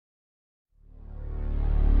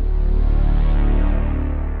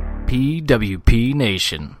PWP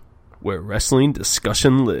Nation, where wrestling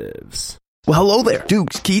discussion lives. Well, hello there.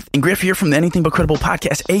 Dukes, Keith, and Griff here from the Anything But Credible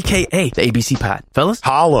podcast, a.k.a. the ABC Pod. Fellas?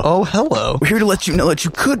 Holla. Oh, hello. We're here to let you know that you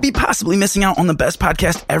could be possibly missing out on the best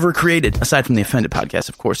podcast ever created, aside from the Offended podcast,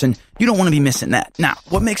 of course, and you don't want to be missing that. Now,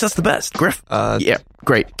 what makes us the best? Griff? Yeah,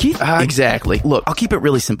 great. Keith? Exactly. Look, I'll keep it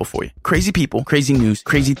really simple for you. Crazy people, crazy news,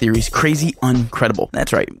 crazy theories, crazy uncredible.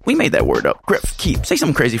 That's right. We made that word up. Griff, Keith, say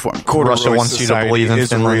something crazy for me. Russia wants you to believe in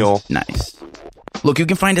Finland. Real. Nice. Look, you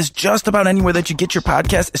can find us just about anywhere that you get your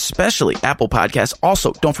podcast, especially Apple Podcasts.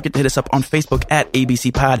 Also, don't forget to hit us up on Facebook at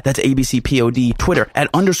ABC Pod. That's ABC Pod. Twitter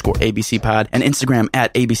at _ABC Pod. And Instagram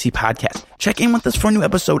at ABC Podcast. Check in with us for a new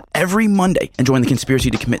episode every Monday and join the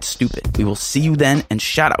conspiracy to commit stupid. We will see you then, and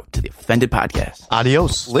shout out to the Offended Podcast.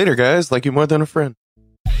 Adios. Later, guys. Like you more than a friend.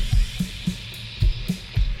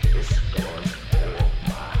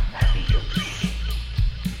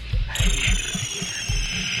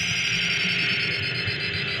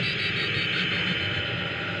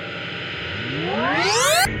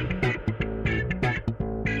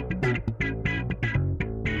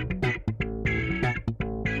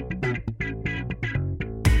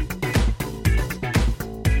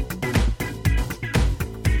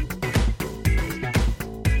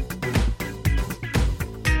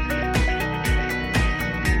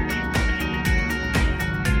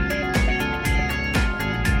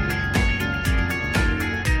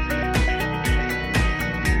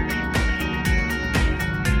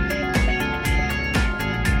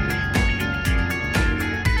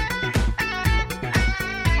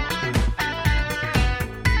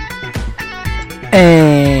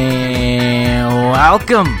 and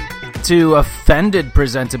welcome to Offended,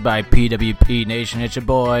 presented by PWP Nation. It's your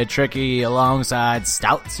boy Tricky alongside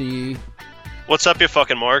Stoutsy. What's up, you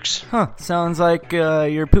fucking marks? Sounds like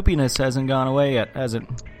your poopiness hasn't gone away yet, has it?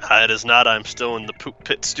 It is not. I'm still in the Poop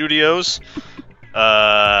Pit Studios.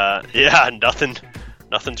 Yeah,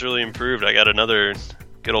 nothing's really improved. I got another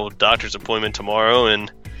good old doctor's appointment tomorrow,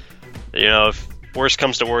 and you know, if worse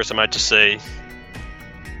comes to worse, I might just say,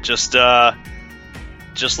 just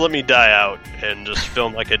let me die out and just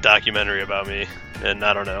film like a documentary about me, and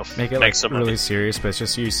I don't know, make it like some really money. Serious, but it's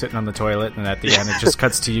just you sitting on the toilet, and at the end it just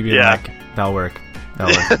cuts to you being like, "That'll work."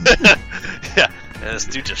 Yeah, this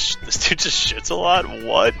dude just shits a lot.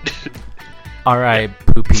 What? All right,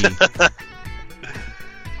 poopy.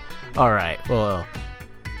 All right. Well,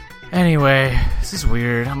 anyway, this is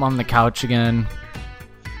weird. I'm on the couch again.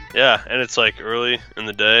 Yeah, and it's like early in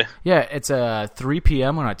the day. Yeah, it's 3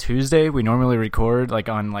 p.m. on a Tuesday. We normally record like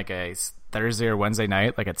on like a Thursday or Wednesday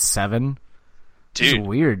night, like at 7. Dude, this is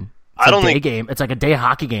weird. I don't think game. It's like a day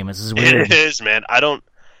hockey game. This is weird. It is, man. I don't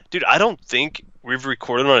think we've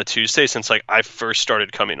recorded on a Tuesday since like I first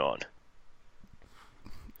started coming on.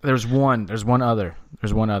 There's one other.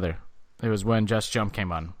 It was when Just Jump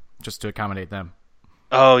came on, just to accommodate them.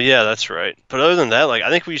 Oh, yeah, that's right. But other than that, like, I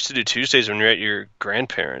think we used to do Tuesdays when we were at your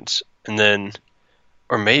grandparents', and then,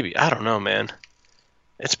 or maybe, I don't know, man.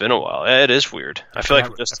 It's been a while. It is weird. I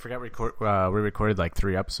forgot we recorded like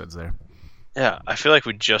 3 episodes there. Yeah, I feel like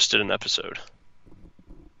we just did an episode.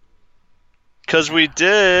 Because we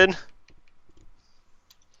did.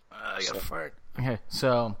 I got a fart. Okay,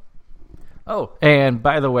 so. Oh, and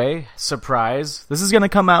by the way, surprise, this is going to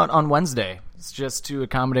come out on Wednesday. It's just to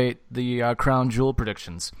accommodate the Crown Jewel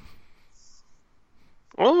predictions.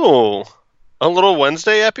 Oh, a little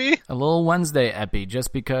Wednesday epi? A little Wednesday epi,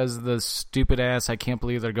 just because the stupid ass, I can't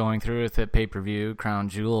believe they're going through with it, pay-per-view. Crown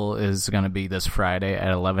Jewel is going to be this Friday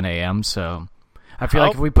at 11 a.m., so I feel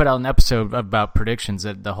like if we put out an episode about predictions,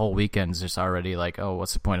 that the whole weekend's just already like, oh,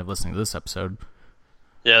 what's the point of listening to this episode?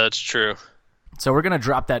 Yeah, that's true. So we're going to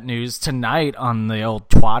drop that news tonight on the old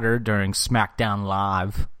Twatter during SmackDown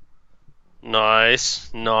Live. Nice.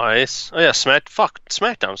 Oh yeah,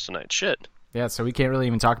 SmackDown's tonight. Shit. Yeah, so we can't really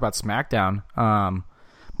even talk about SmackDown.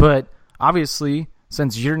 But obviously,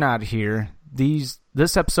 since you're not here,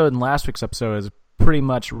 this episode and last week's episode is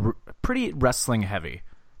pretty wrestling heavy,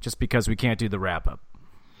 just because we can't do the wrap up.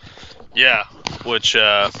 Yeah, which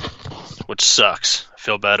sucks. I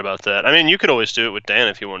feel bad about that. I mean, you could always do it with Dan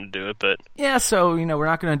if you wanted to do it, but yeah. So we're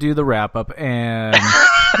not going to do the wrap up, and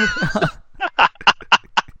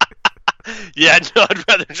yeah, no, I'd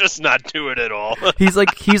rather just not do it at all. he's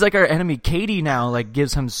like our enemy. Katie now like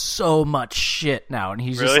gives him so much shit now, and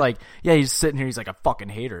he's really? Just like, yeah, he's sitting here. He's like, a fucking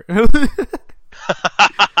hater.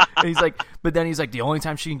 He's like, but then he's like, the only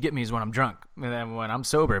time she can get me is when I'm drunk, and then when I'm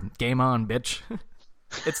sober, game on, bitch.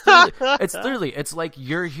 It's literally, it's like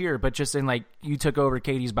you're here, but just in like you took over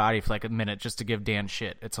Katie's body for like a minute just to give Dan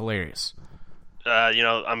shit. It's hilarious.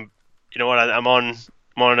 I'm on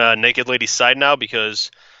Naked Lady's side now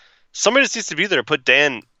because somebody just needs to be there to put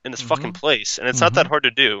Dan in his fucking place, and it's not that hard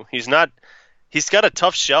to do. He's got a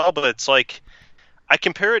tough shell, but it's like, I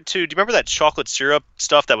compare it to, do you remember that chocolate syrup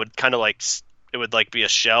stuff that would kind of like, it would like be a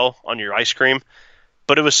shell on your ice cream?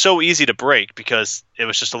 But it was so easy to break because it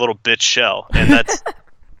was just a little bitch shell. And that's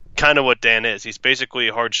kind of what Dan is. He's basically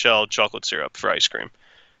a hard shell chocolate syrup for ice cream.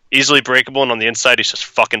 Easily breakable, and on the inside he's just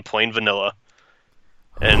fucking plain vanilla.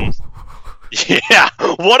 And yeah,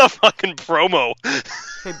 what a fucking promo.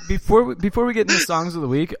 Hey, before we get into songs of the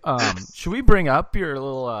week, should we bring up your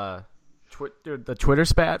little the Twitter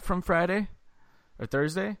spat from Friday or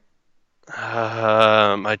Thursday?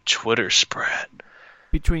 My Twitter spat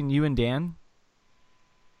between you and Dan.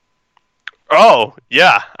 Oh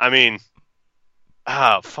yeah, I mean,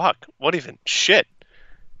 fuck. What even? Shit.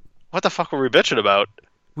 What the fuck were we bitching about?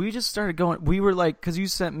 We just started going. We were like, because you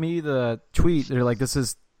sent me the tweet. They're like, this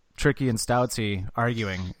is Tricky and Stoutsy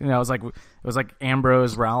arguing. You know, it was like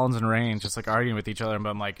Ambrose, Rollins, and Reigns just like arguing with each other. But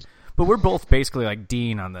I'm like, but we're both basically like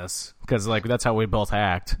Dean on this because like that's how we both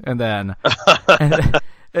act. And then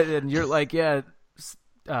and you're like, yeah,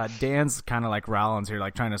 Dan's kind of like Rollins. You're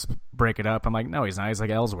like trying to break it up. I'm like, no, he's not. He's like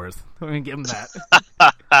Ellsworth. Let me give him that.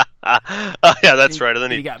 Oh, yeah, that's right. And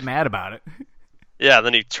then he got mad about it. Yeah,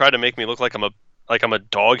 then he tried to make me look like I'm a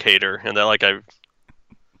dog hater, and that like I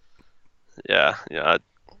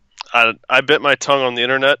bit my tongue on the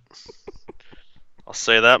internet. I'll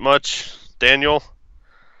say that much, Daniel.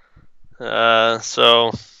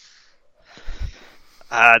 So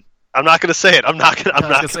I'm not gonna say it. I'm not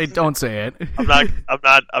gonna say. Don't say it. I'm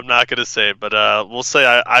not gonna say it. But we'll say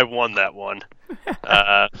I won that one.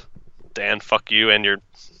 Dan, fuck you and your.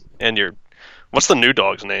 What's the new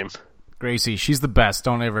dog's name? Gracie. She's the best.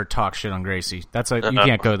 Don't ever talk shit on Gracie. You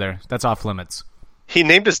can't go there. That's off limits. He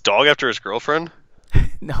named his dog after his girlfriend?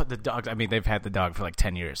 No, the dog. I mean, they've had the dog for like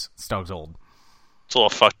 10 years. This dog's old. It's a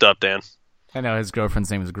little fucked up, Dan. I know his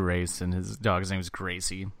girlfriend's name is Grace, and his dog's name is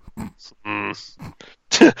Gracie. That's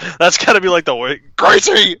got to be like the word,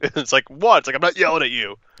 Gracie! It's like, what? It's like, I'm not yelling at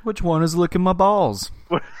you. Which one is licking my balls?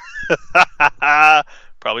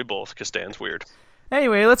 Probably both, because Dan's weird.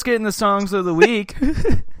 Anyway, let's get into songs of the week.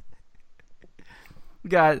 We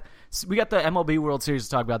got the MLB World Series to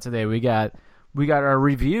talk about today. We got our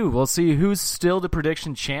review. We'll see who's still the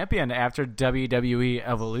prediction champion after WWE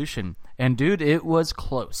Evolution. And dude, it was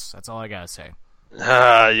close. That's all I gotta say.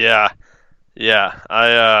 Yeah.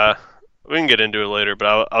 We can get into it later,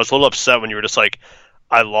 but I was a little upset when you were just like,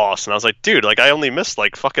 I lost, and I was like, dude, like I only missed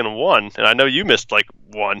like fucking one, and I know you missed like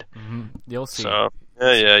one. Mm-hmm. You'll see. So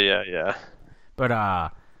yeah.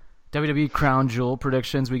 But WWE Crown Jewel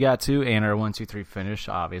predictions we got too, and our 1, 2, 3 finish,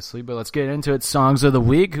 obviously. But let's get into it. Songs of the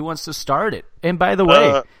week. Who wants to start it? And by the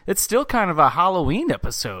way, it's still kind of a Halloween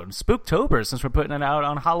episode, Spooktober, since we're putting it out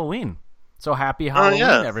on Halloween. So happy Halloween,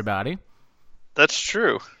 everybody! That's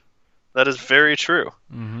true. That is very true.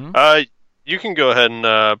 Mm-hmm. You can go ahead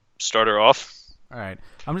and start her off. All right.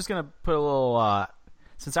 I'm just gonna put a little.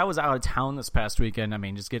 Since I was out of town this past weekend, I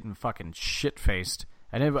mean, just getting fucking shit faced.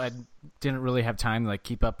 I didn't really have time to like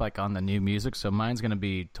keep up like on the new music, so mine's gonna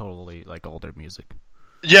be totally like older music.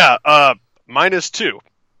 Yeah, mine is too.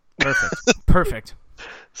 Perfect.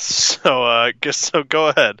 So go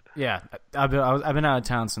ahead. Yeah, I've been out of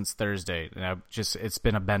town since Thursday, and it's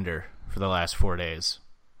been a bender for the last 4 days.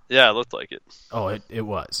 Yeah, it looked like it. Oh, it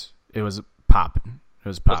was popping. It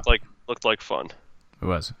was popping. Looked like fun. It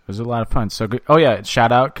was a lot of fun. So good. Oh yeah,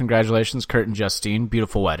 shout out, congratulations, Kurt and Justine.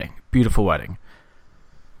 Beautiful wedding.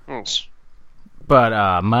 Thanks.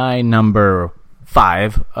 But my number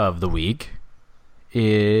 5 of the week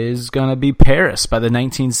is gonna be Paris by the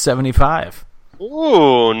 1975.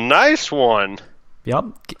 Ooh, nice one. Yep.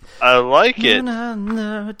 I like it. And I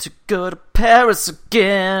know to go to Paris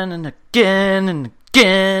again and again and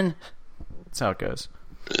again. That's how it goes.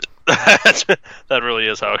 That really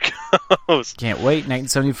is how it goes. Can't wait.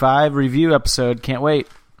 1975 review episode. Can't wait.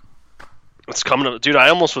 It's coming up. Dude, I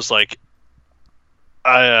almost was like,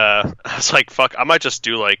 I was like, fuck, I might just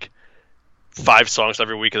do like 5 songs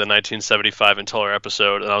every week of the 1975 until our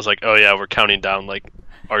episode. And I was like, oh yeah, we're counting down like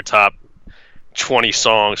our top 20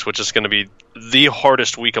 songs, which is going to be the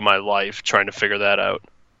hardest week of my life trying to figure that out.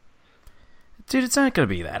 Dude, it's not going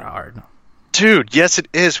to be that hard. Dude, yes it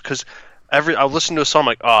is, because I'll listen to a song, I'm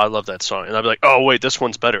like, oh, I love that song. And I'll be like, oh, wait, this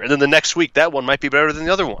one's better. And then the next week, that one might be better than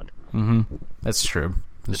the other one. Mm-hmm. That's true.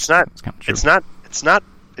 It's not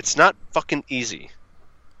fucking easy.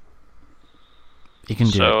 You can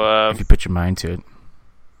do it if you put your mind to it.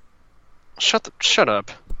 Shut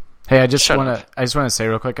up. Hey, I just want to say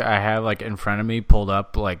real quick, I have like in front of me pulled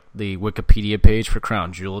up like the Wikipedia page for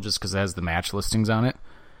Crown Jewel just because it has the match listings on it.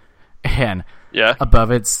 and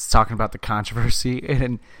above it's talking about the controversy,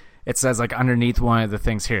 and it says like underneath one of the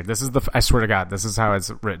things here. This is I swear to God, this is how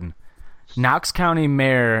it's written. Knox County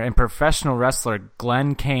Mayor and professional wrestler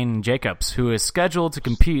Glenn Kane Jacobs, who is scheduled to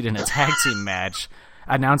compete in a tag team match,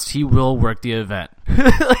 announced he will work the event.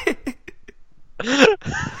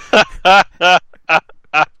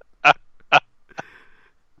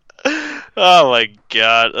 Oh my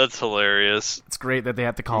God, that's hilarious. It's great that they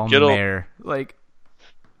have to call him Mayor. Like,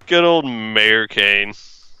 good old Mayor Kane.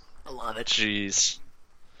 I love it. Jeez.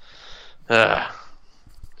 Alright,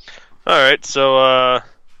 so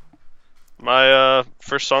my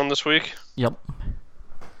first song this week? Yep.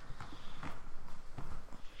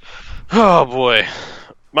 Oh boy.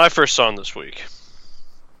 My first song this week.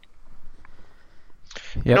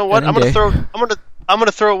 Yep, you know what? I'm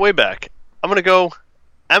gonna throw it way back. I'm gonna go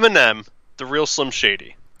Eminem, The Real Slim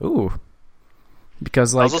Shady. Ooh.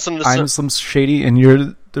 Because like I'm Slim Shady and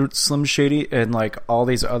you're the Slim Shady and like all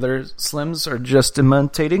these other Slims are just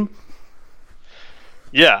imitating?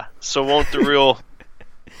 Yeah, so won't the real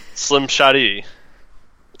Slim Shady?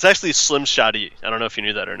 It's actually Slim Shady. I don't know if you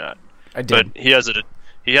knew that or not. I did. But he has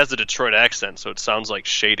a Detroit accent, so it sounds like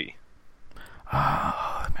shady.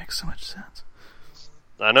 Oh, that makes so much sense.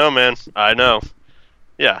 I know, man. I know.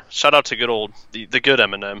 Yeah, shout out to good old the good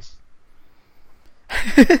Eminem.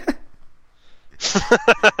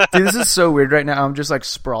 Dude, this is so weird right now. I'm just like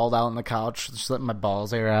sprawled out on the couch, just letting my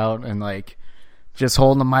balls air out and like just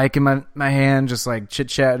holding the mic in my hand, just like chit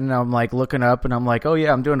chatting. I'm like looking up and I'm like, oh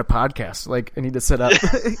yeah, I'm doing a podcast. Like I need to sit up.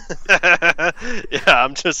 Yeah,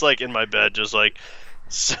 I'm just like in my bed, just like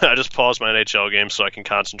I just paused my NHL game so I can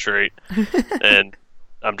concentrate, and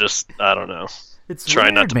I'm just I don't know. It's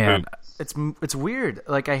trying weird, not to man. poop. It's weird.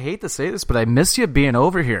 Like I hate to say this, but I miss you being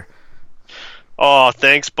over here. Oh,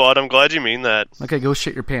 thanks, bud. I'm glad you mean that. Okay, go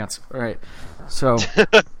shit your pants. All right. So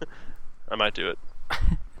I might do it.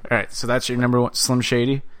 All right, so that's your number one, Slim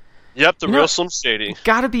Shady? Yep, the real Slim Shady.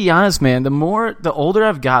 Gotta be honest, man. The older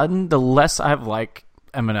I've gotten, the less I've liked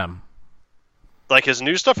Eminem. Like his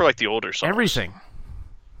new stuff or like the older songs? Everything.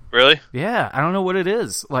 Really? Yeah, I don't know what it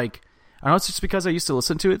is. Like, I don't know, it's just because I used to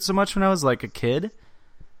listen to it so much when I was like a kid.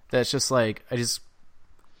 That's just like,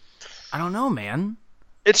 I don't know, man.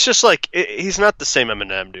 It's just like, he's not the same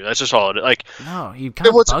Eminem, dude. That's just all it is. Like, no, he kind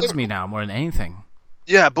of bugs me now more than anything.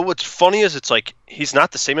 Yeah, but what's funny is it's like he's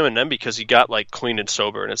not the same Eminem because he got like clean and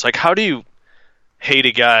sober, and it's like how do you hate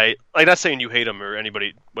a guy? Like not saying you hate him or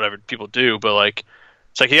anybody, whatever people do, but like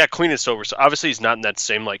it's like he got clean and sober, so obviously he's not in that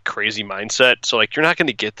same like crazy mindset. So like you're not going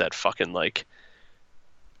to get that fucking like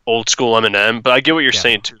old school Eminem. But I get what you're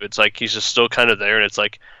saying too. It's like he's just still kind of there, and it's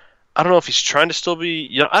like I don't know if he's trying to still be.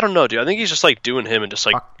 You know, I don't know, dude. I think he's just like doing him and just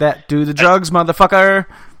like fuck that. Do the drugs, motherfucker.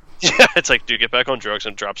 Yeah, it's like dude, get back on drugs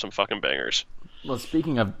and drop some fucking bangers. Well,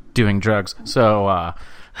 speaking of doing drugs, so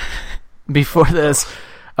before this,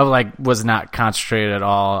 I was not concentrated at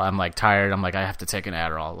all. I'm like tired. I'm like I have to take an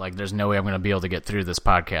Adderall. Like there's no way I'm going to be able to get through this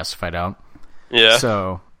podcast if I don't. Yeah.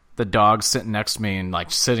 So the dog's sitting next to me and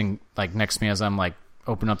like sitting like next to me as I'm like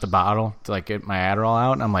opening up the bottle to like get my Adderall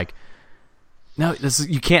out, and I'm like, no,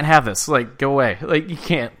 you can't have this. Like go away. Like you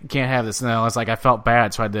can't have this. And I was like, I felt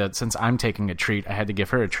bad, so I did. Since I'm taking a treat, I had to give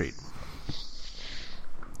her a treat.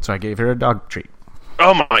 So I gave her a dog treat.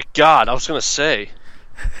 Oh my God, I was going to say.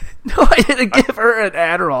 No, I didn't give her an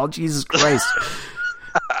Adderall. Jesus Christ.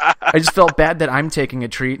 I just felt bad that I'm taking a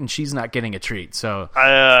treat and she's not getting a treat. So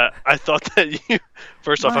I thought that you...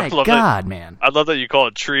 First off, I love that, man. I love that you call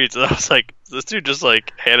it treats. And I was like, this dude just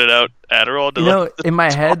like handed out Adderall to in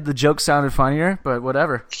my head, the joke sounded funnier, but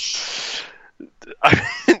whatever.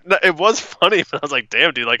 It was funny, but I was like,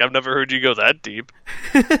 damn, dude, like I've never heard you go that deep.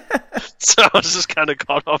 So I was just kind of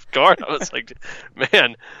caught off guard. I was like,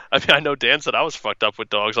 man, I mean, I know Dan said I was fucked up with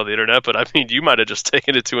dogs on the internet, but I mean, you might have just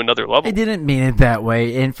taken it to another level. I didn't mean it that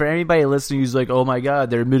way. And for anybody listening who's like, oh my God,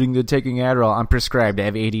 they're admitting to taking Adderall, I'm prescribed. I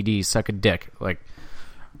have ADD, suck a dick. Like,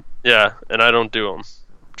 yeah, and I don't do them.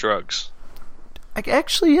 Drugs.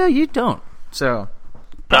 Actually, yeah, you don't. So,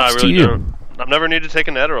 no, I really don't. I've never needed to take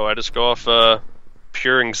an Adderall. I just go off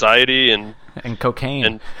pure anxiety and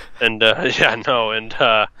cocaine and yeah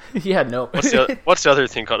no. What's the other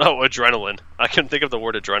thing called? Oh, adrenaline. I couldn't think of the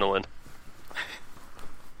word adrenaline.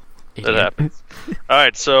 That happens. All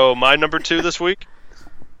right, so my number 2 this week.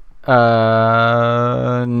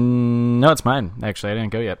 No, it's mine. Actually, I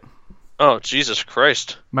didn't go yet. Oh, Jesus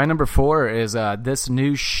Christ! My number 4 is This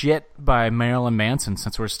New Shit by Marilyn Manson.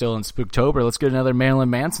 Since we're still in Spooktober, let's get another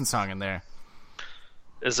Marilyn Manson song in there.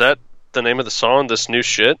 Is that the name of the song, This New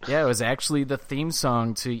Shit? Yeah, it was actually the theme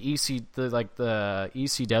song to the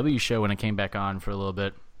ECW show when it came back on for a little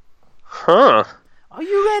bit. Huh. Are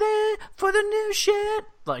you ready for the new shit?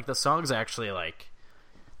 Like, the song's actually, like,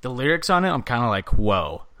 the lyrics on it, I'm kind of like,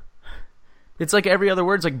 whoa. It's like every other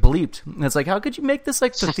word's, like, bleeped. And it's like, how could you make this,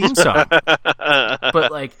 like, the theme song?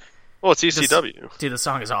 But, like... Well, it's ECW. Dude, the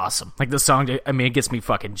song is awesome. Like, the song, I mean, it gets me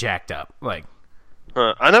fucking jacked up. Like...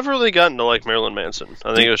 I never really got into, like, Marilyn Manson.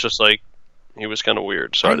 I think it was just, like, he was kind of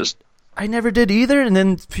weird, so I never did either, and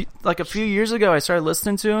then, like, a few years ago, I started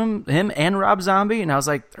listening to him and Rob Zombie, and I was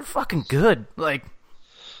like, they're fucking good. Like...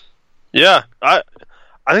 Yeah, I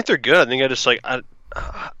think they're good. I think I just, like...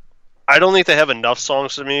 I don't think they have enough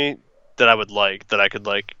songs to me that I would like, that I could,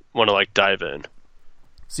 like, want to, like, dive in.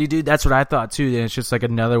 See, dude, that's what I thought, too. And it's just, like,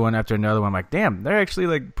 another one after another one. I'm like, damn, they're actually,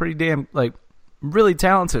 like, pretty damn, like, really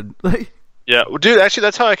talented. Like... Yeah, well, dude, actually,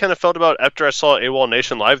 that's how I kind of felt about after I saw AWOL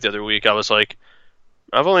Nation live the other week. I was like,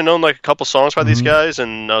 I've only known, like, a couple songs by these guys,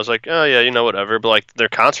 and I was like, oh, yeah, you know, whatever. But, like, their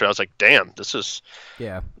concert, I was like, damn, this is...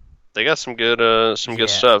 Yeah. They got some good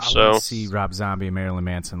stuff, so... I want to see Rob Zombie and Marilyn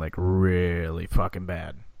Manson, like, really fucking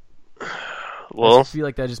bad. Well... I feel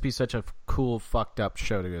like that'd just be such a cool, fucked up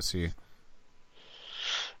show to go see.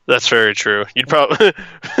 That's very true. You'd probably...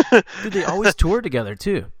 Dude, they always tour together,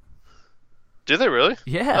 too. Do they really?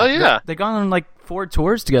 Yeah. Oh, yeah. They've gone on, like, 4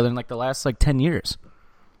 tours together in, like, the last, like, 10 years.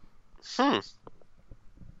 You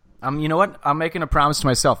know what? I'm making a promise to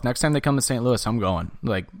myself. Next time they come to St. Louis, I'm going.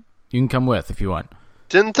 Like, you can come with if you want.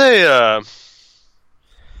 Didn't they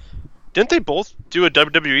both do a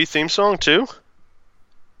WWE theme song, too?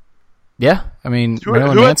 Yeah. I mean,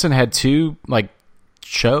 Marilyn Manson had 2, like,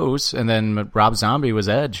 shows, and then Rob Zombie was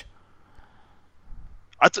Edge.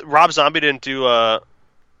 Rob Zombie didn't do...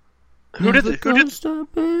 Never gonna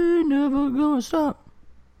stop.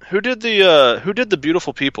 Who did the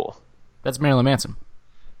Beautiful People? That's Marilyn Manson.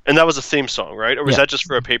 And that was a theme song, right? Or was Yeah. that just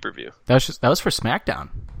for a pay-per-view? That was for SmackDown.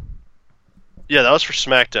 Yeah, that was for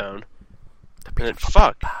SmackDown. The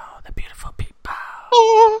beautiful people.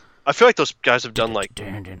 I feel like those guys have done, like,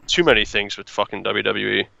 too many things with fucking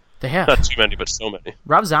WWE. They have. Not too many, but so many.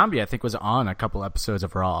 Rob Zombie, I think, was on a couple episodes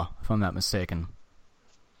of Raw, if I'm not mistaken.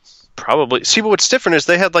 Probably. See, but what's different is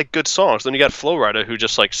they had, like, good songs. Then you got Flo Rida, who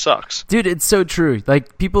just, like, sucks. Dude, it's so true.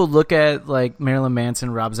 Like, people look at, like, Marilyn Manson,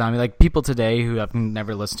 Rob Zombie, like, people today who have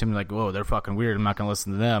never listened to him, like, whoa, they're fucking weird, I'm not going to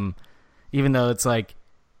listen to them. Even though it's like,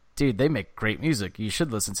 dude, they make great music. You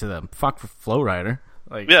should listen to them. Fuck for Flo Rida.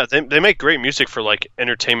 Like, yeah, they make great music for, like,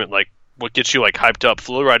 entertainment, like, what gets you, like, hyped up.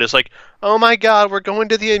 Flo Rida is like, oh my god, we're going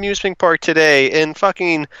to the amusement park today, and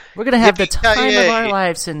fucking... We're going to have the time of our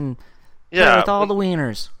lives and play with all the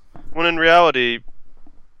wieners. When in reality,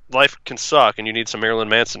 life can suck, and you need some Marilyn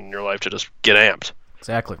Manson in your life to just get amped.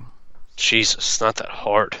 Exactly. Jesus, it's not that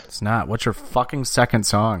hard. It's not. What's your fucking second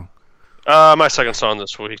song? My second song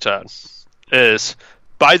this week, Todd, is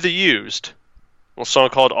by The Used, a song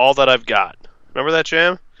called All That I've Got. Remember that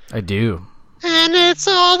jam? I do. And it's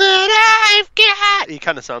all that I've got. He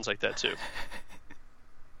kind of sounds like that, too.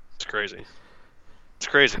 It's crazy. It's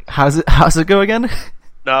crazy. How's it go again?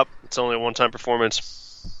 Nope, it's only a one-time performance.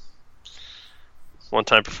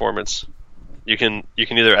 One-time performance. You can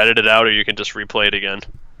either edit it out or you can just replay it again.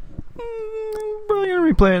 Probably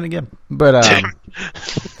gonna replay it again. But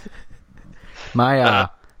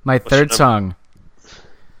my third song,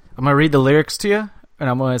 I'm gonna read the lyrics to you, and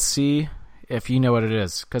I'm gonna see if you know what it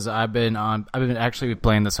is, because I've been actually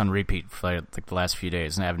playing this on repeat for like the last few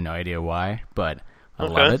days, and I have no idea why, but I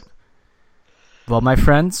love it. Well, my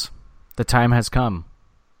friends, the time has come.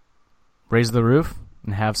 Raise the roof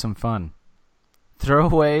and have some fun. Throw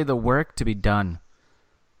away the work to be done.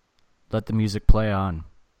 Let the music play on.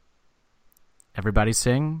 Everybody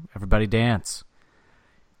sing, everybody dance.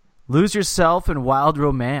 Lose yourself in wild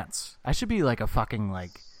romance. I should be like a fucking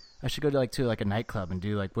like. I should go to a nightclub and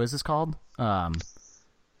do like, what is this called? Like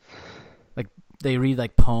they read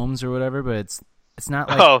like poems or whatever, but it's not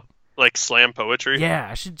like like slam poetry. Yeah,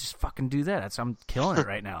 I should just fucking do that. I'm killing it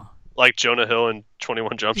right now. Like Jonah Hill in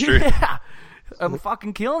 21 Jump Street. Yeah, I'm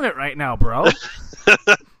fucking killing it right now, bro.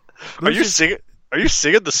 Are you singing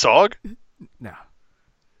the song? No.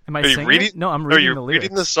 Am I Are you singing reading? it? No, I'm reading the lyrics.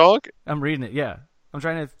 Reading the song? I'm reading it. Yeah, I'm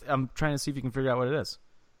trying to see if you can figure out what it is.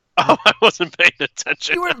 Oh, I wasn't paying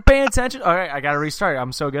attention. You weren't paying attention? All right, I got to restart.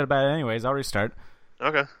 I'm so good about it anyways. I'll restart.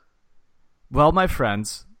 Okay. Well, my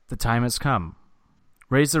friends, the time has come.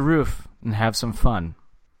 Raise the roof and have some fun.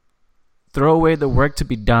 Throw away the work to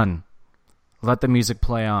be done. Let the music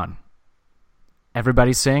play on.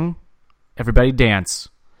 Everybody sing. Everybody dance.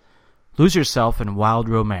 Lose yourself in wild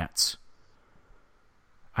romance.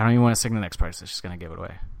 I don't even want to sing the next part. It's just going to give it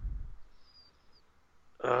away.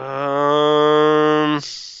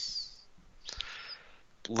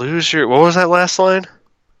 What was that last line?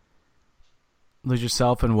 Lose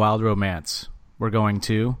Yourself and Wild Romance. We're going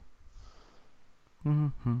to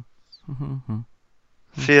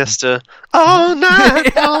Fiesta all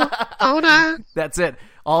night, all night. That's it.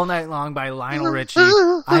 All Night Long by Lionel Richie.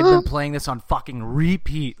 I've been playing this on fucking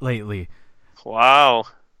repeat lately. Wow,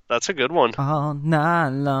 that's a good one. All night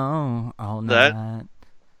long, all night.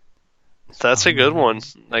 That's a good one.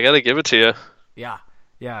 I gotta give it to you. Yeah.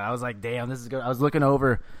 I was like, damn, this is good. I was looking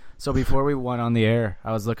over. So before we went on the air,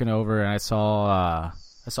 I was looking over and I saw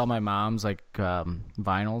my mom's like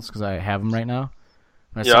vinyls because I have them right now.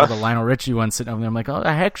 And I saw the Lionel Richie one sitting over there. I'm like, oh,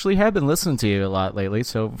 I actually have been listening to you a lot lately,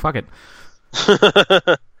 so fuck it.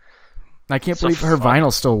 I can't believe her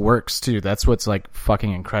vinyl still works too. That's what's like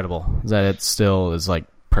fucking incredible. Is that it still is like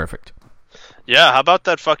perfect. Yeah, how about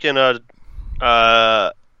that fucking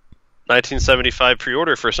 1975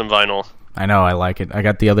 pre-order for some vinyl? I know, I like it. I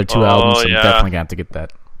got the other two albums, so I'm definitely got to get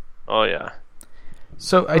that. Oh yeah.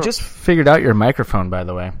 So I just figured out your microphone, by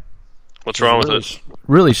the way. What's wrong with it?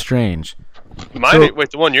 Really strange.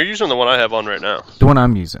 Wait, the one you're using, or the one I have on right now? The one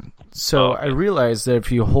I'm using. So I realized that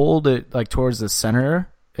if you hold it like towards the center,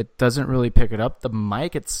 it doesn't really pick it up. The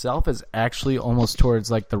mic itself is actually almost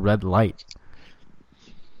towards like the red light.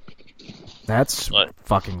 That's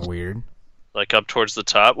fucking weird. Like up towards the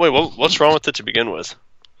top? Wait, what's wrong with it to begin with?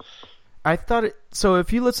 I thought it... So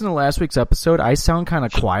if you listen to last week's episode, I sound kind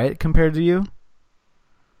of quiet compared to you.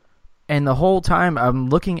 And the whole time I'm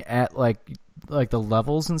looking at like the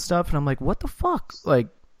levels and stuff, and I'm like, what the fuck? Like,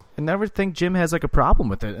 I never think Jim has like a problem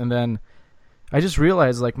with it. And then I just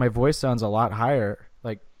realized like my voice sounds a lot higher,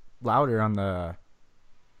 like louder on the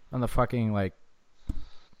fucking like,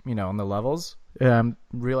 you know, on the levels. And I'm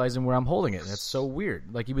realizing where I'm holding it. That's so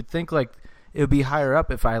weird. Like you would think like it would be higher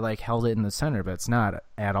up if I like held it in the center, but it's not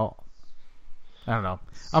at all. I don't know.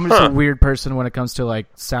 I'm just a weird person when it comes to like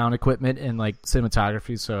sound equipment and like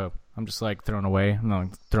cinematography, so I'm just like thrown away. I'm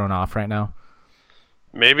like, thrown off right now.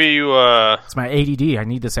 Maybe you It's my ADD. I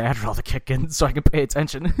need this Adderall to kick in so I can pay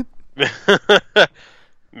attention.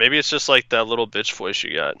 Maybe it's just like that little bitch voice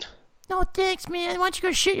you got. No thanks, man. Why don't you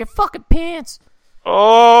go shit your fucking pants?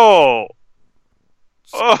 Oh.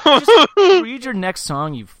 Just read your next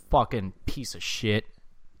song, you fucking piece of shit.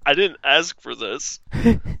 I didn't ask for this.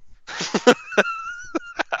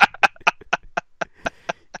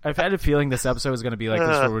 I've had a feeling this episode is going to be like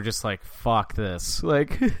this, where we're just like, fuck this.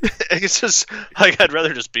 Like, it's just like I'd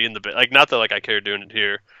rather just be in the bit. Like, not that like I care doing it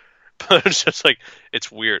here, but it's just like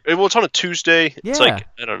it's weird. Well, it's on a Tuesday. Yeah. It's like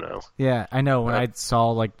I don't know. Yeah, I know. When I saw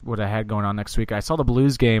like what I had going on next week, I saw the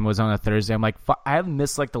Blues game was on a Thursday. I'm like, I haven't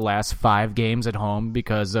missed like the last 5 games at home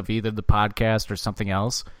because of either the podcast or something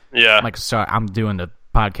else. Yeah. I'm like, sorry, I'm doing the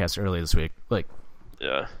podcast early this week. Like,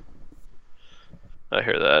 yeah. I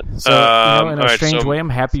hear that. So, in a strange way, I'm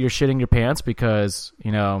happy you're shitting your pants because,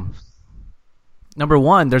 you know, number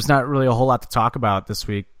one, there's not really a whole lot to talk about this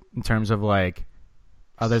week in terms of, like,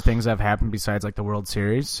 other things that have happened besides, like, the World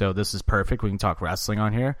Series. So this is perfect. We can talk wrestling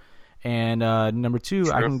on here. And number two,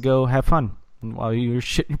 I can go have fun while you're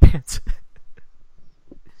shitting your pants.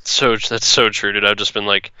 That's so true, dude. I've just been,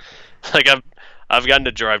 like I've gotten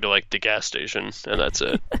to drive to, like, the gas station, and that's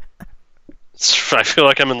it. I feel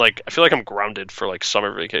like I'm grounded for like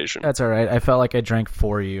summer vacation. That's all right. I felt like I drank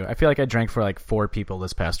for you. I feel like I drank for like 4 people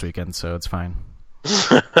this past weekend, so it's fine.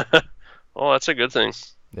 Oh, that's a good thing.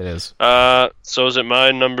 It is. So is it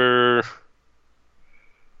my number?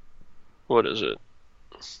 What is it?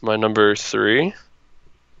 My number 3?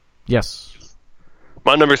 Yes.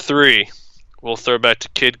 My number 3. We'll throw back to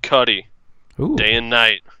Kid Cudi. Ooh. Day and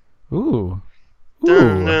Night. Ooh.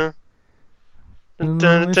 Ooh.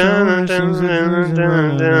 Dun-dun.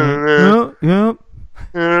 Yep.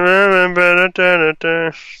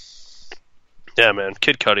 Yeah, man,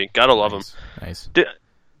 Kid Cudi, gotta love him. Nice.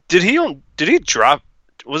 Did he drop?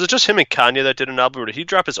 Was it just him and Kanye that did an album, or did he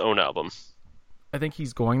drop his own album? I think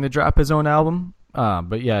he's going to drop his own album.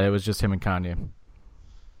 But yeah, it was just him and Kanye.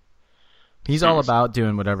 He's all about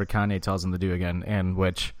doing whatever Kanye tells him to do again, and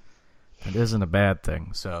which it isn't a bad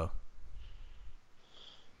thing. So.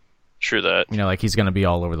 True that. You know, like he's gonna be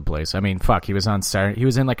all over the place. I mean, fuck, he was on Saturday. He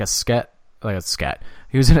was in like a sketch.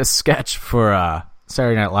 He was in a sketch for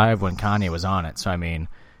Saturday Night Live when Kanye was on it. So I mean,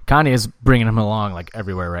 Kanye is bringing him along like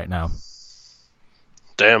everywhere right now.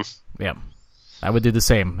 Damn. Yeah, I would do the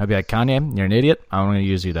same. I'd be like, Kanye, you're an idiot. I'm gonna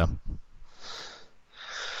use you though.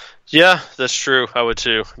 Yeah, that's true. I would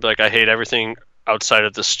too. Be like, I hate everything outside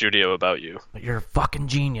of the studio about you. But you're a fucking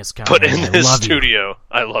genius, Kanye. But in this studio,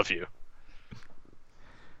 I love you.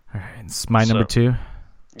 All right, it's my number 2.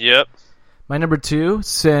 Yep. My number 2,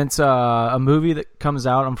 since a movie that comes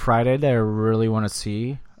out on Friday that I really want to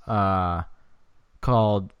see,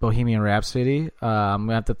 called Bohemian Rhapsody. I'm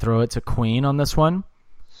gonna have to throw it to Queen on this one,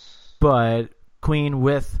 but Queen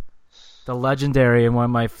with the legendary and one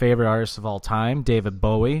of my favorite artists of all time, David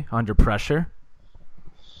Bowie, Under Pressure.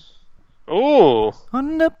 Ooh,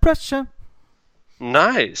 Under Pressure.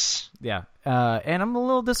 nice. Yeah, and I'm a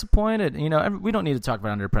little disappointed. You know, we don't need to talk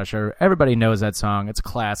about Under Pressure. Everybody knows that song. It's a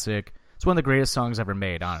classic. It's one of the greatest songs ever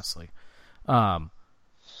made, honestly. The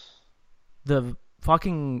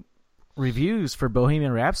fucking reviews for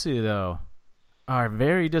Bohemian Rhapsody, though, are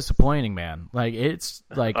very disappointing, man. Like, it's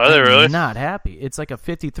like, Are they really? not happy. It's like a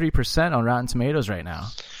 53% on Rotten Tomatoes right now.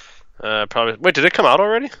 Probably. Wait, did it come out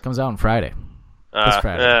already? Comes out on Friday. This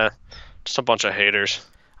Friday. Yeah, just a bunch of haters.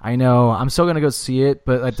 I know. I'm still going to go see it,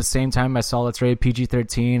 but at the same time, I saw it's rated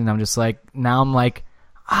PG-13, and I'm just like, now I'm like,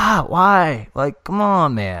 why? Like, come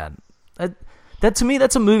on, man. That to me,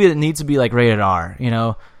 that's a movie that needs to be like rated R, you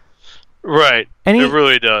know? Right. It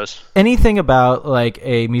really does. Anything about like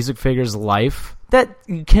a music figure's life, that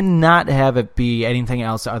you cannot have it be anything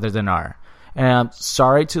else other than R. And I'm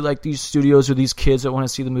sorry to like these studios or these kids that want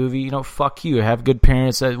to see the movie. You know, fuck you. Have good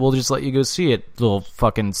parents that will just let you go see it, little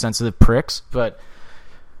fucking sensitive pricks. But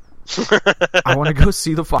I want to go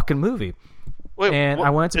see the fucking movie. Wait, and I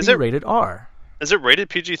want it to be rated R. Is it rated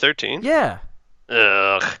PG-13? Yeah.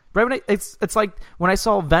 Ugh. Right when it's like when I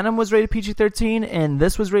saw Venom was rated PG-13 and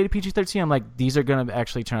this was rated PG-13, I'm like, these are going to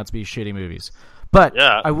actually turn out to be shitty movies. But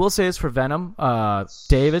yeah. I will say this for Venom.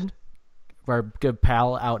 David, our good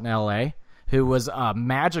pal out in L.A., who was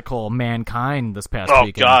magical Mankind this past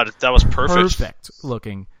weekend. Oh, God, that was perfect. Perfect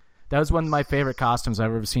looking. That was one of my favorite costumes I've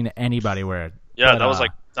ever seen anybody wear. Yeah, but,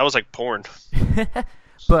 that was like porn.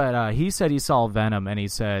 But he said he saw Venom and he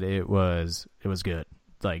said it was good.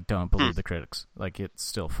 Like, don't believe the critics. Like, it's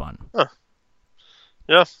still fun. Huh.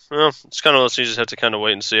 Yeah, well, it's kind of those you just have to kind of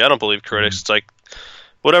wait and see. I don't believe critics. It's like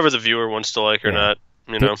whatever the viewer wants to like or not,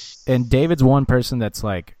 you know. And David's one person that's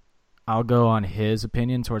like, I'll go on his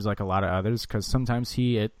opinion towards like a lot of others because sometimes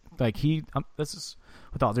this is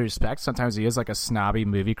with all due respect, sometimes he is like a snobby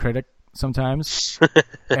movie critic sometimes,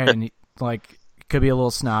 and like could be a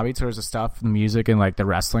little snobby towards the stuff, the music, and like the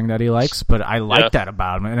wrestling that he likes. But I like that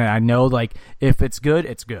about him, and I know like if it's good,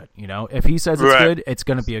 it's good. You know, if he says it's good, it's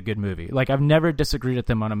gonna be a good movie. Like I've never disagreed with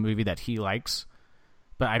him on a movie that he likes,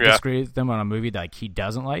 but I've disagreed with him on a movie that like he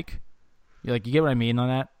doesn't like. Like you get what I mean on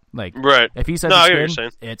that? Like if he says it's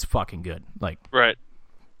good, it's fucking good. Like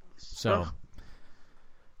so.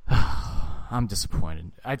 I'm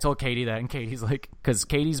disappointed. I told Katie that, and Katie's like, because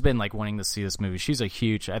Katie's been like wanting to see this movie. She's I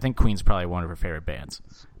think Queen's probably one of her favorite bands.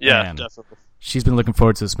 Yeah, and definitely. She's been looking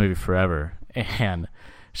forward to this movie forever. And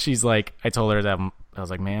she's like, I told her that, I was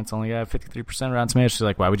like, man, it's only got 53% Rotten Tomatoes. She's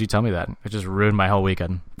like, why would you tell me that? It just ruined my whole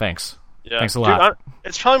weekend. Thanks. Yeah. Thanks a lot. Dude,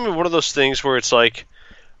 it's probably one of those things where it's like,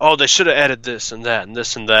 oh, they should have added this and that and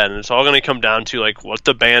this and that. And it's all going to come down to like what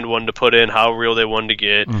the band wanted to put in, how real they wanted to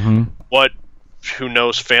get, what, who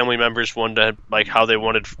knows, family members wanted to, like how they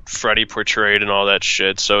wanted Freddy portrayed and all that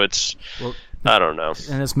shit. So it's, I don't know.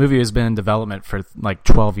 And this movie has been in development for like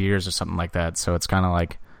 12 years or something like that. So it's kind of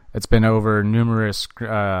like, it's been over numerous,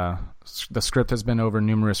 the script has been over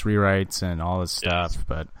numerous rewrites and all this stuff.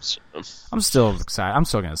 But I'm still excited. I'm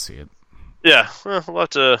still going to see it. Yeah, well, we'll have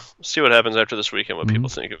to see what happens after this weekend, what people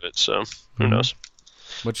think of it. So who knows?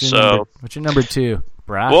 What's your number two,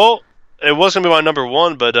 Brad? Well, it was going to be my number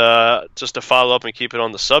one, but just to follow up and keep it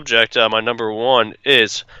on the subject, my number one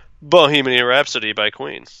is Bohemian Rhapsody by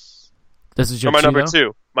Queen. This is your number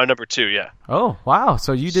two. My number two, yeah. Oh, wow.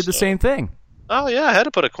 So you did the same thing. Oh, yeah. I had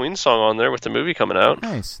to put a Queen song on there with the movie coming out.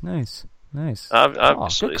 Nice.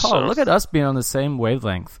 Obviously, good call. So. Look at us being on the same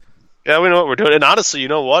wavelength. Yeah, we know what we're doing. And honestly, you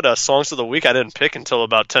know what? Songs of the week I didn't pick until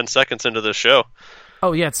about 10 seconds into the show.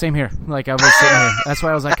 Oh, yeah, same here. Like, I was sitting here. That's why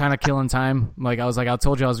I was, like, kind of killing time. Like, I was like, I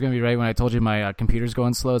told you I was going to be right when I told you my computer's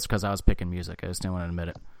going slow. It's because I was picking music. I just didn't want to admit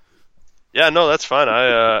it. Yeah, no, that's fine.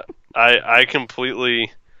 I completely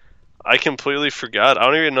forgot. I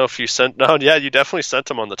don't even know if you sent... No, yeah, you definitely sent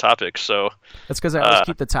them on the topic, so... That's because I always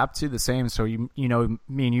keep the top two the same, so you know,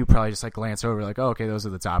 me and you probably just, like, glance over, like, oh, okay, those are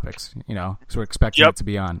the topics, you know, because we're expecting it to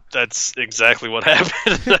be on. That's exactly what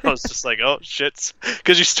happened. I was just like, oh, shit.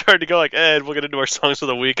 Because you started to go like, Ed, we're going to do our songs of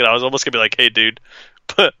the week, and I was almost going to be like, hey, dude,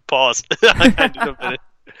 pause. I need a minute.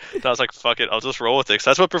 And I was like, fuck it, I'll just roll with it, because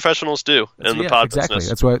that's what professionals do in the pod business.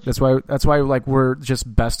 Exactly. That's why, like, we're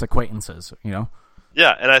just best acquaintances, you know?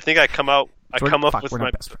 Yeah, and I think I come up with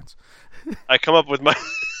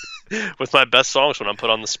my best songs when I'm put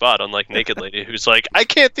on the spot, unlike Naked Lady, who's like, I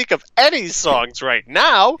can't think of any songs right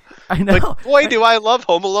now. I know. Like, boy, do I love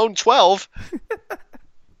Home Alone 12.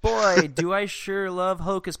 Boy, do I sure love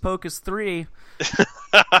Hocus Pocus 3.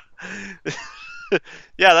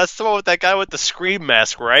 Yeah, that's the one with that guy with the scream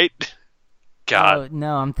mask, right? God.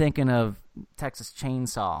 No, I'm thinking of Texas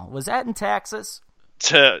Chainsaw. Was that in Texas?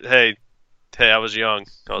 Hey, I was young.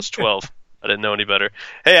 I was 12. I didn't know any better.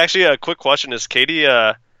 Hey, actually, a quick question: is Katie?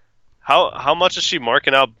 How much is she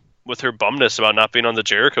marking out with her bumness about not being on the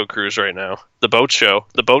Jericho cruise right now? The boat show,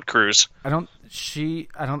 the boat cruise. I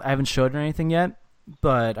haven't showed her anything yet,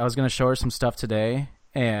 but I was gonna show her some stuff today,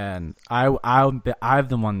 and I'm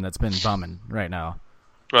the one that's been bumming right now.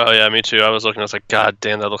 Oh yeah, me too. I was looking. I was like, God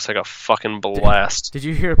damn, that looks like a fucking blast. Did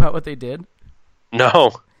you hear about what they did?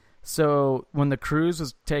 No. So when the cruise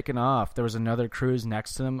was taking off, there was another cruise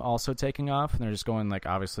next to them also taking off, and they're just going like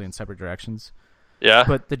obviously in separate directions. Yeah.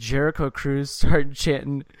 But the Jericho cruise started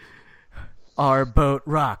chanting, "Our boat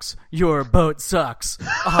rocks. Your boat sucks.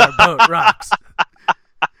 Our boat rocks."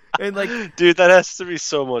 And like, dude, that has to be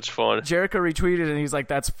so much fun. Jericho retweeted and he's like,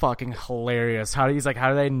 "That's fucking hilarious. How did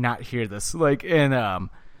I not hear this?" Like, and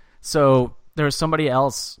so there was somebody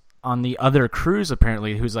else on the other cruise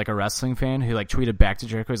apparently who's like a wrestling fan who like tweeted back to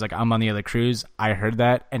Jericho. He's like, "I'm on the other cruise. I heard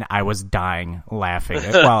that and I was dying laughing."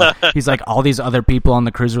 Well, he's like, all these other people on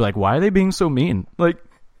the cruise were like, "Why are they being so mean?" Like,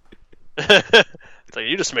 it's like,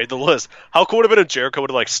 you just made the list. How cool would it have been if Jericho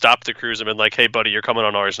would have like stopped the cruise and been like, "Hey buddy, you're coming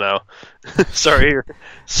on ours now." sorry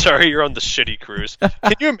you're on the shitty cruise.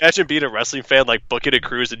 Can you imagine being a wrestling fan, like booking a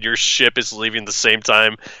cruise and your ship is leaving the same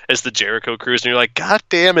time as the Jericho cruise and you're like, God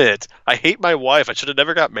damn it, I hate my wife, I should have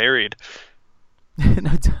never got married.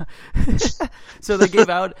 So they gave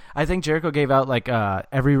out, I think Jericho gave out like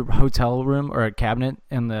every hotel room or a cabinet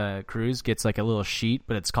in the cruise gets like a little sheet,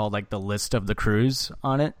 but it's called like the list of the cruise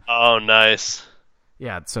on it. Oh, nice.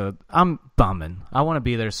 Yeah, so I'm bumming. I want to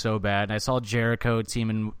be there so bad. And I saw Jericho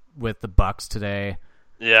teaming with the Bucks today.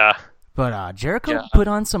 Yeah. But Jericho put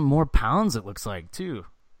on some more pounds, it looks like, too.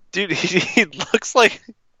 Dude, he looks like...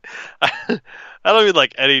 I don't mean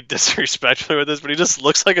like any disrespect with this, but he just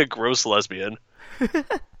looks like a gross lesbian.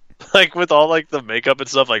 Like with all like the makeup and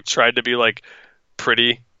stuff, like trying to be like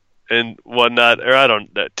pretty and whatnot, or I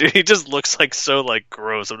don't know. Dude, he just looks like so like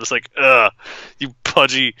gross. I'm just like, ugh, you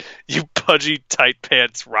pudgy tight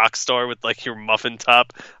pants rock star with like your muffin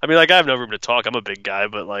top. I mean, like I have no room to talk. I'm a big guy,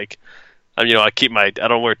 but like, I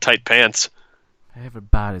don't wear tight pants.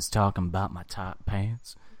 Everybody's talking about my tight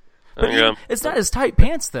pants. But yeah. It's not his tight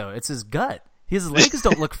pants though. It's his gut. His legs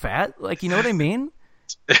don't look fat. Like, you know what I mean?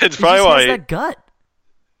 It's probably why he has that gut.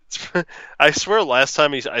 I swear, last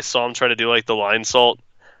time I saw him try to do like the line salt,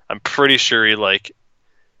 I'm pretty sure he like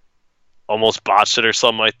almost botched it or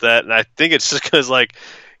something like that. And I think it's just because like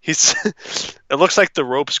it looks like the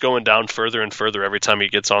rope's going down further and further every time he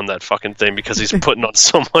gets on that fucking thing because he's putting on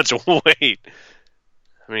so much weight.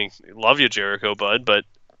 I mean, love you, Jericho, bud, but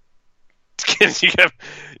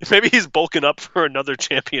maybe he's bulking up for another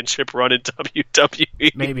championship run in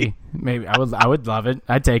WWE. Maybe I would love it.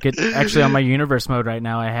 I'd take it. Actually, on my universe mode right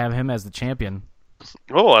now, I have him as the champion.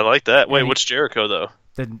 Oh, I like that. Wait, which Jericho though?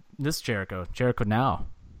 This Jericho now.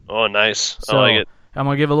 Oh, nice. So, I like it. I'm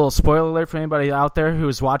gonna give a little spoiler alert for anybody out there who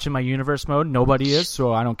is watching my universe mode. Nobody is,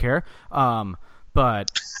 so I don't care.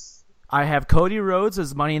 But I have Cody Rhodes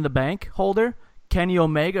as Money in the Bank holder. Kenny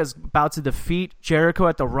Omega is about to defeat Jericho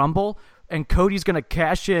at the Rumble. And Cody's going to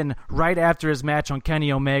cash in right after his match on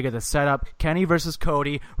Kenny Omega to set up Kenny versus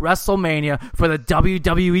Cody, WrestleMania, for the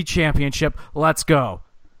WWE Championship. Let's go.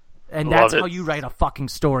 And that's how you write a fucking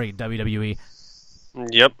story, WWE.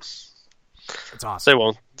 Yep. It's awesome.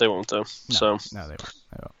 They won't though. No, they won't.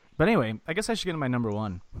 But anyway, I guess I should get to my number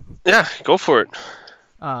one. Yeah, go for it.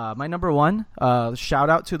 My number one, shout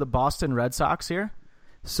out to the Boston Red Sox here.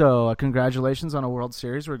 So congratulations on a World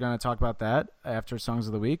Series. We're going to talk about that after Songs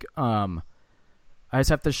of the Week. I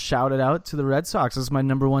just have to shout it out to the Red Sox. This is my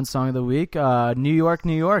number one song of the week. New York,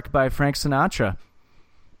 New York by Frank Sinatra.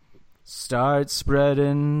 Start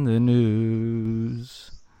spreading the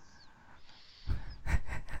news.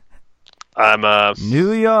 I'm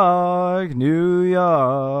New York, New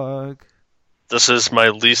York. This is my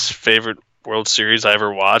least favorite World Series I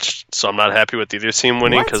ever watched, so I'm not happy with either team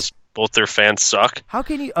winning because both their fans suck. How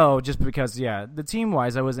can you? Oh, just because, yeah. The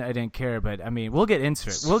team-wise, I didn't care, but I mean, we'll get into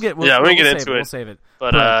it. We'll get into it. We'll save it.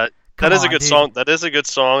 But that is a good song. That is a good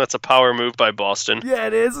song. It's a power move by Boston. Yeah,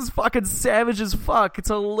 it is. It's fucking savage as fuck. It's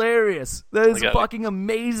hilarious. That is fucking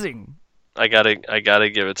amazing. I gotta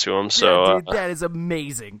give it to him. So yeah, dude, that is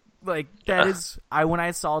amazing. Like that is. When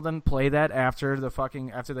I saw them play that after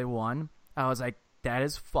they won, I was like, that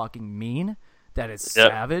is fucking mean. That is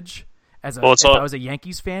savage. If I was a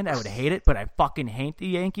Yankees fan, I would hate it, but I fucking hate the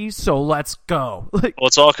Yankees, so let's go. Well,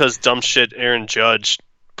 it's all because dumb shit Aaron Judge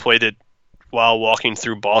played it while walking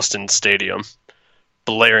through Boston Stadium.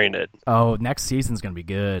 blaring it. Oh, next season's going to be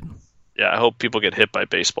good. Yeah, I hope people get hit by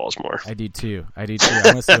baseballs more. I do too. I want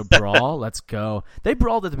to see a brawl. Let's go. They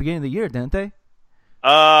brawled at the beginning of the year, didn't they?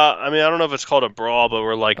 I mean, I don't know if it's called a brawl, but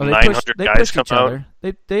we're like 900 guys come out.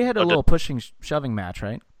 They had a little pushing, shoving match,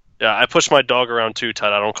 right? Yeah, I pushed my dog around too,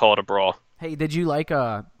 Ted. I don't call it a brawl. Hey, did you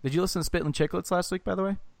listen to Spittin' Chicklets last week, by the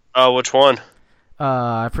way? Which one?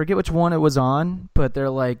 I forget which one it was on, but they're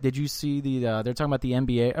like, did you see they're talking about the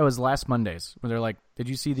NBA. Oh, it was last Mondays, where they're like, did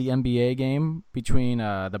you see the NBA game between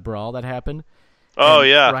the brawl that happened? Oh, and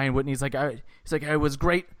yeah. Ryan Whitney's like, it was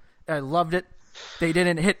great. I loved it. They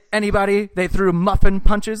didn't hit anybody. They threw muffin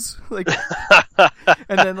punches. Like,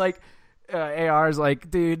 and then like AR's like,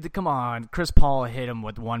 dude, come on. Chris Paul hit him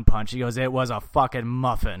with one punch. He goes, it was a fucking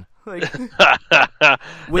muffin. Like,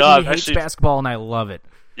 Whitney hates basketball, and I love it.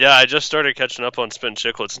 Yeah, I just started catching up on Spittin'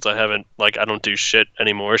 Chicklets since I don't do shit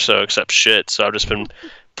anymore, so except shit. So I've just been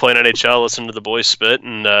playing NHL, listening to the boys spit,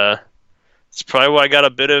 and it's probably why I got a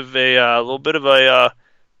little bit of a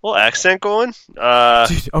accent going.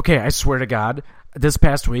 Dude, okay, I swear to God, this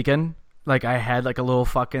past weekend, like I had like a little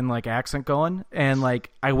fucking like accent going, and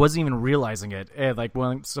like I wasn't even realizing it. And like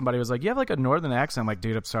when somebody was like, "You have like a northern accent," I'm like,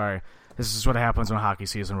 dude, I'm sorry. This is what happens when hockey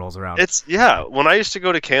season rolls around. When I used to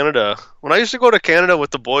go to Canada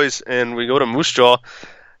with the boys and we go to Moose Jaw,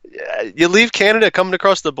 you leave Canada coming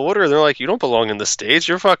across the border, and they're like, you don't belong in the States.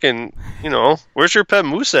 You're fucking, where's your pet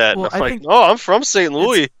moose at? Well, and I'm like, no, I'm from St.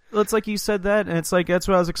 Louis. It's like you said that, and it's like, that's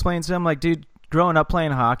what I was explaining to him. Like, dude, growing up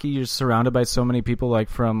playing hockey, you're surrounded by so many people like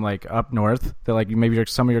from like up north that like maybe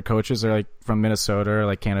some of your coaches are like from Minnesota or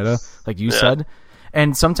like Canada, like you said.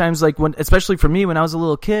 And sometimes, like especially for me, when I was a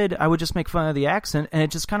little kid, I would just make fun of the accent, and it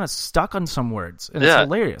just kind of stuck on some words, and it's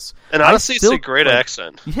hilarious. And honestly, it's a great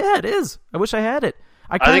accent. Yeah, it is. I wish I had it.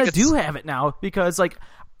 I kind of do have it now because, like,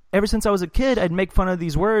 ever since I was a kid, I'd make fun of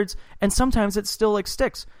these words, and sometimes it still like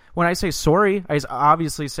sticks. When I say sorry, I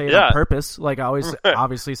obviously say it on purpose. Like, I always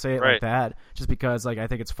obviously say it like that, just because like I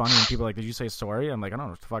think it's funny when people are like, "Did you say sorry?" I'm like, I don't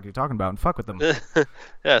know what the fuck you're talking about, and fuck with them.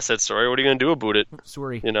 I said sorry. What are you gonna do about it?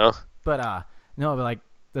 Sorry. But no, but like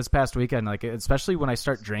this past weekend, like especially when I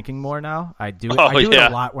start drinking more now, I do it a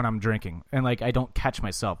lot when I'm drinking, and like I don't catch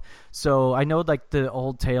myself. So I know like the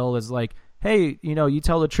old tale is like, hey, you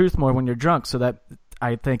tell the truth more when you're drunk. So that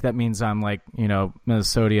I think that means I'm like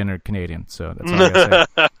Minnesotan or Canadian. So that's all I gotta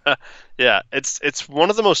say. Yeah, it's one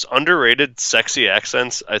of the most underrated sexy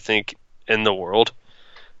accents I think in the world.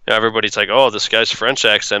 Everybody's like, oh, this guy's French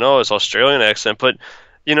accent, oh, his Australian accent, but.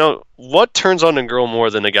 What turns on a girl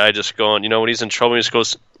more than a guy just going, when he's in trouble, he just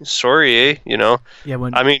goes, sorry, eh? Yeah,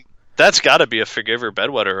 I mean, that's got to be a forgiver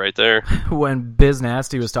bedwetter right there. When Biz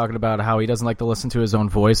Nasty was talking about how he doesn't like to listen to his own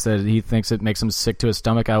voice, that he thinks it makes him sick to his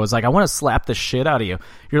stomach, I was like, I want to slap the shit out of you.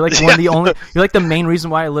 You're like you're like the main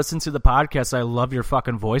reason why I listen to the podcast. I love your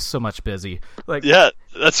fucking voice so much, Busy. Like, yeah,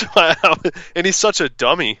 that's why. And he's such a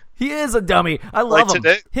dummy. He is a dummy. I love him.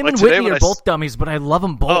 Him and Whitney are both dummies, but I love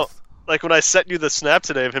them both. Like when I sent you the snap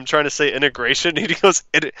today of him trying to say integration, he goes,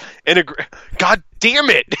 God damn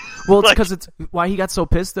it! Well, it's because it's why he got so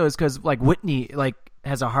pissed though is because like Whitney like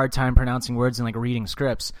has a hard time pronouncing words and like reading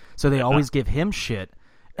scripts, so they always give him shit,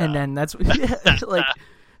 and then that's like,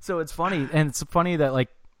 so it's funny, and it's funny that like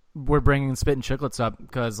we're bringing Spittin' Chicklets up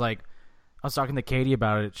because like I was talking to Katie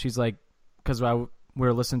about it. She's like, because we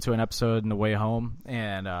were listening to an episode on the way home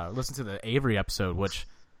and listened to the Avery episode, which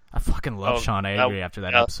I fucking love Sean Avery after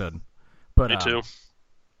that episode. But, me too.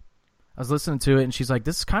 I was listening to it, and she's like,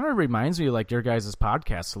 "This kind of reminds me of like your guys'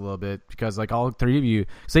 podcast a little bit because like all three of you,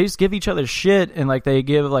 cause they just give each other shit, and like they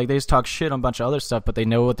just talk shit on a bunch of other stuff, but they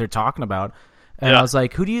know what they're talking about." And I was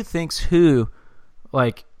like, "Who do you think's who?"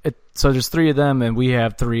 Like, so there's three of them, and we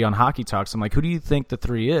have three on Hockey Talks. I'm like, "Who do you think the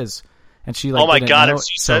three is?" And she like, "Oh my god,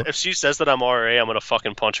 if she says that I'm RA, I'm gonna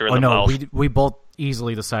fucking punch her in the mouth." We both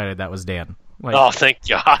easily decided that was Dan. Like, oh, thank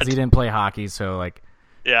God. He didn't play hockey, so like,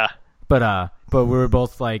 yeah. But we were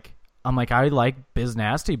both like, I'm like, I like Biz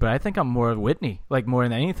Nasty, but I think I'm more of Whitney, like more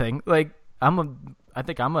than anything. Like I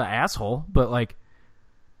think I'm an asshole, but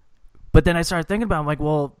then I started thinking about it, I'm like,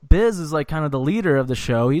 well, Biz is like kind of the leader of the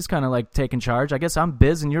show. He's kind of like taking charge. I guess I'm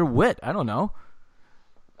Biz and you're Whit. I don't know.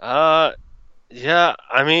 Yeah,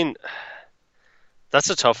 I mean, that's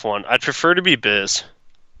a tough one. I'd prefer to be Biz.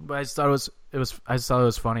 But I just thought it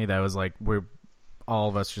was funny that it was like all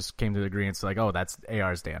of us just came to the agreement, like, oh, that's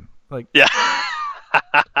AR's Dan. Like, yeah.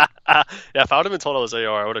 Yeah, if I would have been told I was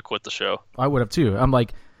AR, I would have quit the show. I would have too. I'm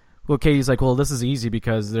like, well, Katie's like, well, this is easy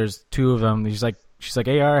because there's two of them. She's like,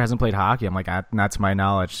 AR hasn't played hockey. I'm like, not to my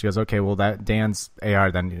knowledge. She goes, okay, well, that Dan's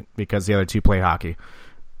AR then because the other two play hockey.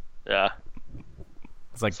 Yeah.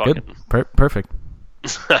 It's like, good. Perfect.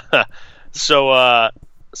 So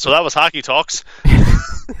that was Hockey Talks.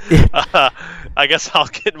 I guess I'll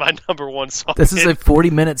get my number one song. This is like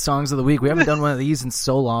 40-minute songs of the week. We haven't done one of these in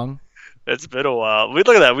so long. It's been a while. Look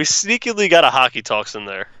at that. We sneakily got a Hockey Talks in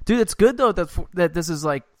there. Dude, it's good, though, that this is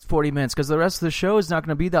like 40 minutes, because the rest of the show is not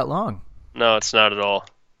going to be that long. No, it's not at all.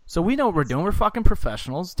 So we know what we're doing. We're fucking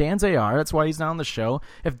professionals. Dan's AR. That's why he's not on the show.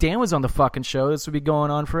 If Dan was on the fucking show, this would be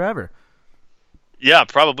going on forever. Yeah,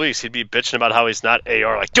 probably. He'd be bitching about how he's not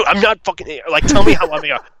AR. Like, dude, I'm not fucking AR. Like, tell me how I'm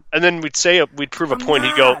AR. And then we'd prove a point.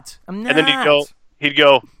 He'd go, and then he'd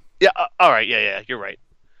go, yeah, all right, yeah, you're right.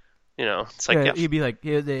 You know, it's like, yeah. He'd be like,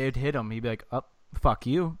 it'd hit him. He'd be like, oh, fuck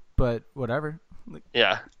you, but whatever.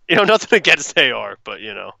 Yeah, nothing against AR, but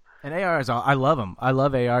And AR is all. I love him. I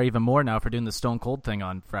love AR even more now for doing the Stone Cold thing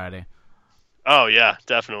on Friday. Oh yeah,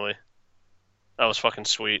 definitely. That was fucking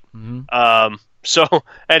sweet. Mm-hmm. So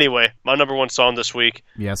anyway, my number one song this week.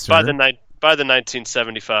 Yes, sir. By the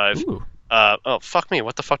 1975. Ooh. Oh fuck me!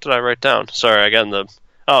 What the fuck did I write down? Sorry, I got in the.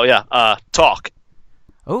 Oh yeah, Talk.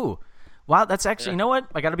 Oh, wow! That's actually. You know what?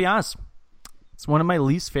 I got to be honest. It's one of my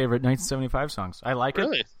least favorite 1975 songs. I like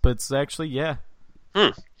it, but it's actually Yeah,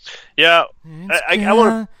 I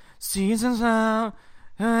want to. Seasons out,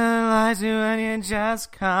 lies you when you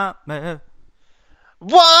just can't live.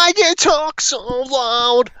 Why you talk so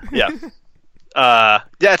loud? Yeah.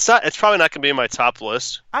 It's probably not gonna be in my top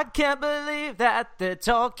list. I can't believe that they're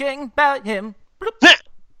talking about him.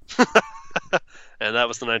 And that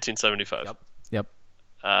was the 1975. Yep.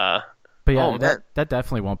 But yeah, that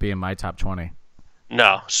definitely won't be in my top 20.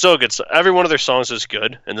 No, still good. Every one of their songs is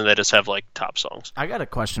good, and then they just have like top songs. I got a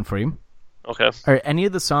question for you. Okay. Are any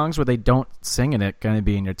of the songs where they don't sing in it going to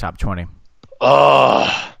be in your top 20?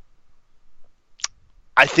 I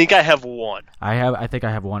think I have one. I think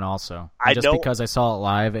I have one also. Because I saw it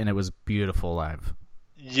live and it was beautiful live.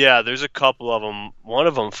 Yeah, there's a couple of them. One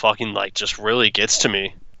of them fucking like just really gets to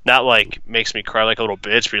me. Not like makes me cry like a little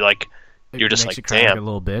bitch, but you're just like, damn, like a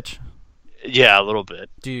little bitch. Yeah, a little bit.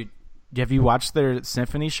 Dude, have you watched their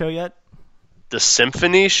symphony show yet? The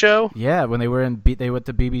symphony show? Yeah, when they went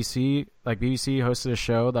to BBC. Like BBC hosted a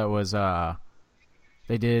show that was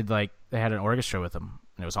they had an orchestra with them,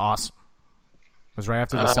 and it was awesome. It was right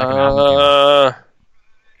after the second album came out.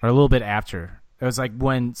 Or a little bit after. It was like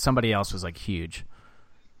when somebody else was like huge.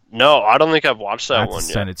 No, I don't think I've watched that one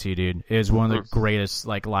yet. Send it to you, dude. It was one of the greatest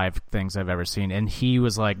like live things I've ever seen. And he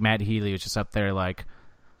was like, Matt Healy was just up there like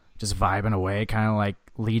just vibing away, kind of like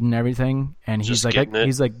leading everything. And he's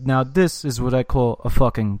like, now this is what I call a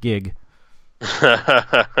fucking gig.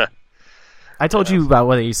 I told you about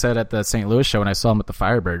what he said at the St. Louis show when I saw him at the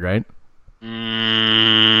Firebird, right?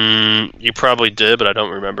 You probably did, but I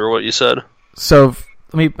don't remember what you said. So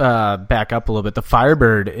let me back up a little bit. The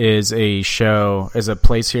Firebird is a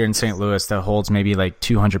place here in St. Louis that holds maybe like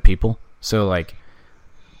 200 people. So like,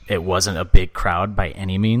 it wasn't a big crowd by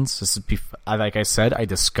any means. This is like I said, I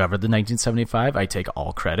discovered the 1975. I take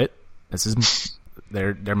all credit. This is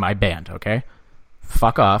they're my band. Okay,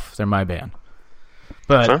 fuck off. They're my band.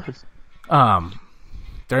 But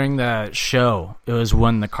during the show, it was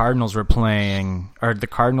when the Cardinals were playing, or the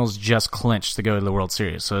Cardinals just clinched to go to the World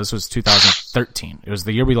Series. So this was 2013. It was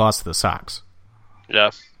the year we lost to the Sox.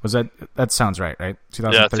 Yeah. Was that sounds right?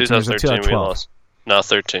 2013. Yeah, 2013 we lost. No,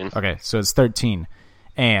 13. Okay, so it's 13,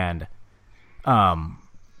 and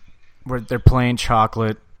they're playing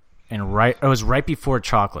Chocolate, and it was right before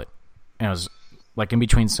Chocolate, and it was like in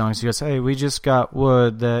between songs. He goes, "Hey, we just got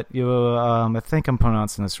word that I think I'm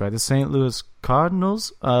pronouncing this right. The St. Louis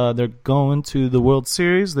Cardinals, they're going to the World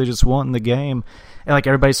Series. They just won the game." And like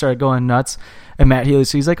everybody started going nuts. And Matt Healy,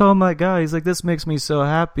 he's like, "Oh my God," he's like, "this makes me so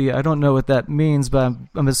happy. I don't know what that means, but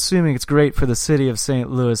I'm assuming it's great for the city of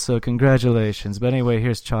St. Louis. So congratulations." But anyway,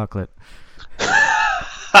 here's Chocolate.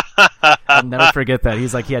 I'll never forget that.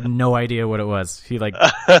 He's like, he had no idea what it was. He's like,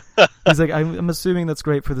 I'm assuming that's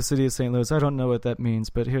great for the city of St. Louis. I don't know what that means,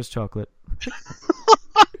 but here's Chocolate.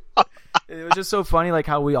 It was just so funny, like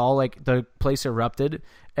how we all like the place erupted,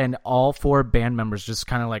 and all four band members just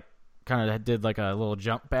kind of did like a little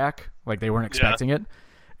jump back, like they weren't expecting it,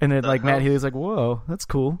 and then like Matt Healy's like, "Whoa, that's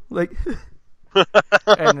cool!" Like,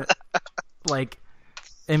 and like.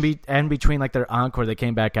 In between like their encore, they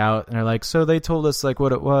came back out and they're like, "So they told us like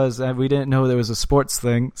what it was, and we didn't know there was a sports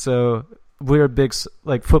thing. So we're big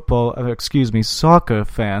like soccer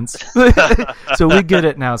fans. So we get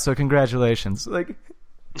it now. So congratulations!" Like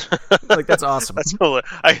that's awesome. That's cool.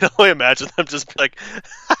 I can only imagine them just like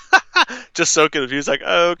just so confused, like,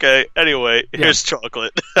 "Oh, okay. Anyway, here's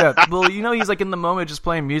Chocolate." Yeah. Well, he's like in the moment just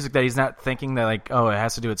playing music that he's not thinking that like, oh, it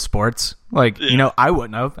has to do with sports. Like, I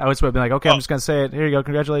wouldn't have. I would have been like, "Okay, I'm just gonna say it. Here you go.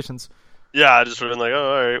 Congratulations." Yeah, I just would have been like,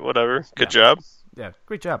 oh, all right, whatever. Good job. Yeah,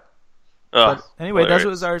 great job. Oh, but anyway, that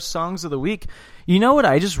was our songs of the week. You know what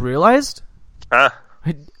I just realized? Huh?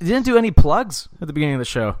 I didn't do any plugs at the beginning of the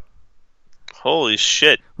show. Holy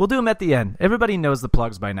shit. We'll do them at the end. Everybody knows the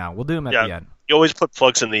plugs by now. We'll do them at the end. You always put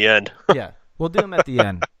plugs in the end. Yeah, we'll do them at the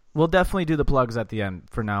end. We'll definitely do the plugs at the end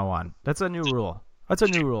from now on. That's a new rule.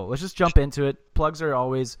 Let's just jump into it. Plugs are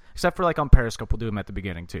always, except for like on Periscope, we'll do them at the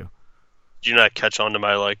beginning too. Did you not catch on to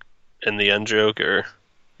my like in the end joke, or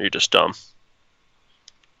are you just dumb?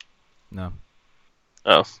 No.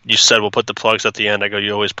 Oh, you said we'll put the plugs at the end. I go,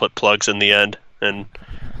 you always put plugs in the end, and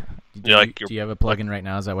do you have a plug in right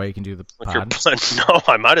now? Is that why you can do the pod? No,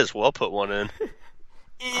 I might as well put one in.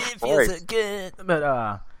 It feels so good.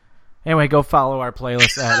 But anyway, go follow our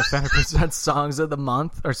playlist at Offender Presents Songs of the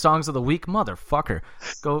Month or Songs of the Week, motherfucker.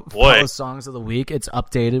 Go follow Songs of the Week. It's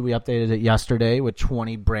updated. We updated it yesterday with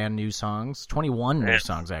 20 brand new songs, 21 new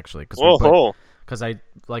songs actually. Because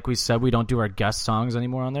like we said, we don't do our guest songs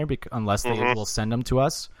anymore on there unless they will send them to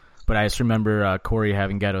us. But I just remember Corey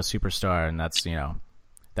having Ghetto Superstar, and that's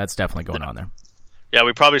definitely going on there. Yeah,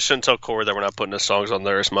 we probably shouldn't tell Corey that we're not putting his songs on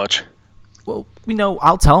there as much. Well,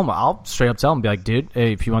 I'll tell him. I'll straight up tell him, be like, dude,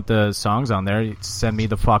 hey, if you want the songs on there, send me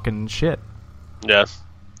the fucking shit. Yeah.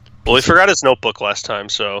 Well, he forgot his notebook last time,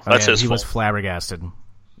 so that's his fault. He was flabbergasted.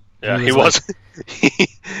 Yeah, he was. He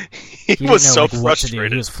was so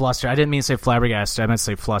frustrated. He was flustered. I didn't mean to say flabbergasted. I meant to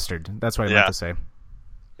say flustered. That's what I meant to say.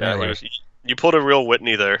 Yeah, anyway. You pulled a real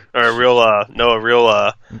Whitney there, or a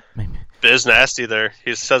real Biz Nasty there.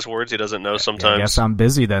 He says words he doesn't know sometimes. I guess I'm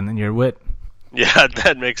busy then, and you're Wit. Yeah,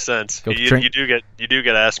 that makes sense. You do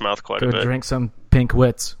get ass mouth quite a bit. Go drink some pink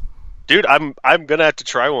Wits. Dude, I'm gonna have to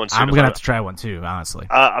try one soon. I'm gonna have to try one too, honestly.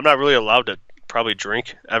 I'm not really allowed to probably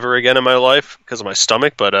drink ever again in my life because of my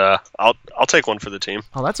stomach, but I'll take one for the team.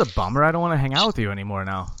 Oh, that's a bummer. I don't want to hang out with you anymore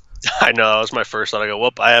now. I know, that was my first thought. I go,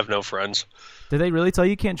 whoop, I have no friends. Did they really tell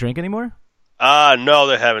you can't drink anymore? No,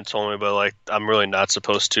 they haven't told me, but like I'm really not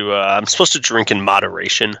supposed to. I'm supposed to drink in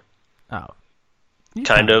moderation. Oh,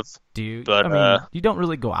 kind of. Do you? But I mean, you don't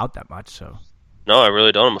really go out that much, so. No, I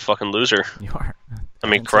really don't. I'm a fucking loser. You are. I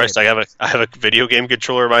mean, Christ, I have a video game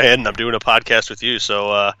controller in my hand, and I'm doing a podcast with you.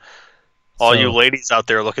 So, all you ladies out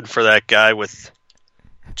there looking for that guy with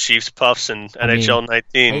Chiefs puffs and NHL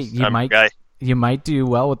 19, hey, you might do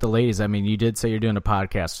well with the ladies. I mean, you did say you're doing a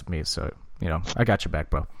podcast with me, so I got your back,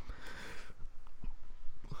 bro.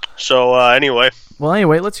 So, anyway. Well,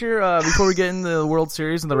 let's hear, before we get into the World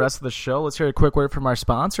Series and the rest of the show, let's hear a quick word from our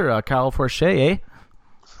sponsor, Kyle Forche, eh?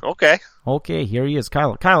 Okay, here he is,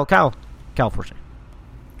 Kyle Forche.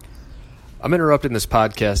 I'm interrupting this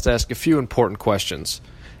podcast to ask a few important questions.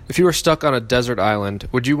 If you were stuck on a desert island,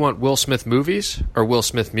 would you want Will Smith movies or Will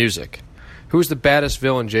Smith music? Who's the baddest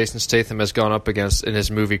villain Jason Statham has gone up against in his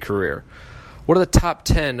movie career? What are the top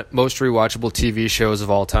 10 most rewatchable TV shows of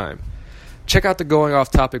all time? Check out the Going Off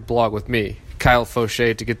Topic blog with me, Kyle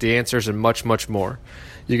Fauché, to get the answers and much, much more.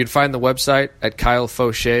 You can find the website at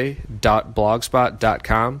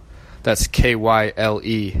kylefauché.blogspot.com. That's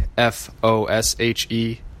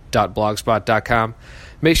KYLEFOSHE.blogspot.com.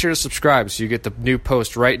 Make sure to subscribe so you get the new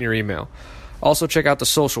post right in your email. Also check out the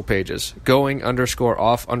social pages,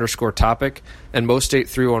 going_off_topic and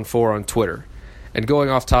Most8314 on Twitter, and Going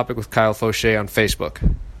Off Topic with Kyle Fauché on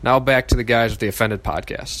Facebook. Now back to the guys with the Offended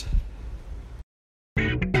Podcast.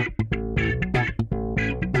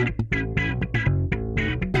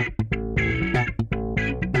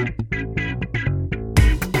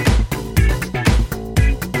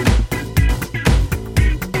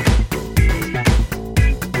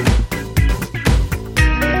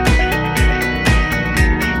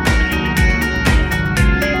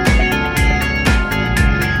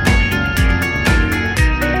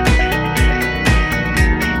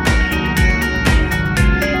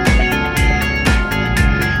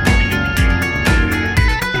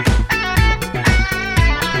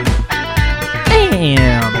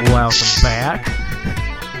 Welcome back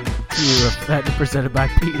to Offended presented by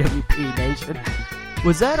PWP Nation.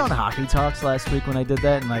 Was that on Hockey Talks last week when I did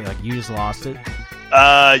that and like you just lost it?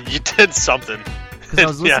 You did something. Because I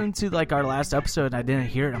was listening to like our last episode and I didn't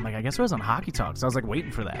hear it. I'm like, I guess it was on Hockey Talks. I was like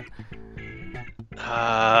waiting for that.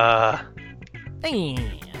 Yeah,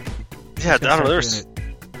 I don't know.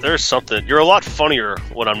 There's something. You're a lot funnier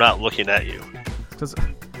when I'm not looking at you. Because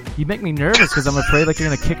you make me nervous because I'm afraid like you're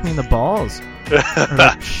gonna kick me in the balls. Or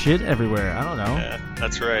like shit everywhere. I don't know. Yeah,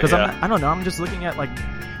 that's right. Because I don't know. I'm just looking at like.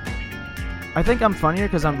 I think I'm funnier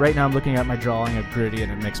because I'm looking at my drawing of Gritty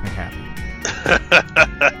and it makes me happy.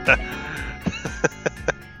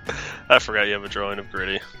 I forgot you have a drawing of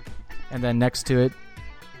Gritty. And then next to it,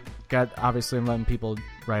 obviously I'm letting people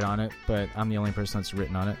write on it, but I'm the only person that's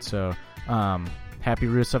written on it. So, Happy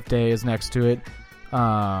Rusev Day is next to it.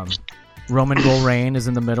 Roman will reign is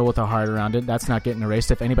in the middle with a heart around it. That's not getting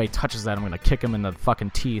erased. If anybody touches that, I'm going to kick him in the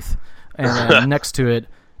fucking teeth. And then next to it,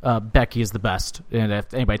 Becky is the best. And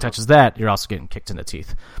if anybody touches that, you're also getting kicked in the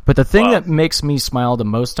teeth. But the thing that makes me smile the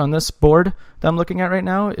most on this board that I'm looking at right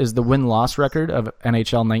now is the win-loss record of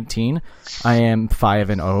NHL 19. I am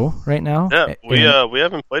 5-0 right now. Yeah, we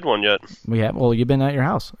haven't played one yet. We have. Well, you've been at your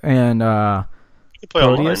house. And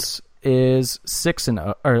Proteus is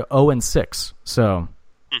 0-6. So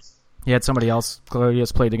he had somebody else.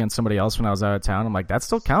 Claudius played against somebody else when I was out of town. I'm like, that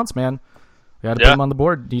still counts, man. We had to put him on the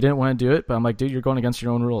board. He didn't want to do it, but I'm like, dude, you're going against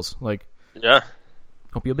your own rules. Like, yeah,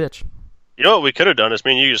 don't be a bitch. You know what we could have done is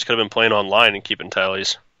me and you just could have been playing online and keeping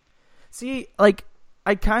tallies. See, like,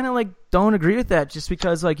 I kind of like don't agree with that, just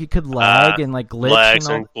because like you could lag and like glitch lags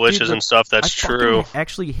and glitches and stuff. That's true. I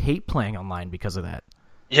actually hate playing online because of that.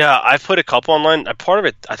 Yeah, I've put a couple online. Part of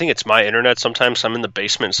it, I think it's my internet. Sometimes I'm in the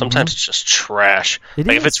basement. Sometimes it's just trash.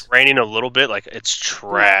 If it's raining a little bit, like it's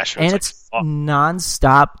trash. And it's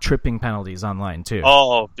non-stop tripping penalties online too.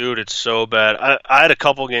 Oh, dude, it's so bad. I had a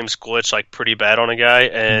couple games glitch like pretty bad on a guy,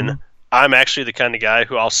 and I'm actually the kind of guy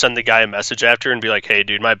who I'll send the guy a message after and be like, "Hey,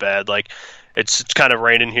 dude, my bad. Like, it's kind of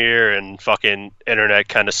raining here, and fucking internet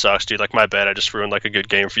kind of sucks, dude. Like, my bad. I just ruined like a good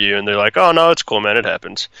game for you." And they're like, "Oh no, it's cool, man. It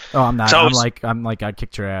happens." Oh, I'm not. So I'm like, I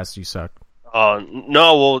kicked your ass. You suck.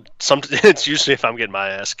 No. Well, it's usually if I'm getting my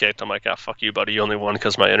ass kicked, I'm like, "Ah, fuck you, buddy. You only won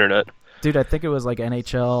because my internet." Dude, I think it was like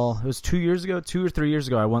NHL. It was 2 or 3 years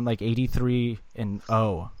ago. I won like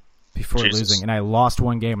 83-0 before losing, and I lost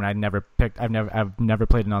one game, and I've never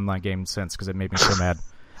played an online game since because it made me so mad.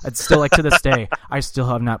 It's still like to this day, I still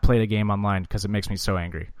have not played a game online because it makes me so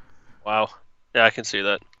angry. Wow. Yeah, I can see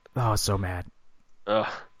that. Oh, so mad.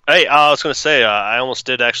 Hey, I was gonna say, I almost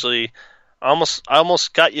did actually. I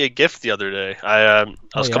almost got you a gift the other day. I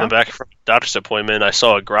was coming back from a doctor's appointment. I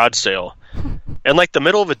saw a garage sale, and like the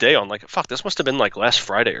middle of the day, I'm like, fuck, this must have been like last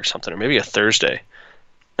Friday or something, or maybe a Thursday.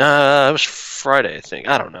 It was Friday, I think.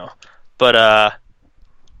 I don't know, but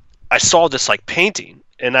I saw this like painting.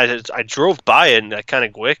 And I drove by it and I kind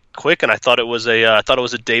of quick, and I thought it was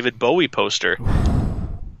a David Bowie poster,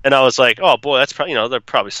 and I was like, oh boy, that's probably they're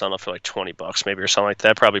probably selling it for like $20 maybe or something like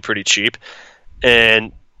that, probably pretty cheap.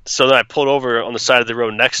 And so then I pulled over on the side of the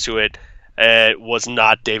road next to it, and it was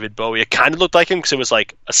not David Bowie. It kind of looked like him because it was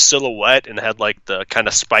like a silhouette and had like the kind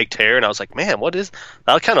of spiked hair, and I was like, man, what is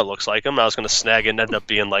that? Kind of looks like him. And I was gonna snag it, and ended up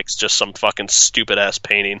being like just some fucking stupid ass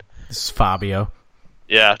painting. This is Fabio.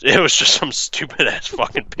 Yeah, it was just some stupid-ass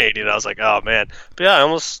fucking painting. I was like, oh, man. But yeah, I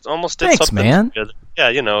almost did Thanks, something. Man. Good. Yeah,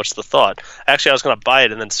 it's the thought. Actually, I was going to buy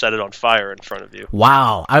it and then set it on fire in front of you.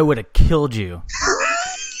 Wow, I would have killed you.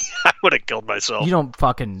 I would have killed myself. You don't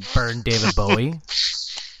fucking burn David Bowie.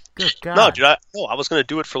 Good God. No, dude, I was going to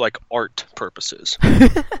do it for, like, art purposes. Well,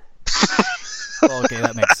 okay,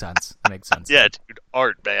 that makes sense. Yeah, dude,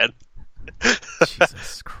 art, man.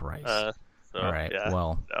 Jesus Christ. All right, yeah,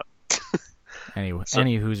 well... No. Any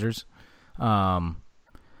Hoosers.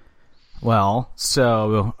 Well,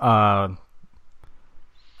 so I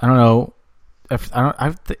don't know if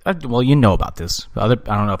well, you know about this. I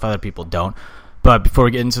don't know if other people don't. But before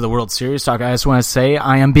we get into the World Series talk, I just want to say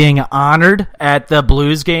I am being honored at the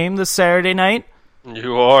Blues game this Saturday night.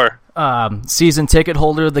 You are. Season ticket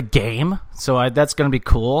holder of the game, so that's going to be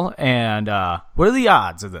cool. And what are the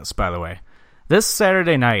odds of this, by the way? This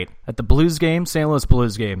Saturday night at the Blues game, St. Louis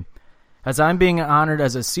Blues game, as I'm being honored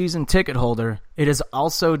as a season ticket holder, it is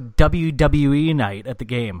also WWE night at the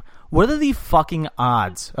game. What are the fucking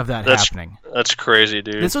odds of that happening? That's crazy,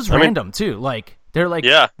 dude. This was random, too. Like, they're like,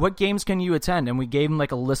 what games can you attend? And we gave them,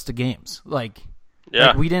 like, a list of games. Like,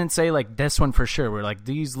 we didn't say, like, this one for sure. We're like,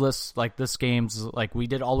 these lists, like, this game's, like, we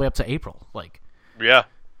did all the way up to April. Like,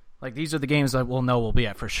 like, these are the games that we'll know we'll be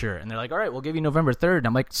at for sure. And they're like, all right, we'll give you November 3rd. And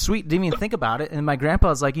I'm like, sweet, didn't even think about it. And my grandpa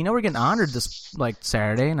was like, we're getting honored this, like,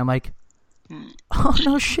 Saturday. And I'm like, oh,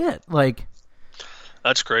 no shit. Like,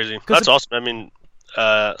 that's crazy. That's awesome. I mean,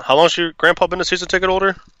 how long has your grandpa been a season ticket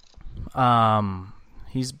holder?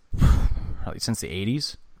 He's probably since the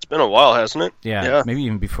 80s. It's been a while, hasn't it? Yeah. Maybe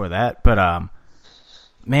even before that. But,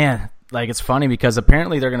 man, like, it's funny because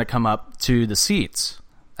apparently they're going to come up to the seats,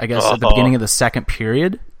 I guess, at the beginning of the second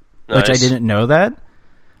period, which I didn't know that.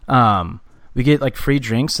 We get, like, free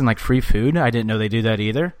drinks and, like, free food. I didn't know they do that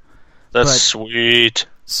either. That's sweet.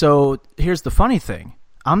 So here's the funny thing.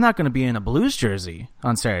 I'm not going to be in a Blues jersey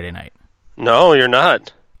on Saturday night. No, you're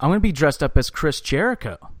not. I'm going to be dressed up as Chris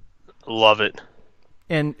Jericho. Love it.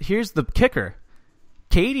 And here's the kicker.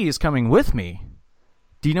 Katie is coming with me.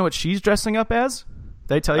 Do you know what she's dressing up as?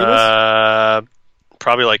 Did I tell you this?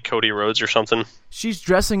 Probably like Cody Rhodes or something. She's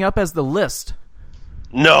dressing up as the List.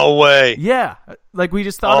 No way. Yeah. Like, we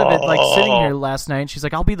just thought of it, like, sitting here last night, and she's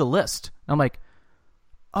like, I'll be the List. I'm like,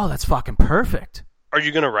 oh, that's fucking perfect. Are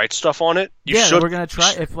you going to write stuff on it? We're going to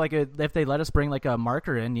try. If they let us bring, like, a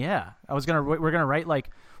marker in, yeah. we're going to write, like,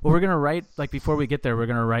 before we get there, we're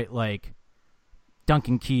going to write, like,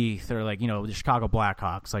 Duncan Keith or, like, the Chicago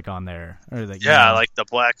Blackhawks, like, on there. Or like, like the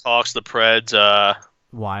Blackhawks, the Preds,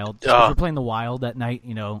 Wild. We're playing the Wild that night,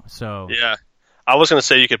 so. Yeah. I was going to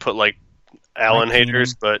say you could put, like, Allen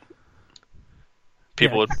haters, but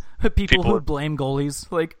people who blame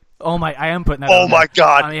goalies, like, I am putting that on my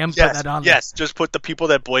God. I am putting that on there. Yes, just put the people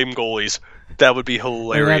that blame goalies. That would be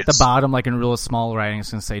hilarious. And at the bottom, like in real small writing,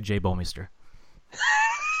 it's going to say Jay Bomeister.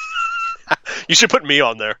 You should put me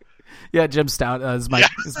on there. Yeah, Jim Stout is my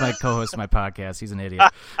co-host of my podcast. He's an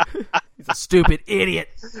idiot. He's a stupid idiot.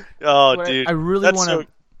 Oh, but dude. I really want to...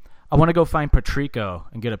 I want to go find Patrico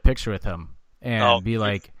and get a picture with him and be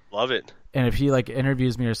like... Love it. And if he, like,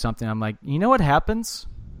 interviews me or something, I'm like, you know what happens?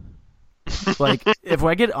 Like, if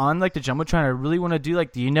I get on, like, the Jumbotron, I really want to do,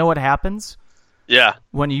 like, do you know what happens? Yeah.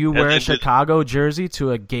 When you wear a Chicago jersey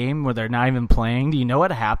to a game where they're not even playing, do you know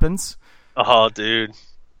what happens? Oh, dude.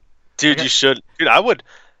 Dude, you should. Dude, I would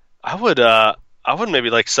maybe,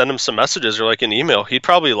 like, send him some messages or, like, an email. He'd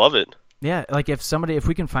probably love it. Yeah, like, if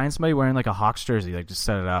we can find somebody wearing, like, a Hawks jersey, like, just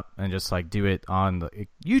set it up and just, like, do it on the...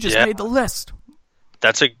 You just made the list.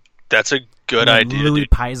 That's a good idea, Louis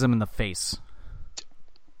dude. pies him in the face.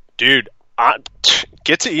 Dude,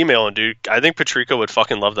 get to emailing, dude. I think Patrico would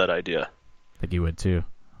fucking love that idea. I think you would, too.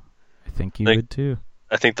 I think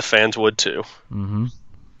the fans would, too. Mm-hmm.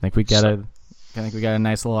 I think we got a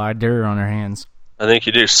nice little idea on our hands. I think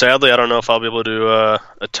you do. Sadly, I don't know if I'll be able to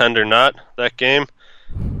attend or not that game.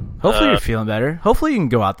 Hopefully you're feeling better. Hopefully you can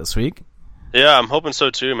go out this week. Yeah, I'm hoping so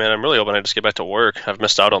too, man. I'm really hoping I just get back to work. I've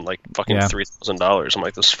missed out on like fucking $3,000. I'm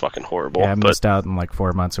like, this is fucking horrible. Yeah, I've missed out on like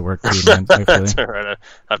 4 months of work too, man. That's all right.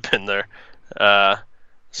 I've been there.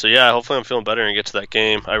 So yeah, hopefully I'm feeling better and get to that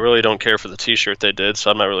game. I really don't care for the T-shirt they did,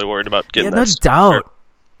 so I'm not really worried about getting that. No doubt.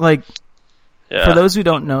 Like, for those who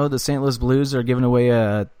don't know, the St. Louis Blues are giving away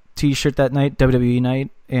a T-shirt that night, WWE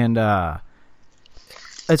night, and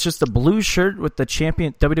it's just a blue shirt with the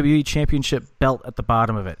WWE Championship belt at the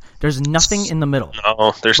bottom of it. There's nothing in the middle.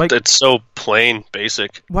 No, it's so plain,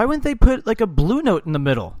 basic. Why wouldn't they put like a blue note in the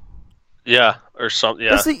middle? Yeah, or something.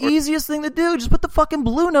 Yeah, that's the easiest thing to do. Just put the fucking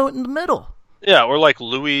blue note in the middle. Yeah, or like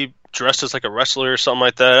Louis dressed as like a wrestler or something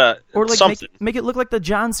like that. Or like make it look like the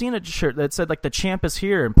John Cena shirt that said like the champ is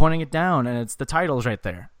here and pointing it down and it's the titles right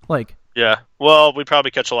there. Like, yeah. Well, we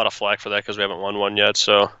probably catch a lot of flack for that because we haven't won one yet.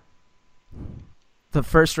 So. The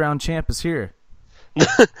first round champ is here. Yeah,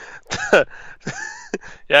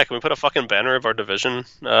 can we put a fucking banner of our division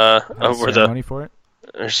over ceremony for it?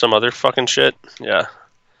 Or some other fucking shit? Yeah,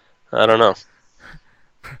 I don't know.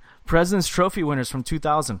 President's Trophy winners from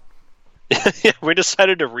 2000. Yeah, we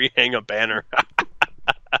decided to rehang a banner.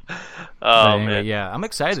 Man, yeah, I'm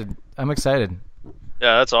excited. Yeah,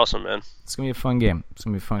 that's awesome, man. It's gonna be a fun game.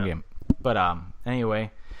 But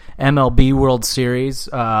anyway, MLB World Series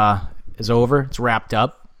is over. It's wrapped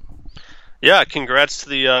up. Yeah, congrats to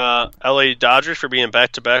the LA Dodgers for being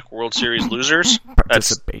back-to-back World Series losers.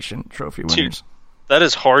 Participation trophy winners. Dude, that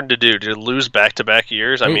is hard to do, to lose back-to-back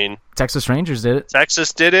years. Hey, I mean, Texas Rangers did it.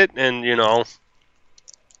 Texas did it, and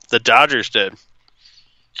the Dodgers did.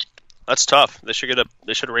 That's tough. They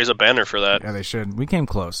should raise a banner for that. Yeah, they should. We came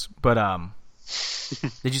close, but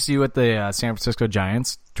did you see what the San Francisco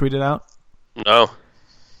Giants tweeted out? No.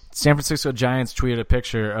 San Francisco Giants tweeted a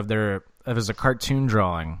picture of it was a cartoon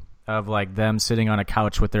drawing of like them sitting on a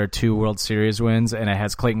couch with their 2 World Series wins, and it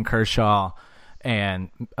has Clayton Kershaw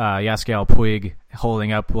and Yasiel Puig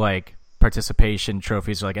holding up like participation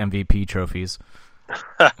trophies or like MVP trophies.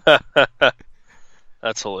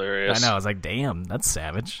 That's hilarious. I know. I was like, damn, that's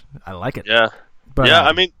savage. I like it. Yeah. But, yeah,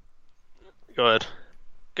 I mean, go ahead.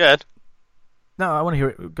 Go ahead. No, I want to hear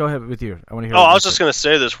it. Go ahead with you. I want to hear. I was just going to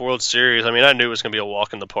say this World Series. I mean, I knew it was going to be a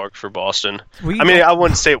walk in the park for Boston. I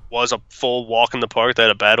wouldn't say it was a full walk in the park. They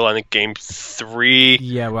had a battle, I think, Game 3.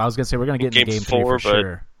 Yeah, well, I was going to say we're going to get into Game 4 for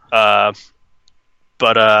sure. But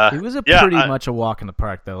it was pretty much a walk in the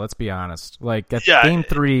park, though. Let's be honest. Like Game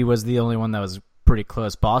 3 was the only one that was pretty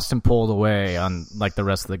close. Boston pulled away on like the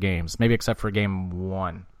rest of the games, maybe except for Game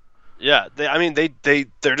 1. Yeah,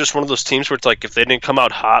 they're just one of those teams where it's like if they didn't come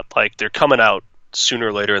out hot, like they're coming out sooner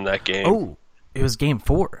or later in that game. Oh, it was Game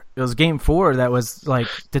 4. It was Game 4 that was like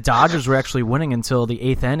the Dodgers were actually winning until the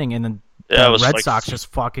 8th inning, and then the Red Sox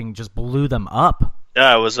just blew them up.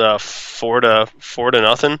 Yeah, it was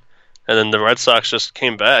 4-0, and then the Red Sox just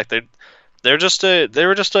came back. They were just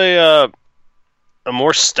a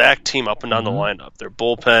more stacked team up and down the lineup. Their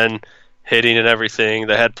bullpen, hitting, and everything.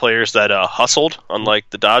 They had players that hustled, unlike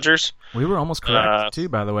the Dodgers. We were almost correct too,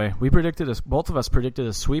 by the way. Both of us predicted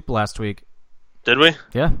a sweep last week. Did we?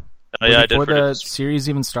 Yeah. Yeah, I did. Before the series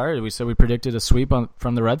even started, we said we predicted a sweep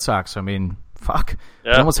from the Red Sox. I mean, fuck,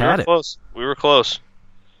 yeah, we almost had it. Close. We were close.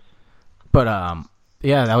 But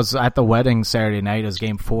yeah, that was at the wedding Saturday night. It was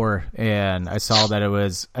Game 4, and I saw that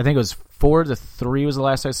I think it was 4-3 was the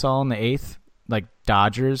last I saw in the 8th, like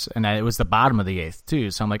Dodgers, and it was the bottom of the 8th too.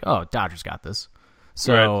 So I'm like, oh, Dodgers got this.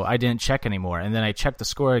 So I didn't check anymore, and then I checked the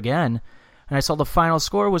score again, and I saw the final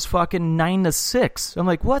score was fucking 9-6. I'm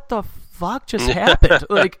like, what the fuck just happened?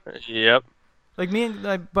 Like, yep. Like me and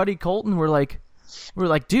my buddy Colton were like,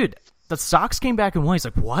 dude, the Sox came back and won. He's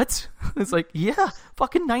like, what? It's like, yeah,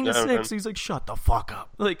 fucking 9-6. He's like, shut the fuck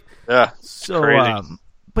up. Like, yeah, so crazy.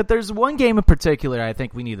 But there's one game in particular I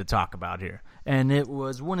think we need to talk about here, and it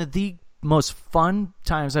was one of the most fun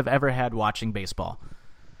times I've ever had watching baseball,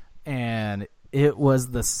 and it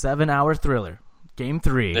was the 7-hour thriller, Game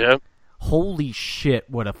 3. Yep. Holy shit,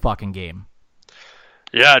 what a fucking game.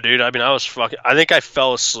 Yeah, dude. I mean, I think I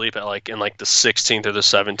fell asleep in the 16th or the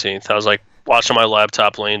 17th. I was like watching my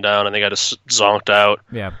laptop laying down, and I got zonked out.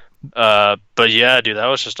 Yeah. But yeah, dude, that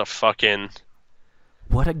was just a fucking.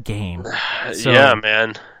 What a game. Yeah,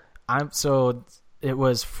 man. So it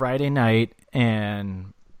was Friday night,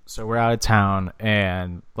 and so we're out of town,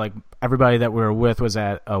 and like everybody that we were with was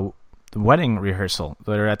at a wedding rehearsal.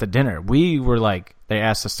 They're at the dinner. We were like, they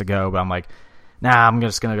asked us to go, but I'm like, nah, I'm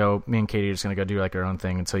just going to go. Me and Katie are just going to go do like our own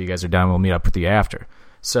thing until you guys are done. We'll meet up with you after.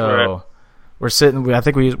 So we're sitting. I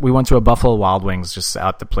think we went to a Buffalo Wild Wings just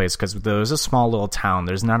out the place because there's a small little town.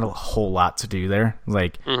 There's not a whole lot to do there.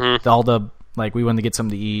 Like we wanted to get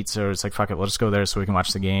something to eat, so it's like, fuck it, we'll just go there so we can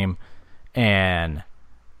watch the game. And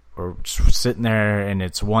we're just sitting there, and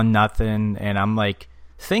it's 1-0, and I'm like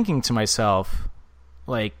thinking to myself,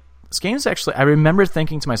 like, this game is actually. I remember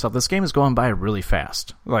thinking to myself, this game is going by really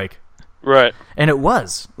fast, like. Right. And it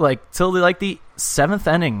was like till the 7th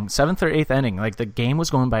or 8th inning, like the game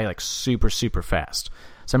was going by like super, super fast.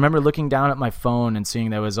 So I remember looking down at my phone and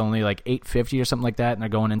seeing that it was only like 8:50 or something like that, and they're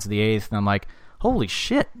going into the 8th, and I'm like, holy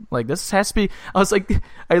shit, like this has to be. I was like,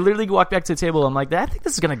 I literally walked back to the table. I'm like, I think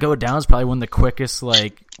this is gonna go down as probably one of the quickest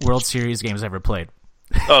like World Series games ever played.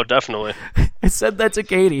 Oh, definitely. I said that to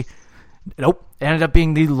Katie. Nope, it ended up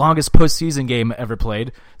being the longest postseason game ever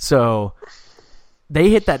played. So. They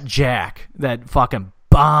hit that fucking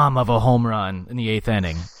bomb of a home run in the 8th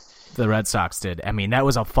inning. The Red Sox did. I mean, that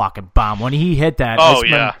was a fucking bomb. When he hit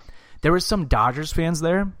that, there were some Dodgers fans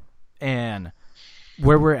there, and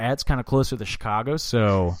where we're at's kind of closer to Chicago,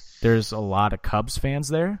 so there's a lot of Cubs fans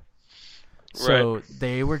there. So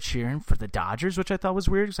they were cheering for the Dodgers, which I thought was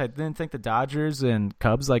weird because I didn't think the Dodgers and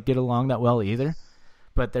Cubs get along that well either.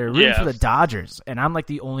 But they're rooting for the Dodgers, and I'm like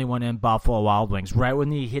the only one in Buffalo Wild Wings. Right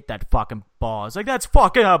when he hit that fucking ball, it's like, that's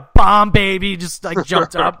fucking a bomb, baby. Just like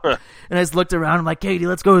jumped up, and I just looked around. I'm like, Katie,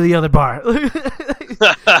 let's go to the other bar.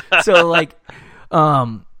 So like,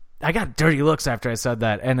 I got dirty looks after I said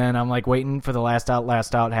that, and then I'm like waiting for the last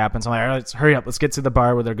out happens. I'm like, all right, let's hurry up, let's get to the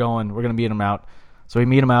bar where they're going. We're gonna meet them out. So we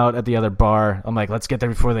meet him out at the other bar. I'm like, let's get there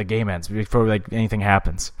before the game ends, before anything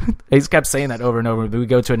happens. He just kept saying that over and over. We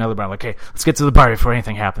go to another bar. I'm like, okay, let's get to the bar before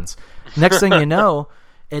anything happens. Next thing you know,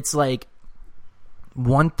 it's like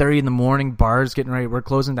 1:30 in the morning. Bar's getting ready. We're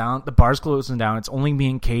closing down. The bar's closing down. It's only me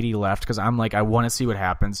and Katie left because I'm like, I want to see what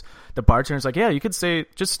happens. The bartender's like, yeah, you could stay.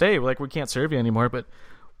 Just stay. Like, we can't serve you anymore, but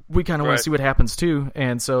we kind of want to see what happens too.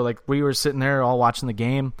 And so like we were sitting there all watching the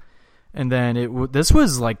game. And then this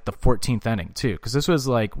was like the 14th inning too, because this was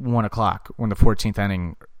like 1:00 when the 14th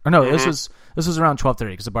inning. Or no, this was around 12:30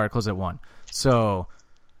 because the bar closed at 1. So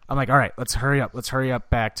I'm like, all right, let's hurry up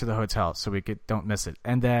back to the hotel so we don't miss it.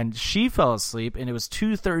 And then she fell asleep, and it was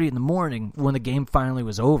 2:30 in the morning when the game finally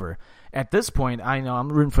was over. At this point, I know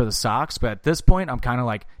I'm rooting for the Sox, but at this point, I'm kind of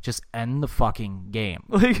like, just end the fucking game.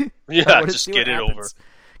 Yeah, just get it over.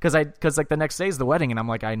 Because like the next day is the wedding, and I'm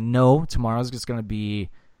like, I know tomorrow's just gonna be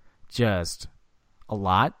just a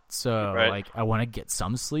lot, so like I want to get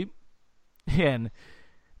some sleep. And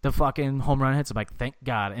the fucking home run hits, I'm like, thank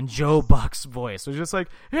God. And Joe Buck's voice was just like,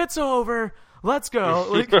 it's over, let's go.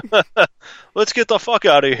 Like, let's get the fuck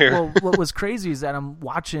out of here. Well, what was crazy is that I'm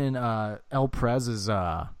watching El Prez's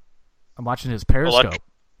I'm watching his Periscope.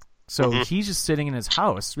 So he's just sitting in his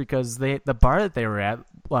house because the bar that they were at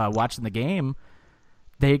watching the game,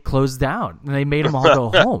 they closed down and they made them all go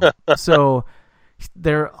home. So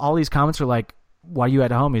all these comments are like, why are you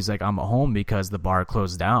at home? He's like, I'm at home because the bar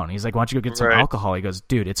closed down. He's like, why don't you go get some alcohol? He goes,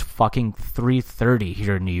 dude, it's fucking 3:30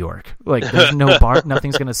 here in New York. Like, there's no bar.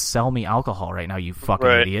 Nothing's going to sell me alcohol right now, you fucking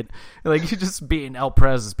idiot. Like, you're just being El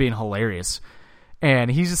Prez is being hilarious.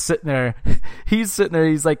 And he's just sitting there. He's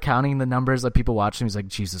like counting the numbers of people watching. He's like,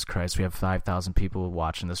 Jesus Christ, we have 5,000 people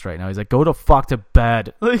watching this right now. He's like, go to fuck to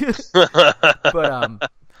bed. But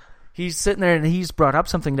he's sitting there and he's brought up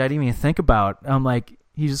something that I didn't even think about. I'm like,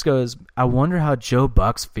 he just goes, I wonder how Joe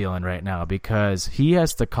Buck's feeling right now because he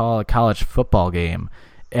has to call a college football game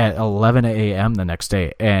at 11 a.m. the next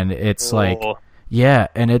day. And it's and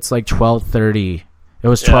it's like 12:30. It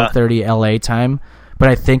was 12:30 LA time. But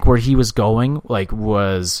I think where he was going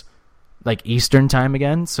was like Eastern time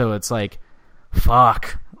again. So it's like,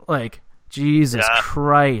 fuck. Like, Jesus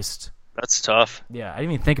Christ. That's tough. Yeah, I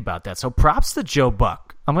didn't even think about that. So props to Joe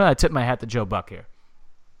Buck. I'm going to tip my hat to Joe Buck here.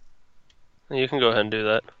 You can go ahead and do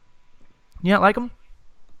that. You don't like him?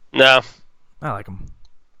 No. I like him.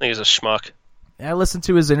 I think he's a schmuck. I listened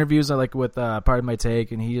to his interviews with Pardon My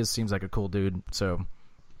Take, and he just seems like a cool dude. So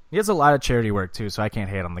he has a lot of charity work, too, so I can't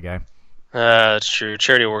hate on the guy. That's true.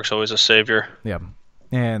 Charity work's always a savior. Yeah.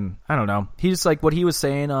 And I don't know. He's like, what he was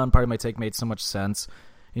saying on Pardon My Take made so much sense.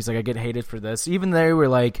 He's like, I get hated for this. Even they were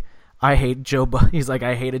like, I hate Joe Buck. He's like,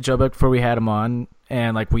 I hated Joe Buck before we had him on.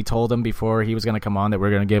 And like, we told him before he was going to come on that we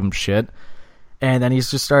are going to give him shit. And then he's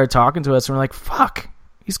just started talking to us, and we're like, fuck,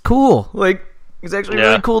 he's cool. Like, he's actually a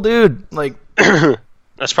really cool dude. Like,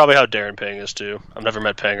 that's probably how Darren Pang is, too. I've never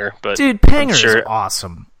met Panger, but... Dude, Panger is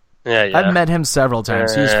awesome. Yeah. I've met him several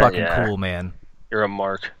times. He's fucking cool, man. You're a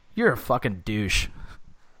mark. You're a fucking douche.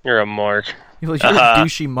 You're a mark. You're a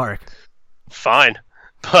douchey mark. Fine.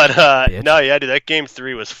 But, no, yeah, dude, that Game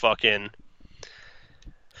 3 was fucking...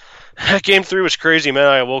 That Game 3 was crazy, man.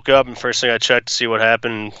 I woke up and first thing I checked to see what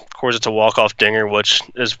happened. Of course, it's a walk-off dinger, which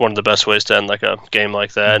is one of the best ways to end like a game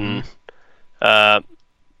like that. Mm-hmm. And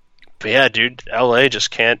but yeah, dude, LA just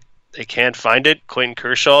can't find it. Clayton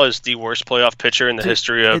Kershaw is the worst playoff pitcher in the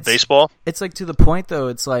history of baseball. It's like to the point though.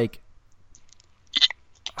 It's like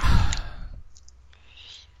I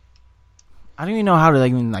don't even know how to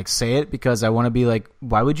even say it because I want to be like,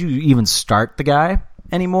 why would you even start the guy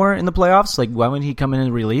anymore in the playoffs? Like, why wouldn't he come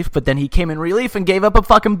in relief? But then he came in relief and gave up a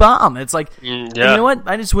fucking bomb. It's like, you know what?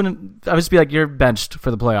 I would just be like, you're benched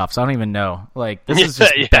for the playoffs. I don't even know. Like, this is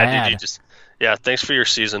just bad. Dude, thanks for your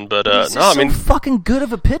season, but fucking good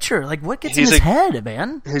of a pitcher. Like, what gets in his head,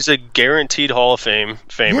 man? He's a guaranteed Hall of Famer,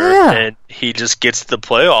 and he just gets to the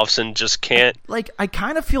playoffs and just can't. Like, I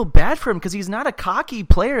kind of feel bad for him because he's not a cocky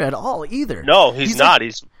player at all either. No, he's not.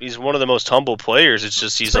 Like, he's one of the most humble players. It's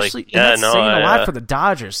just he's like, saying a lot for the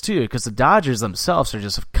Dodgers too, because the Dodgers themselves are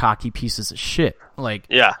just cocky pieces of shit. Like,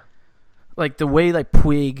 like the way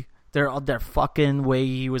Puig. Their fucking way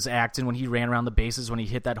he was acting when he ran around the bases when he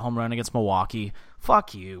hit that home run against Milwaukee.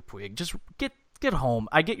 Fuck you, Puig. Just get home.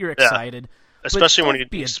 I get you're excited, especially when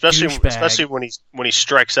he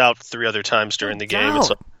strikes out 3 other times during the game.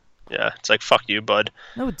 It's like, it's like fuck you, bud.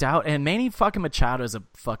 No doubt. And Manny fucking Machado is a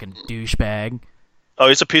fucking douchebag. Oh,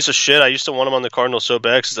 he's a piece of shit. I used to want him on the Cardinals so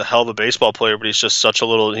bad because he's a hell of a baseball player, but he's just such a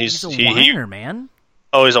little. He's a whiner, man.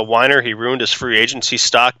 Oh, he's a whiner. He ruined his free agency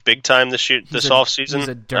stock big time this offseason. He's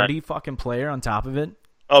a dirty fucking player on top of it.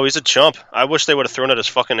 Oh, he's a chump. I wish they would have thrown at his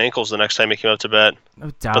fucking ankles the next time he came up to bat.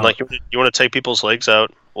 No doubt. But you want to take people's legs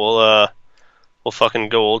out? We'll fucking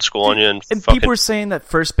go old school on you. And people were saying that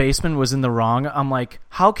first baseman was in the wrong. I'm like,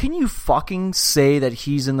 how can you fucking say that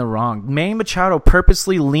he's in the wrong? Manny Machado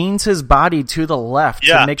purposely leans his body to the left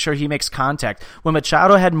to make sure he makes contact when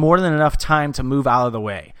Machado had more than enough time to move out of the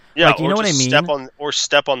way. Yeah, you know what I mean?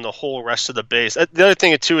 Step on the whole rest of the base. The other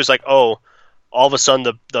thing too is like, all of a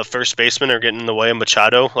sudden the first basemen are getting in the way of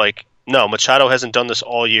Machado. Like, no, Machado hasn't done this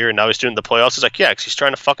all year, and now he's doing the playoffs. It's like, because he's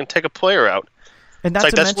trying to fucking take a player out. And not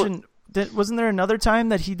to mention, wasn't there another time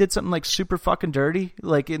that he did something like super fucking dirty,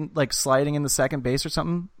 like sliding in the second base or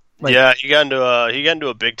something? Like, yeah, he got into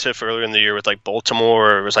a big tiff earlier in the year with like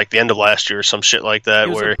Baltimore, or it was like the end of last year or some shit like that. It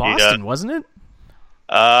was where Boston, wasn't it?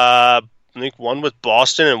 I think one with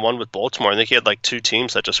Boston and one with Baltimore. I think he had like 2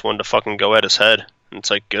 teams that just wanted to fucking go at his head. And it's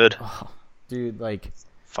like, good. Oh, dude, like...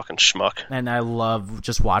 Fucking schmuck. And I love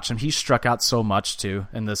just watching him. He struck out so much, too,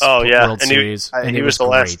 in this World Series. And he was the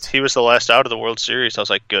last. He was the last out of the World Series. I was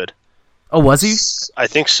like, good. Oh, was he? I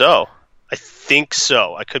think so. I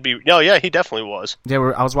could be... No, yeah, he definitely was. Yeah,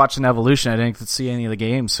 I was watching Evolution. I didn't see any of the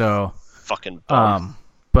games, so... Fucking bum.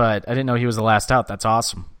 But I didn't know he was the last out. That's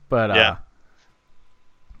awesome. But,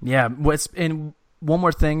 yeah, and one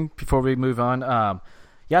more thing before we move on.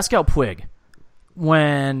 Yasiel Puig,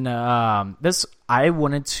 when I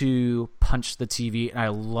wanted to punch the TV, and I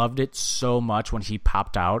loved it so much when he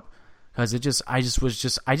popped out, because I just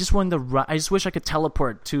wanted to run. I just wish I could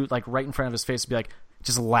teleport to like right in front of his face and be like,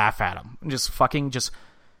 just laugh at him and just fucking just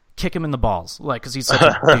kick him in the balls, like, because he's such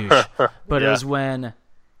a douche. But it was when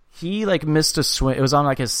he like missed a swing. It was on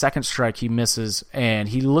like his second strike. He misses, and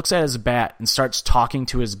he looks at his bat and starts talking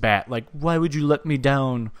to his bat, like, "Why would you let me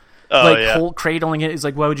down?" Whole cradling it. He's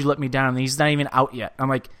like, "Why would you let me down?" And he's not even out yet. I'm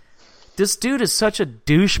like, this dude is such a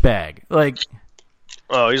douchebag. Like,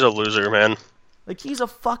 oh, he's a loser, man. Like, he's a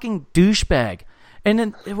fucking douchebag. And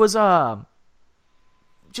then it was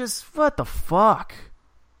just what the fuck.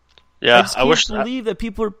 Yeah, I wish believe that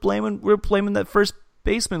people are blaming that first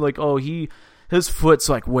baseman, like, oh, his foot's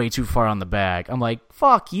like way too far on the bag. I'm like,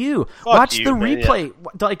 fuck you. Watch the replay. Man,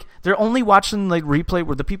 yeah. Like, they're only watching like replay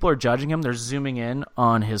where the people are judging him. They're zooming in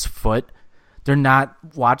on his foot. They're not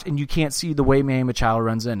and you can't see the way Manny Machado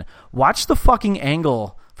runs in. Watch the fucking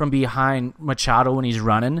angle from behind Machado when he's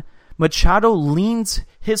running. Machado leans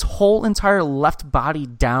his whole entire left body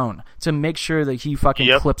down to make sure that he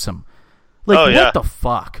fucking clips him. Like, what the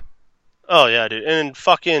fuck? Oh, yeah, dude. And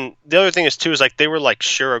fucking, the other thing is, too, is like they were like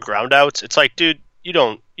sure ground outs. It's like, dude,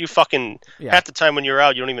 you fucking, half the time when you're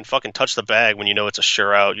out, you don't even fucking touch the bag when you know it's a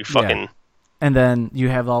sure out. You fucking. Yeah. And then you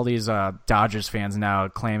have all these Dodgers fans now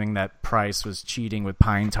claiming that Price was cheating with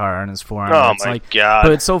pine tar on his forearm. Oh, my God.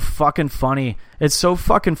 But it's so fucking funny. It's so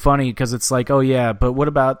fucking funny because it's like, oh, yeah, but what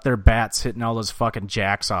about their bats hitting all those fucking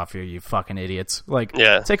jacks off you fucking idiots? Like,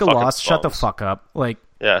 take a loss, shut the fuck up. Like,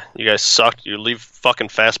 yeah, you guys suck. You leave fucking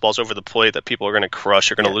fastballs over the plate that people are going to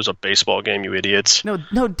crush. You're going to lose a baseball game, you idiots. No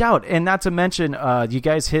doubt. And not to mention, you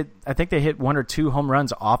guys I think they hit 1 or 2 home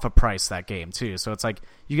runs off of Price that game, too. So it's like,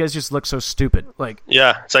 you guys just look so stupid. Like,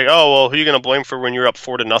 yeah, it's like, oh, well, who are you going to blame for when you're up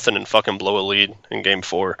 4-0 and fucking blow a lead in game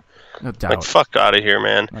 4? No doubt. Like, fuck out of here,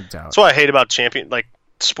 man. No doubt. That's what I hate about like,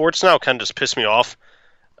 sports now kind of just piss me off.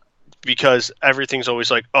 Because everything's always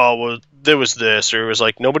like, oh, well, there was this, or it was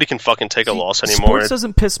like, nobody can fucking take a loss anymore. Sports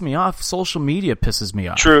doesn't piss me off. Social media pisses me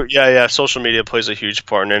off. True, yeah. Social media plays a huge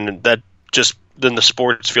part, and that just, then the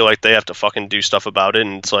sports feel like they have to fucking do stuff about it,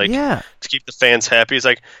 and it's like, to keep the fans happy. It's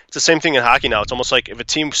like, it's the same thing in hockey now. It's almost like if a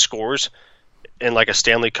team scores in like a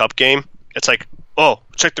Stanley Cup game, it's like, oh,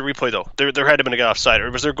 check the replay though. There had to have been a guy offside, or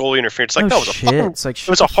was there goalie interference? It's like, it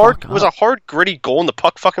was a hard, gritty goal, and the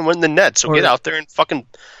puck fucking went in the net. So get out there and fucking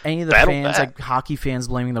any of the fans, like hockey fans,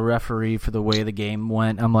 blaming the referee for the way the game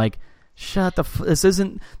went. I'm like, shut the. This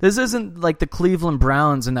isn't like the Cleveland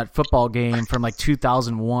Browns in that football game from like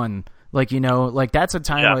 2001. Like, like that's a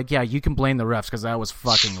time like, yeah, you can blame the refs because that was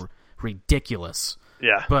fucking ridiculous.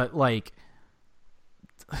 Yeah, but like.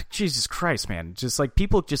 Jesus Christ, man. Just like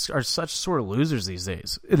people just are such sort of losers these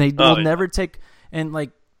days. And they will never take, and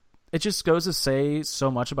like it just goes to say so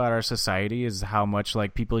much about our society is how much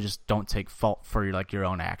like people just don't take fault for your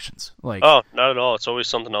own actions. Like, oh, not at all. It's always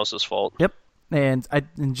something else's fault. Yep. And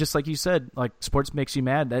just like you said, like sports makes you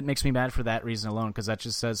mad. That makes me mad for that reason alone, because that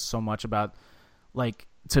just says so much about, like,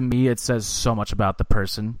 to me it says so much about the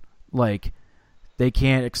person. Like, they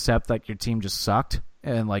can't accept like your team just sucked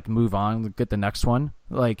and like move on, get the next one.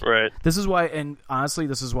 Like, this is why, and honestly,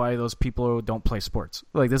 this is why those people don't play sports.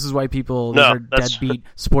 Like, this is why these are deadbeat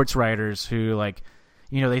sports writers who, like,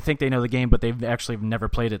 they think they know the game, but they've actually never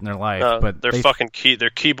played it in their life. But they're they're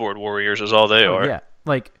keyboard warriors is all they are. Yeah,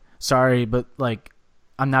 like, sorry, but like,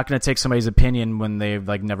 I'm not going to take somebody's opinion when they've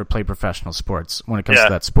like never played professional sports when it comes to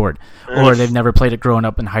that sport, or they've never played it growing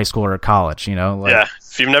up in high school or college. Like, yeah,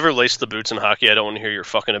 if you've never laced the boots in hockey, I don't want to hear your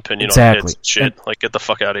fucking opinion on kids and shit. Like, get the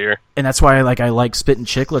fuck out of here. And that's why I like Spittin'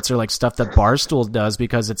 Chicklets or like stuff that Barstool does,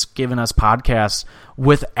 because it's given us podcasts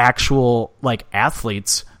with actual like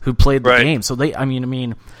athletes who played the game. So I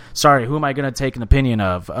mean, sorry, who am I going to take an opinion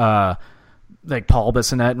of? Like Paul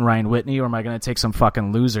Bissonnette and Ryan Whitney, or am I going to take some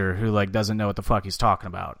fucking loser who like doesn't know what the fuck he's talking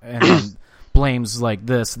about and then blames like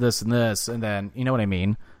this, and this, and then, you know what I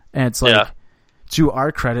mean? And it's like, to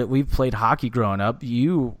our credit, we've played hockey growing up.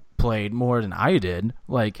 You played more than I did.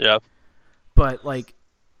 Like, but like,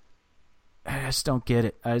 I just don't get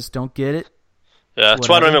it. Yeah, that's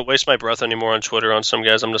why I don't even waste my breath anymore on Twitter on some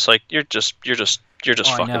guys. I'm just like, you're just fucking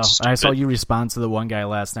stupid. I saw you respond to the one guy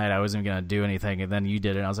last night. I wasn't going to do anything, and then you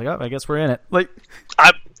did it. And I was like, oh, I guess we're in it. Like,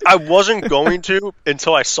 I wasn't going to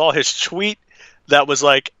until I saw his tweet that was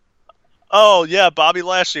like, oh, yeah, Bobby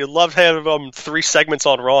Lashley, I loved having 3 segments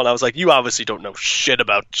on Raw. And I was like, you obviously don't know shit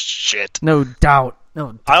about shit. No doubt.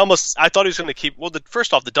 I thought he was going to keep. Well,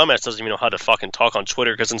 first off, the dumbass doesn't even know how to fucking talk on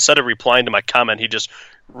Twitter, because instead of replying to my comment, he just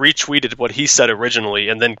retweeted what he said originally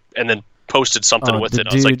and then posted something with it.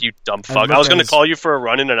 I was like, you dumb fuck. I was going to call you for a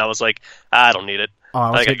run-in, and I was like, I don't need it. Oh,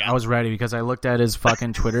 I was ready because I looked at his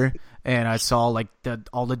fucking Twitter, and I saw, like,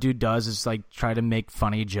 all the dude does is, like, try to make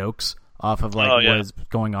funny jokes off of, like, what is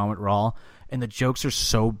going on with Raw. And the jokes are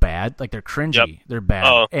so bad. Like, they're cringy. Yep. They're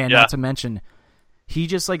bad. Not to mention, he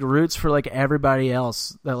just, like, roots for, like, everybody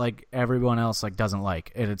else that, like, everyone else, like, doesn't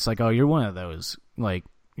like. And it's like, oh, you're one of those. Like,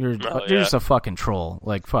 you're just a fucking troll.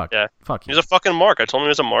 Like, fuck. Yeah. Fuck you. He's a fucking mark. I told him he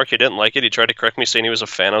was a mark. He didn't like it. He tried to correct me saying he was a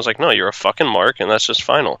fan. I was like, no, you're a fucking mark, and that's just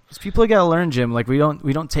final. These people gotta learn, Jim. Like, we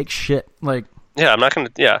don't take shit. Like, yeah, I'm not gonna.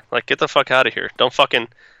 Yeah, like, get the fuck out of here. Don't fucking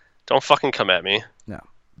come at me. No.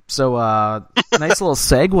 So, nice little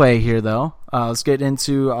segue here, though. Let's get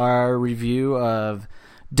into our review of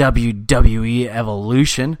WWE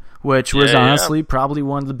Evolution, which was honestly probably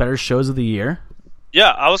one of the better shows of the year. Yeah,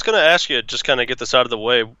 I was going to ask you, just kind of get this out of the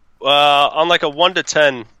way. On like a 1 to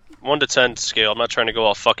 10 scale, I'm not trying to go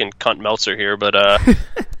all fucking cunt Meltzer here, but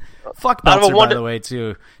fuck Meltzer, by the way,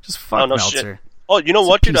 too. Just fuck Meltzer. Shit. Oh, you know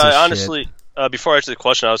what, dude? I honestly, before I answer the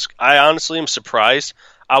question, I honestly am surprised.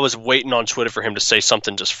 I was waiting on Twitter for him to say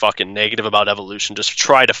something just fucking negative about Evolution, just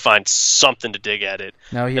try to find something to dig at it.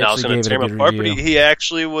 No, he actually gave it a good review. But he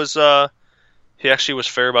actually was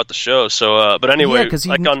fair about the show. So, but anyway, because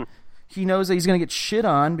he knows that he's going to get shit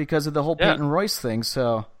on because of the whole Peyton Royce thing.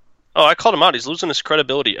 So, I called him out. He's losing his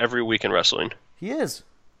credibility every week in wrestling. He is,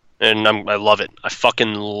 and I love it. I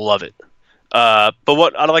fucking love it. But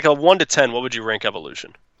what out of like a 1 to 10, what would you rank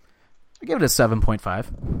Evolution? I give it a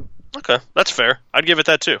 7.5. Okay, that's fair. I'd give it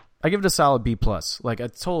that too. I give it a solid B+, like a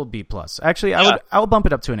total B+. Actually, I'll bump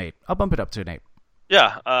it up to an 8. I'll bump it up to an 8.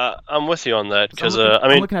 Yeah, I'm with you on that because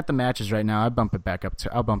I'm looking at the matches right now. I'll bump it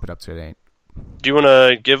up to an 8. Do you want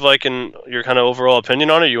to give like your kind of overall opinion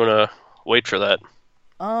on it? Or you want to wait for that?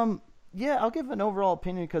 Yeah, I'll give an overall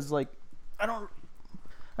opinion because like I don't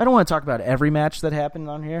want to talk about every match that happened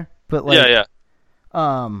on here, but like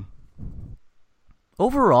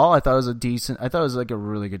overall, I thought it was like a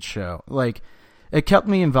really good show. Like, it kept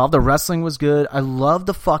me involved. The wrestling was good. I love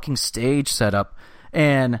the fucking stage setup.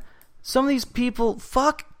 And some of these people,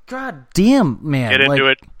 god damn, man. Get into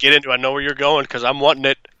it. I know where you're going because I'm wanting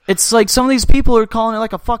it. It's like some of these people are calling it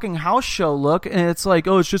like a fucking house show look, and it's like,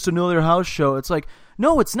 oh, it's just another house show. It's like,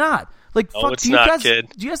 no, it's not. Like, fuck, do you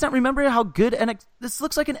guys not remember how good this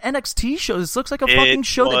looks like an NXT show? This looks like a fucking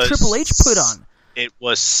show that Triple H put on. It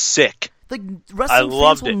was sick. Like, wrestling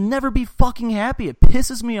fans will never be fucking happy. It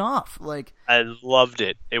pisses me off. Like, I loved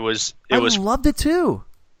it. I loved it too.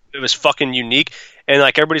 It was fucking unique, and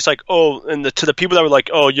like everybody's like, oh, and to the people that were like,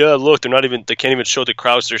 oh yeah, look, they can't even show the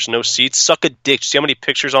crowds. There's no seats. Suck a dick. See how many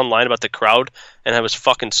pictures online about the crowd and it was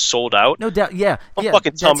fucking sold out? No doubt. Yeah.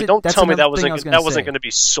 Don't tell me that wasn't going to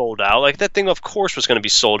be sold out. Like that thing, of course, was going to be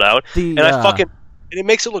sold out. And it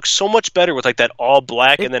makes it look so much better with like that all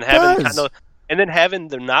black, and then having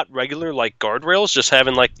the not regular like guardrails, just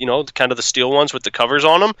having like, you know, kind of the steel ones with the covers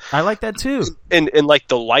on them. I like that too. And like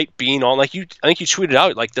the light being on, like I think you tweeted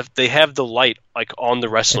out like they have the light like on the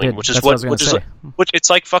wrestling, which it's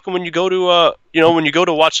like fucking when you go to when you go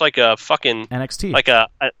to watch like a fucking NXT, like a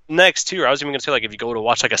NXT, or I was even gonna say like if you go to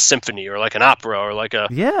watch like a symphony or like an opera or like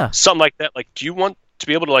something like that. Like, do you want to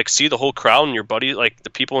be able to like see the whole crowd and your buddy, like the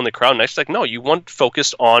people in the crowd next? Like, no, you want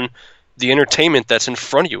focused on the entertainment that's in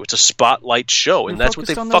front of you. It's a spotlight show, and that's what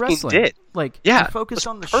they fucking did. Like, you're focused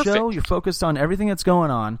on the show, you're focused on everything that's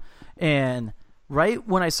going on, and right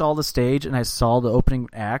when I saw the stage and I saw the opening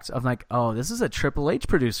act, I'm like, oh, this is a Triple H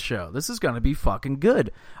produced show. This is going to be fucking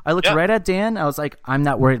good. I looked right at Dan, I was like, I'm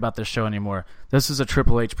not worried about this show anymore. This is a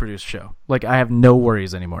Triple H produced show. Like, I have no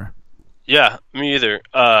worries anymore. Yeah, me either.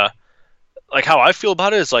 Like, how I feel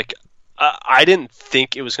about it is like, I didn't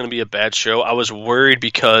think it was going to be a bad show. I was worried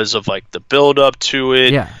because of like the build up to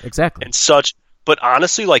it. Yeah, exactly. And such. But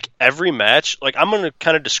honestly, like every match, like I'm going to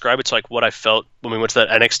kind of describe it to like what I felt when we went to that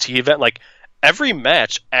NXT event. Like every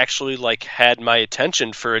match actually like had my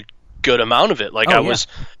attention for a good amount of it. Like I was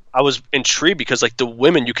intrigued because like the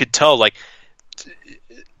women, you could tell like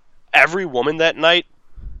every woman that night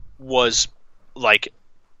was like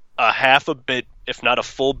a half a bit, if not a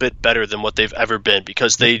full bit better than what they've ever been,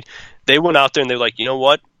 because they went out there and they're like, you know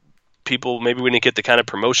what, people, maybe we didn't get the kind of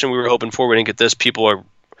promotion we were hoping for. We didn't get this. People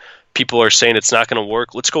are saying it's not going to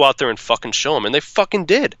work. Let's go out there and fucking show them. And they fucking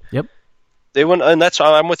did. Yep. They went, and that's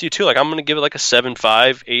why I'm with you too. Like I'm going to give it like a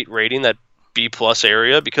 7.5, 8 rating, that B+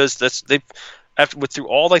 area, because through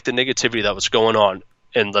all like the negativity that was going on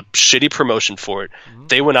and the shitty promotion for it,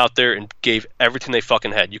 they went out there and gave everything they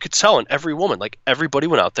fucking had. You could tell in every woman, like everybody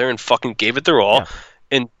went out there and fucking gave it their all. Yeah.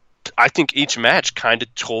 And I think each match kind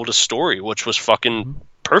of told a story, which was fucking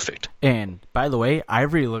perfect. And by the way,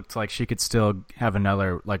 Ivory looked like she could still have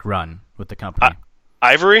another like run with the company.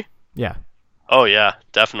 Ivory? Yeah. Oh yeah,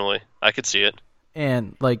 definitely. I could see it.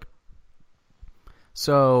 And like,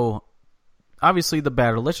 so obviously the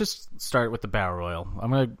battle. Let's just start with the battle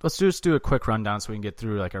royal. Let's just do a quick rundown so we can get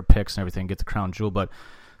through like our picks and everything, get the crown jewel. But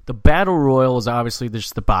the battle royal is obviously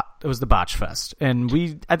just it was the botch fest, and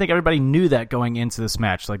I think everybody knew that going into this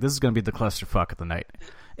match. Like, this is going to be the clusterfuck of the night,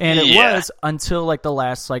 and it was until like the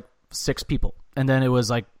last like 6 people, and then it was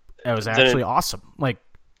actually awesome. Like,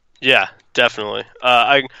 yeah, definitely.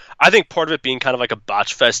 I think part of it being kind of like a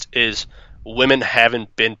botch fest is women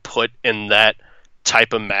haven't been put in that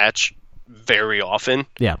type of match very often.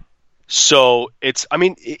 Yeah. So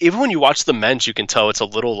even when you watch the men's, you can tell it's a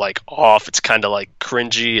little like off. It's kind of like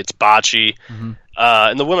cringy. It's botchy. Mm-hmm.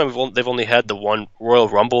 And the women, they've only had the one Royal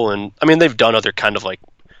Rumble, and I mean they've done other kind of like,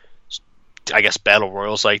 I guess, battle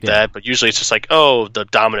royals like that. But usually it's just like, oh, the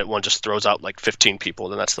dominant one just throws out like 15 people,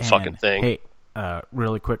 then that's the fucking thing. Hey,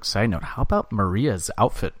 really quick side note: how about Maria's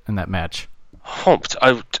outfit in that match? Oh,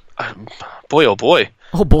 boy, oh boy,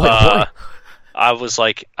 oh boy, boy. I was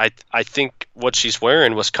like, I think what she's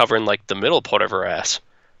wearing was covering like the middle part of her ass.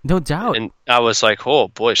 No doubt. And I was like, oh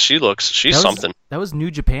boy, she's something. That was New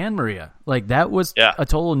Japan Maria. Like, that was a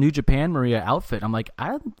total New Japan Maria outfit. I'm like,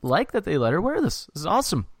 I like that they let her wear this. This is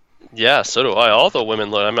awesome. Yeah, so do I. All the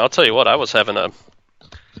women look. I mean, I'll tell you what, I was having I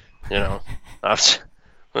was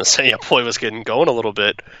going to say, your boy was getting going a little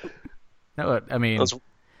bit. No, I mean,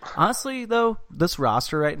 honestly though, this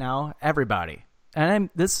roster right now, everybody,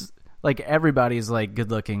 everybody's like good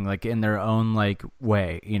looking, like in their own like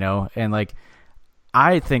way, you know, and like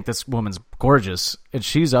I think this woman's gorgeous, and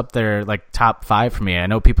she's up there like top 5 for me. I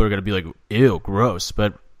know people are gonna be like, ew, gross,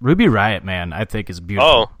 but Ruby Riott, man, I think is beautiful.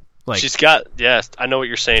 Oh, like, she's got, I know what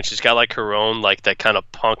you're saying. She's got like her own like that kind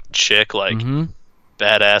of punk chick, like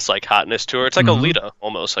badass like hotness to her. It's like Alita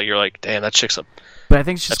almost. Like, you're like, damn, that chick's a. But I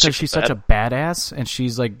think it's just because she's such a badass, and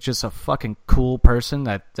she's like just a fucking cool person.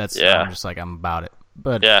 I'm just like, I'm about it.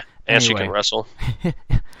 But yeah, and anyway. She can wrestle.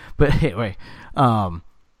 But anyway,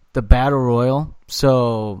 the battle royal.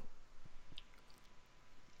 So,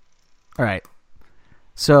 all right.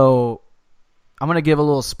 So, I'm gonna give a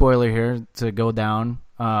little spoiler here to go down.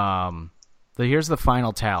 Here's the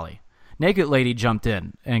final tally. Naked Lady jumped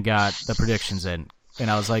in and got the predictions in, and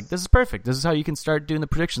I was like, "This is perfect. This is how you can start doing the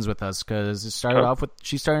predictions with us," because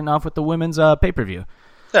she's starting off with the women's pay-per-view.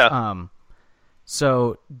 Yeah.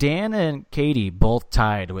 So Dan and Katie both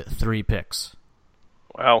tied with 3 picks.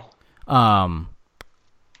 Wow.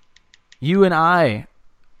 You and I,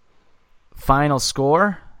 final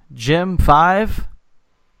score, Jim 5,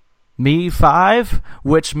 me 5,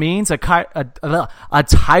 which means a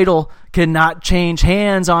title cannot change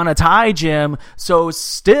hands on a tie, Jim. So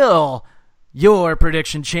still, your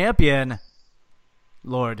prediction champion,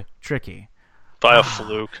 Lord Tricky. By a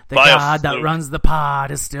fluke. The god that runs the pod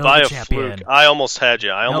is still the champion. Fluke. I almost had you.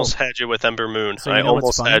 I almost had you with Ember Moon. So I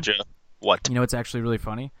almost had you. What? You know what's actually really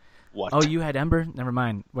funny? What? Oh, you had Ember? Never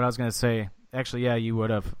mind. What I was going to say. Actually, yeah, you would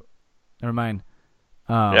have. Never mind.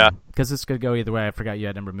 Yeah. Because this could go either way. I forgot you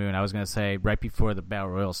had Ember Moon. I was going to say, right before the Battle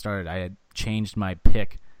Royal started, I had changed my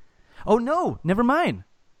pick. Oh, no. Never mind.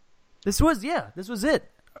 This was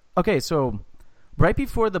it. Okay, so right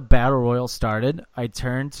before the Battle Royal started, I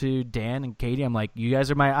turned to Dan and Katie. I'm like, you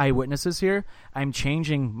guys are my eyewitnesses here. I'm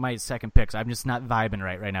changing my second picks. I'm just not vibing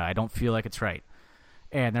right now. I don't feel like it's right.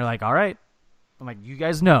 And they're like, all right. I'm like, you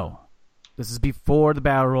guys know. This is before the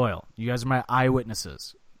Battle Royal. You guys are my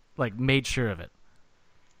eyewitnesses. Like, made sure of it.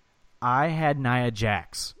 I had Nia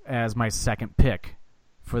Jax as my second pick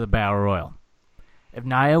for the Battle Royal. If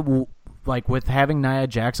with having Nia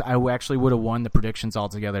Jax, I actually would have won the predictions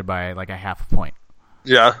altogether by like a half a point.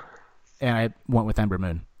 Yeah. And I went with Ember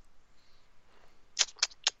Moon.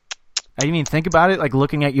 I didn't even think about it. Like,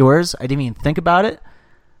 looking at yours, I didn't even think about it.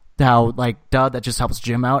 How, like, that just helps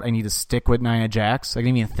Jim out. I need to stick with Nia Jax. I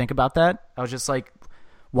didn't even think about that. I was just, like,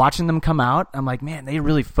 watching them come out. I'm like, man, they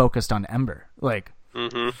really focused on Ember. Like,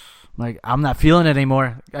 like, I'm not feeling it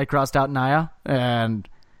anymore. I crossed out Nia, and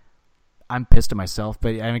I'm pissed at myself. But,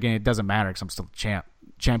 again, it doesn't matter because I'm still champ.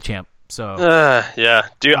 So, yeah.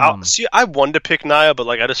 Dude, I wanted to pick Nia, but,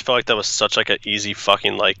 like, I just felt like that was such, like, an easy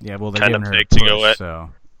fucking, like, kind of pick to go at.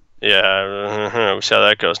 So. Yeah, we'll see how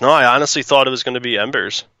that goes. No, I honestly thought it was going to be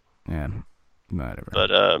Embers. Yeah, whatever.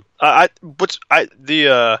 But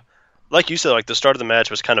like you said, like the start of the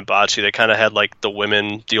match was kind of botchy. They kind of had like the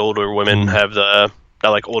older women have not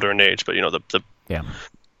like older in age, but you know the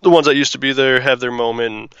ones that used to be there have their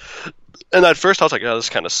moment. And at first I was like, oh, this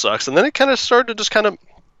kind of sucks. And then it kind of started to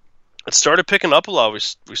it started picking up a lot.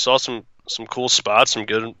 We saw some some cool spots, some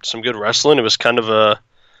good wrestling. It was kind of a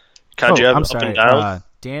up and down.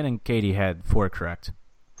 Dan and Katie had 4 correct.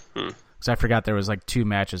 Because I forgot there was like 2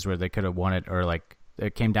 matches where they could have won it, or like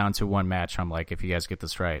it came down to 1 match. I'm like, if you guys get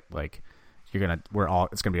this right, like it's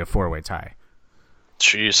gonna be a 4-way tie.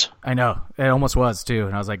 Jeez, I know it almost was too,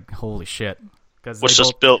 and I was like, holy shit. What's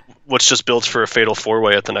just built for a fatal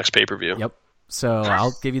 4-way at the next pay-per-view. Yep. So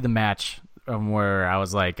I'll give you the match where I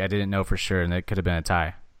was like, I didn't know for sure, and it could have been a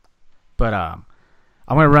tie. But I'm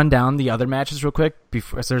going to run down the other matches real quick.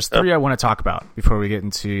 So there's 3 I want to talk about before we get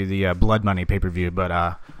into the Blood Money pay-per-view.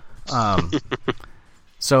 But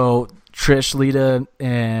so Trish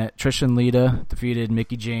and Lita defeated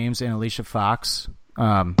Mickie James and Alicia Fox.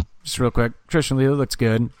 Just real quick, Trish and Lita looked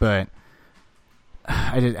good, but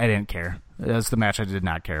I didn't care. That's the match I did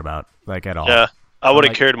not care about, like, at all. Yeah, I would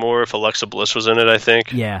have cared more if Alexa Bliss was in it, I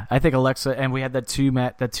think. Yeah, I think Alexa, and we had that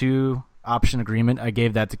 2 option agreement. I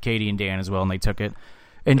gave that to Katie and Dan as well, and they took it.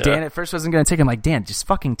 And Dan at first wasn't going to take it. I'm like, Dan, just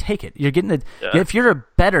fucking take it. You're getting if you're a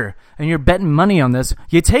bettor and you're betting money on this,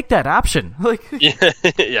 you take that option. Like, you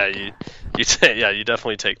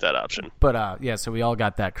definitely take that option. But so we all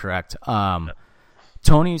got that correct.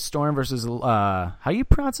 Toni Storm versus how you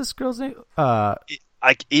pronounce this girl's name?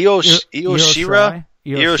 Like Io Shirai,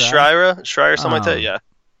 something like that. Yeah,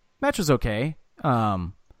 match was okay.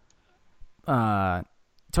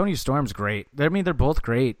 Toni Storm's great. I mean, they're both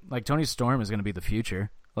great. Like, Toni Storm is going to be the future.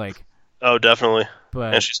 Like, oh, definitely.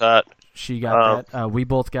 But and she's hot. She got that. We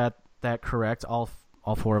both got that correct. All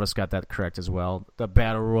 4 of us got that correct as well. The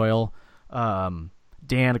Battle Royal. Dan,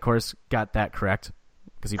 of course, got that correct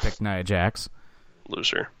because he picked Nia Jax.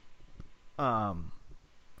 Loser.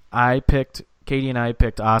 Katie and I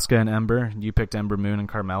picked Asuka and Ember. You picked Ember Moon and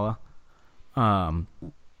Carmella.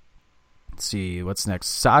 Let's see, what's next?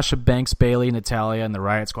 Sasha Banks, Bayley, Natalya, and the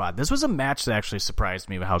Riot Squad. This was a match that actually surprised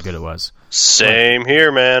me with how good it was. Same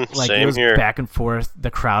here, man. Like, Same it was here. Back and forth. The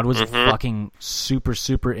crowd was fucking super,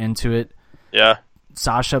 super into it. Yeah.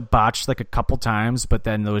 Sasha botched like a couple times, but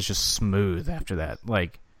then it was just smooth after that.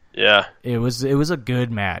 Like, yeah, it was a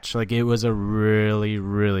good match. Like, it was a really,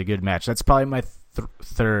 really good match. That's probably my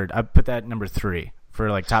third. I put that number 3 for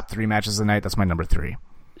like top 3 matches of the night. That's my number 3.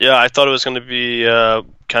 Yeah, I thought it was going to be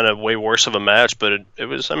kind of way worse of a match, but it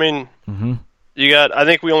was. I mean, I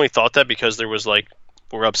think we only thought that because there was like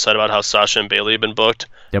we're upset about how Sasha and Bayley have been booked.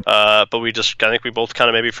 Yep. But I think we both kind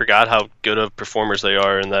of maybe forgot how good of performers they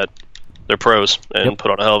are and that they're pros and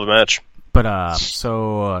put on a hell of a match. But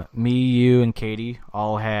so me, you, and Katie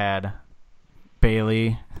all had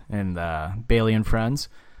Bayley and Friends.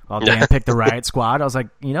 While Dan picked the Riot Squad, I was like,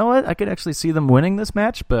 you know what? I could actually see them winning this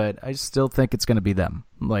match, but I still think it's going to be them.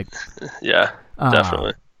 Like, yeah,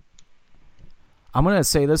 definitely. I'm going to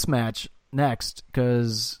say this match next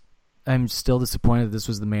because I'm still disappointed this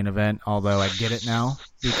was the main event, although I get it now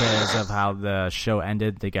because of how the show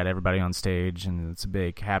ended. They got everybody on stage, and it's a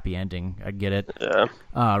big happy ending. I get it. Yeah.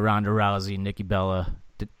 Ronda Rousey, Nikki Bella.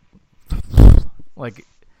 Like,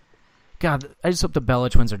 God, I just hope the Bella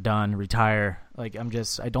twins are done, retire. Like,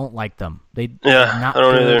 I don't like them. They're not I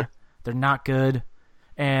don't good. either. They're not good.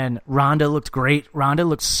 And Ronda looked great. Ronda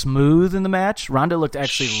looked smooth in the match. Ronda looked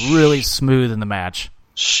actually really smooth in the match.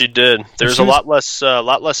 She did. There's a lot less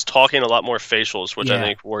talking, a lot more facials, which I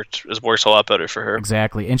think works a lot better for her.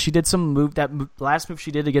 Exactly. And she did some move. That last move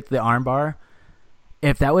she did to get to the armbar.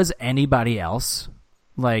 If that was anybody else,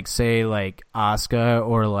 like, say, like Asuka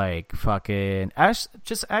or like fucking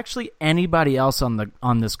just actually anybody else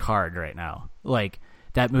on this card right now, like,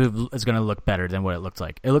 that move is going to look better than what it looked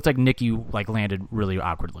like. It looked like Nikki like landed really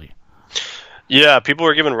awkwardly. Yeah, people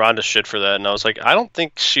were giving Ronda shit for that, and I was like, I don't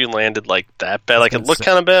think she landed like that bad. Like, it looked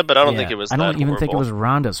kind of bad, but I don't think it was. I don't even horrible. Think it was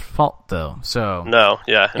Ronda's fault though. So no,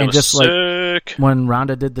 yeah, and it was just sick. Like when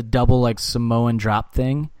Ronda did the double like Samoan drop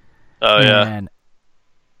thing. Oh and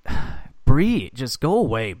Brie, just go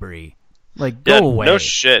away, Brie. Like, go away. No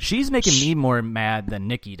shit. She's making me more mad than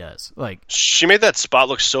Nikki does. Like, she made that spot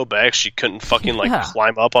look so bad she couldn't fucking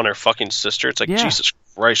climb up on her fucking sister. It's like, Jesus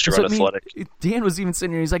Christ, you're unathletic. Dan was even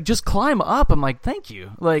sitting here. He's like, just climb up. I'm like, thank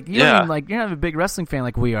you. Like, you're not a big wrestling fan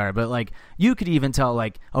like we are, but like, you could even tell,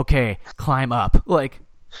 like, okay, climb up. Like,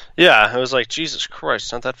 yeah, I was like, Jesus Christ,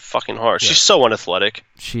 it's not that fucking hard. Yeah. She's so unathletic.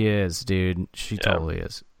 She is, dude. She totally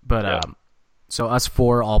is. But so us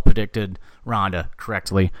 4 all predicted Ronda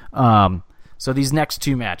correctly. So these next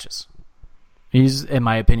 2 matches, these, in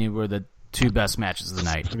my opinion, were the 2 best matches of the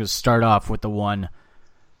night. We're going to start off with the one.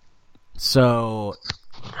 So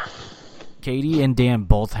Katie and Dan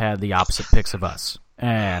both had the opposite picks of us.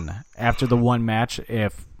 And after the one match,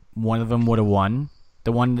 if one of them would have won,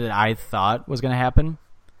 the one that I thought was going to happen,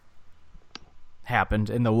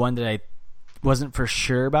 happened. And the one that I wasn't for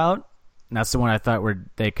sure about. And that's the one I thought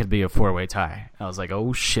they could be a 4-way tie. I was like,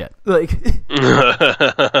 oh shit. Like,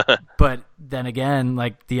 but then again,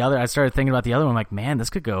 like I started thinking about the other one. I'm like, man, this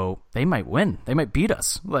could go. They might win. They might beat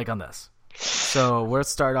us. Like on this. So we'll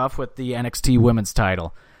start off with the NXT Women's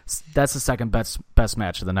Title. That's the second best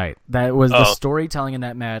match of the night. That was the storytelling in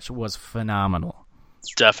that match was phenomenal.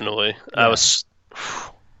 Definitely, yeah. I was,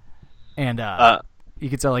 and you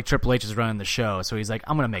could tell like Triple H is running the show, so he's like,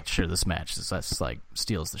 I'm gonna make sure this match just like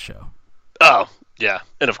steals the show. Oh, yeah.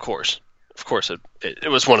 And of course, it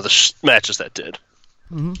was one of the matches that did.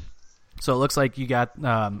 Mm-hmm. So it looks like you got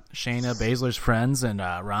Shayna Baszler's friends and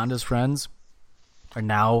Ronda's friends are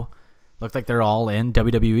now, look like they're all in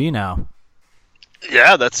WWE now.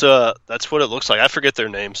 Yeah, that's what it looks like. I forget their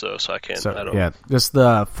names, though, so I can't. Yeah, just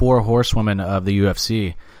the 4 horsewomen of the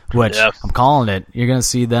UFC, which I'm calling it. You're going to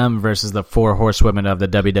see them versus the 4 horsewomen of the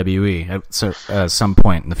WWE at some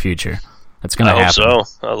point in the future. That's going to happen. I hope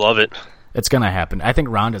so. I love it. It's going to happen. I think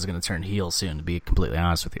Ronda's going to turn heel soon, to be completely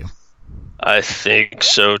honest with you. I think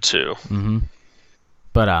so, too. Mm-hmm.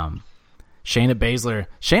 But Shayna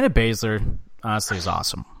Baszler, honestly, is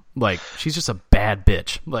awesome. Like, she's just a bad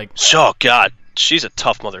bitch. Like, oh, God. She's a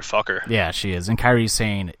tough motherfucker. Yeah, she is. And Kairi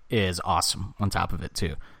Sane is awesome on top of it,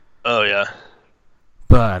 too. Oh, yeah.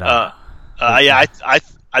 But, yeah, I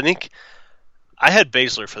think I had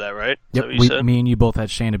Baszler for that, right? Yep, me and you both had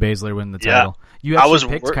Shayna Baszler win the title. You actually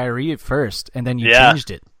picked Kairi first, and then you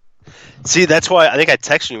changed it. See, that's why I think I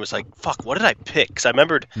texted you. Was like, "Fuck, what did I pick?" Because I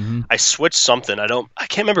remembered I switched something. I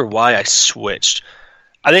can't remember why I switched.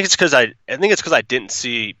 I think it's because I didn't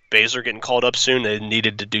see Baszler getting called up soon. They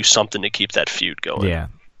needed to do something to keep that feud going. Yeah.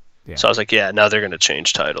 So I was like, now they're going to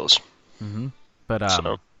change titles. Mm-hmm. But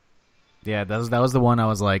yeah, that was the one I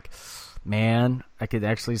was like, man, I could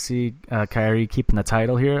actually see Kairi keeping the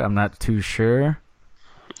title here. I'm not too sure.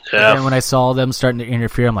 Yeah. And when I saw them starting to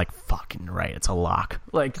interfere, I'm like, fucking right, it's a lock.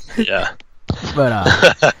 Like, yeah.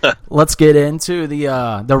 But let's get into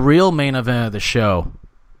the real main event of the show.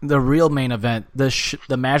 The real main event,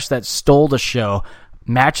 the match that stole the show,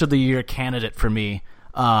 match of the year candidate for me.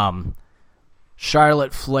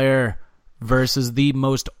 Charlotte Flair versus the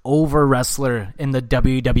most over wrestler in the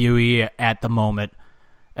WWE at the moment.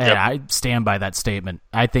 And I stand by that statement.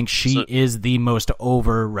 I think she is the most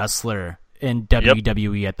over wrestler in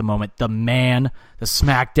WWE at the moment. The man, the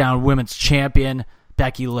SmackDown Women's Champion,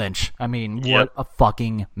 Becky Lynch. I mean, what a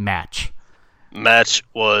fucking match. Match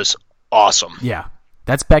was awesome. Yeah.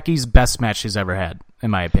 That's Becky's best match she's ever had, in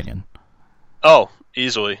my opinion. Oh,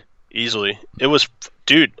 easily. It was,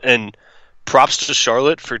 dude, and props to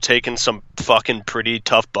Charlotte for taking some fucking pretty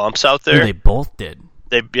tough bumps out there. Yeah, they both did.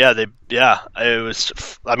 It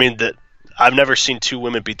was, I mean, I've never seen 2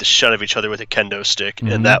 women beat the shit out of each other with a kendo stick,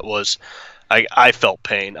 and that was, I felt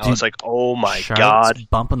pain. I was like, oh my Charlotte's God.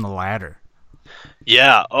 Bumping the ladder.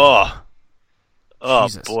 Yeah, oh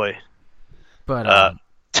Jesus. Boy. But,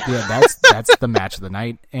 yeah, that's the match of the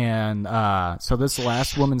night. And so this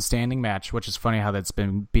last woman standing match, which is funny how that's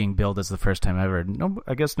been being billed as the first time ever.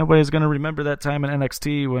 I guess nobody's going to remember that time in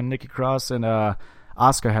NXT when Nikki Cross and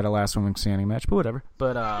Asuka had a last woman standing match, but whatever.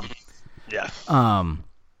 But yeah.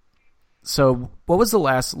 So what was the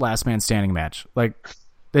last man standing match? Like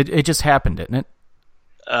it just happened, didn't it?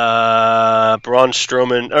 Braun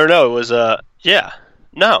Strowman, or no, it was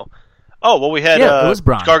no. Oh, well, we had... it was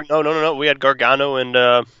Braun. No. We had Gargano and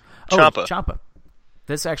Ciampa. Ciampa.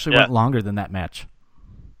 This actually went longer than that match.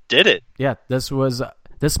 Did it? Yeah, this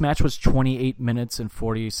match was 28 minutes and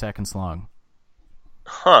 40 seconds long.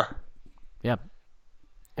 Huh. Yep.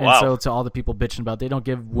 And wow. So to all the people bitching about they don't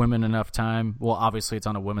give women enough time, well, obviously it's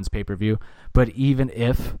on a women's pay-per-view, but even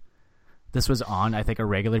if this was on, I think, a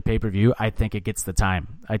regular pay-per-view, I think it gets the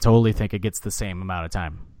time. I totally think it gets the same amount of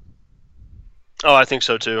time. Oh, I think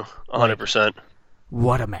so too. 100%.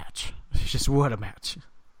 What a match. Just what a match.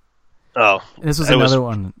 Oh. This was another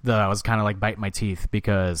one that I was kind of like biting my teeth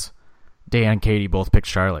because Dan and Katie both picked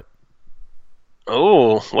Charlotte.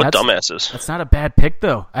 Oh, what dumbasses. That's not a bad pick,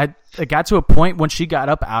 though. It got to a point when she got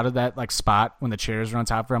up out of that like spot when the chairs were on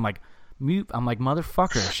top of her. I'm like,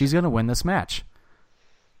 motherfucker, she's going to win this match.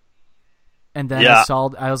 And then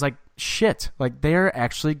I was like, shit, like they're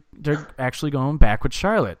actually going back with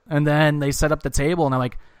Charlotte. And then they set up the table, and I'm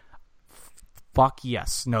like, fuck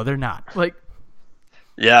yes, no, they're not. Like,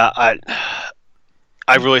 yeah,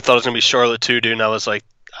 I really thought it was gonna be Charlotte too, dude. And I was like,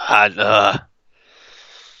 I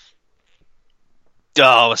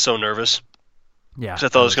was so nervous. Yeah, because I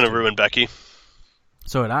thought it was gonna ruin Becky.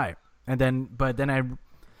 So did I. But then I,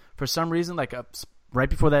 for some reason, like right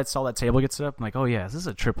before that, saw that table get set up. I'm like, oh yeah, this is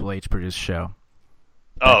a Triple H produced show.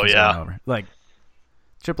 Oh yeah, like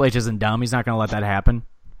Triple H isn't dumb. He's not going to let that happen.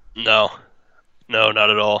 No, not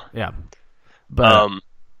at all. Yeah. But,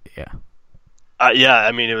 yeah. Yeah,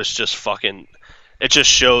 I mean, it was just fucking... It just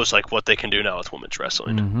shows, like, what they can do now with women's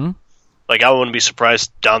wrestling. Mm-hmm. Like, I wouldn't be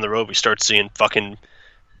surprised down the road we start seeing fucking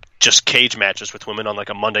just cage matches with women on, like,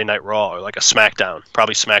 a Monday Night Raw or, like, a SmackDown.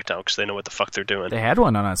 Probably SmackDown, because they know what the fuck they're doing. They had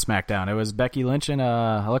one on SmackDown. It was Becky Lynch and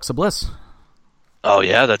Alexa Bliss. Oh,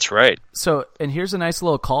 yeah, that's right. So, and here's a nice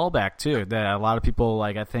little callback, too, that a lot of people,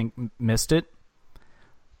 like, I think missed it.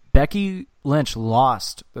 Becky Lynch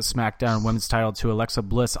lost the SmackDown Women's title to Alexa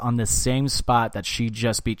Bliss on the same spot that she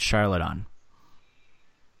just beat Charlotte on.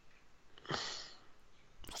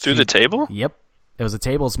 Through the table? Yep. It was a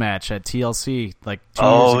tables match at TLC like 2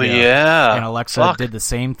 years ago. Yeah. And Alexa did the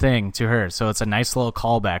same thing to her. So it's a nice little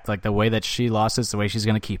callback. Like the way that she lost is the way she's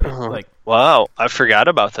going to keep it. Like, wow, I forgot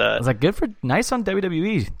about that. I was like, nice on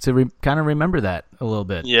WWE to kind of remember that a little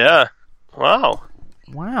bit. Yeah. Wow.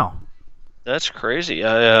 That's crazy.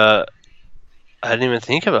 I didn't even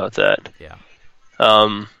think about that. Yeah.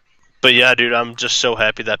 But yeah, dude, I'm just so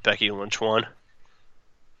happy that Becky Lynch won.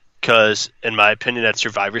 Because, in my opinion, at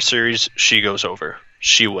Survivor Series, she goes over.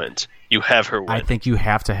 She wins. You have her win. I think you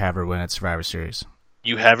have to have her win at Survivor Series.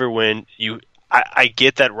 You have her win. I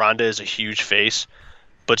get that Ronda is a huge face,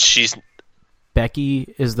 but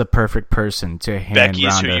Becky is the perfect person to hand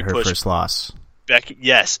Ronda her first loss. Becky,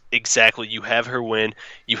 yes, exactly. You have her win.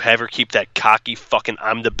 You have her keep that cocky fucking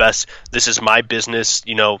I'm the best. This is my business.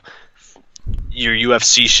 You know, your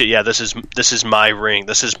UFC shit. Yeah, this is my ring.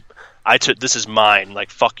 This is mine. Like,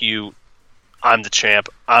 fuck you. I'm the champ.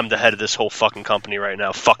 I'm the head of this whole fucking company right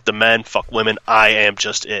now. Fuck the men. Fuck women. I am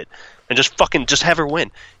just it. And just have her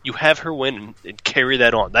win. You have her win and carry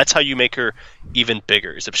that on. That's how you make her even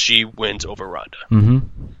bigger, is if she wins over Ronda. Mm-hmm.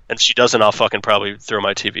 And if she doesn't, I'll fucking probably throw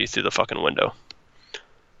my TV through the fucking window.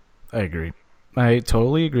 I agree. I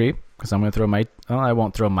totally agree. Because I'm going to throw I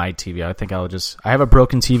won't throw my TV. I think I have a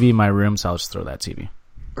broken TV in my room, so I'll just throw that TV.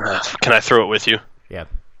 Can I throw it with you? Yeah.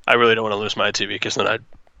 I really don't want to lose my TV because then I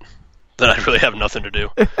really have nothing to do.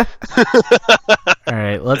 All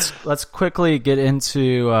right, let's quickly get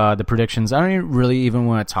into the predictions. I don't really even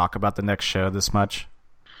want to talk about the next show this much.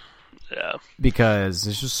 Yeah. Because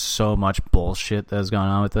there's just so much bullshit that's going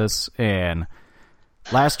on with this. And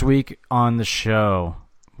last week on the show,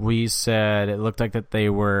 we said it looked like that they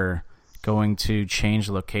were going to change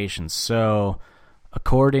locations. So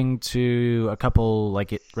according to a couple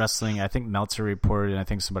wrestling, I think Meltzer reported, and I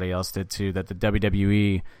think somebody else did too, that the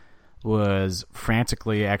WWE was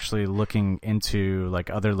frantically actually looking into like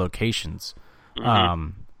other locations. Mm-hmm.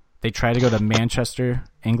 They tried to go to Manchester,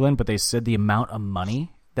 England, but they said the amount of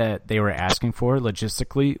money that they were asking for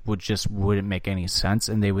logistically wouldn't make any sense,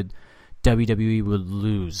 and WWE would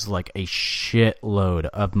lose like a shitload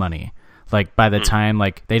of money. Like by the time,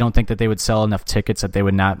 like they don't think that they would sell enough tickets that they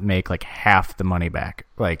would not make like half the money back.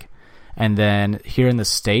 Like, and then here in the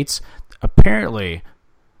States, apparently,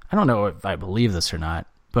 I don't know if I believe this or not,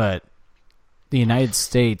 but the United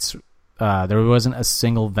States, there wasn't a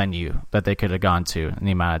single venue that they could have gone to in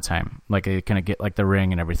the amount of time. Like they couldn't get like the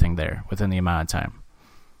ring and everything there within the amount of time.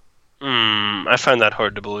 I find that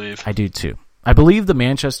hard to believe. I do too. I believe the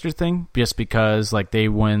Manchester thing just because like they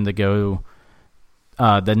wanted to go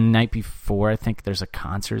the night before. I think there's a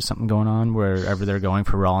concert or something going on wherever they're going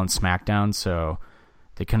for Raw and SmackDown, so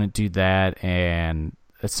they couldn't do that, and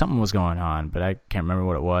something was going on, but I can't remember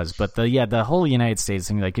what it was. But the whole United States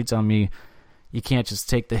thing, like you're telling me you can't just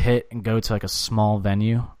take the hit and go to like a small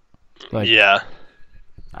venue. Like, yeah.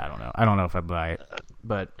 I don't know if I buy it,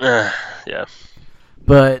 but yeah.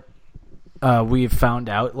 But we found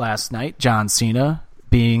out last night John Cena,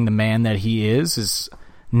 being the man that he is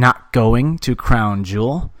not going to Crown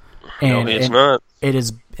Jewel. And, no, he's not. It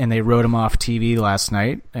is, and they wrote him off TV last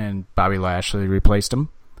night, and Bobby Lashley replaced him.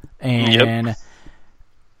 And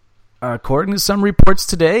according to some reports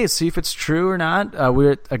today, see if it's true or not.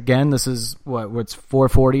 This is what's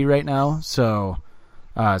 4:40 right now, so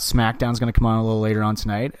SmackDown's going to come on a little later on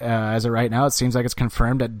tonight. As of right now, it seems like it's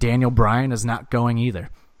confirmed that Daniel Bryan is not going either.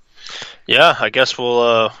 Yeah, I guess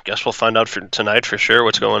we'll find out for tonight for sure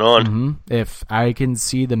what's going on. Mm-hmm. If I can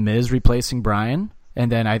see The Miz replacing Bryan,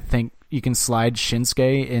 and then I think you can slide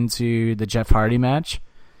Shinsuke into the Jeff Hardy match.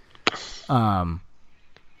 But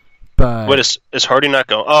what is Hardy not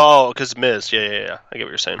going? Oh, because Miz. Yeah. I get what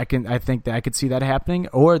you're saying. I think that I could see that happening.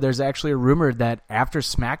 Or there's actually a rumor that after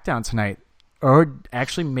SmackDown tonight, or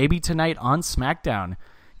actually maybe tonight on SmackDown,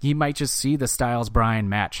 you might just see the Styles Bryan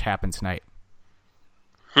match happen tonight.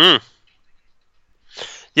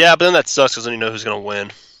 Yeah, but then that sucks because then you know who's going to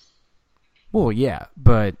win. Well, yeah,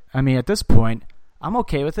 but I mean, at this point, I'm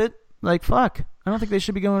okay with it. Like, fuck. I don't think they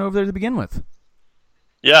should be going over there to begin with.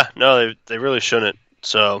 Yeah, no, they really shouldn't.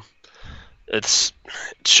 So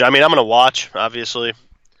I mean, I'm going to watch, obviously.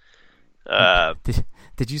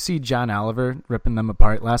 Did you see John Oliver ripping them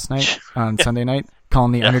apart last night on Sunday night,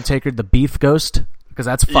 calling the Undertaker the Beef Ghost? Because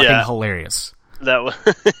that's fucking hilarious. That was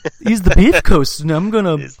He's the Beef Ghost, and I'm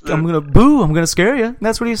gonna boo, I'm gonna scare you.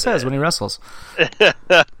 That's what he says when he wrestles.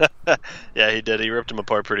 Yeah, he did. He ripped him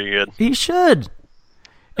apart pretty good. He should.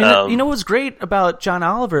 And you know what's great about John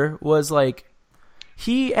Oliver was like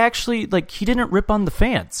he actually he didn't rip on the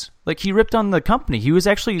fans. Like he ripped on the company. He was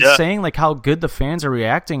actually saying like how good the fans are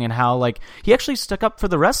reacting and how like he actually stuck up for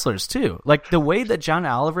the wrestlers too. Like the way that John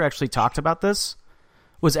Oliver actually talked about this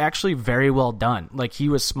was actually very well done. Like he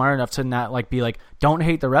was smart enough to not like be like, don't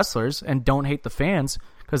hate the wrestlers and don't hate the fans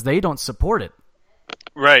because they don't support it.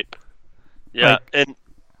 Right. Yeah, and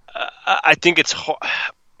I think it's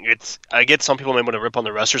I get some people may want to rip on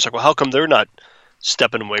the wrestlers like, well, how come they're not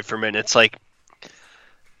stepping away from it? And it's like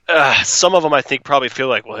some of them I think probably feel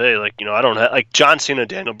like, well, hey, like I don't have like John Cena and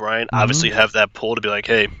Daniel Bryan obviously have that pull to be like,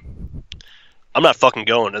 hey, I'm not fucking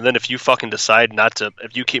going. And then if you fucking decide not to,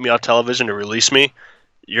 if you keep me off television to release me,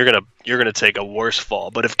 you're gonna take a worse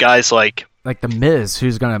fall. But if guys like the Miz,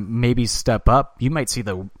 who's gonna maybe step up, you might see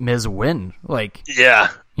the Miz win.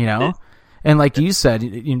 And like you said,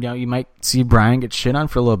 you might see Bryan get shit on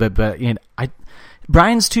for a little bit, but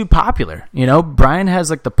Bryan's too popular. Bryan has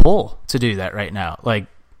like the pull to do that right now.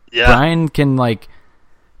 Bryan can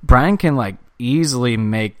easily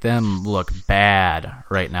make them look bad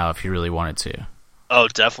right now if you really wanted to. Oh,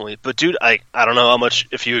 definitely. But dude, I don't know how much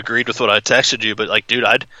if you agreed with what I texted you, but like, dude,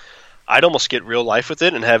 I'd almost get real life with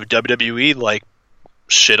it and have WWE like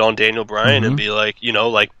shit on Daniel Bryan and be like,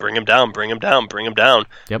 bring him down.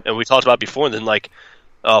 Yep. And we talked about it before, and then like,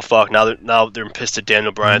 oh fuck, now they're pissed at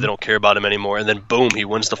Daniel Bryan. They don't care about him anymore. And then boom, he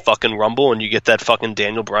wins the fucking Rumble, and you get that fucking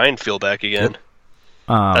Daniel Bryan feel back again.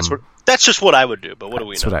 Yep. That's just what I would do. But what do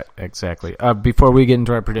we know? Exactly. Before we get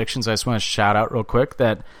into our predictions, I just want to shout out real quick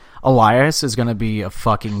that Elias is going to be a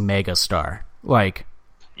fucking mega star.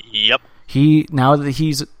 Yep. Now that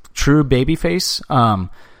he's true babyface,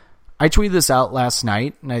 I tweeted this out last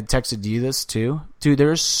night, and I texted you this too. Dude,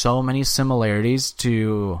 there's so many similarities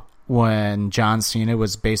to when John Cena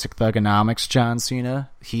was Basic Thugonomics John Cena,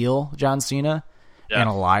 heel John Cena, and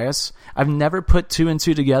Elias. I've never put two and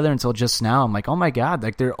two together until just now. I'm like, oh my god,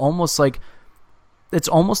 they're almost it's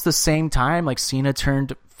almost the same time Cena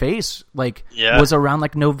turned face was around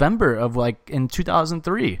November of in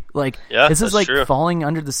 2003. This is true. Falling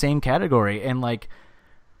under the same category, and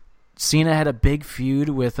Cena had a big feud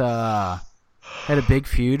with the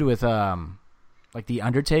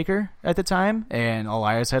Undertaker at the time, and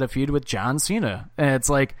Elias had a feud with John Cena, and it's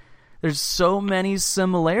there's so many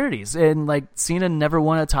similarities, and Cena never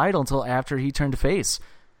won a title until after he turned face.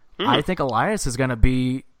 I think Elias is going to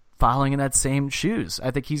be following in that same shoes. I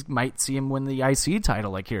think he might see him win the IC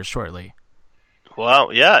title here shortly. Wow,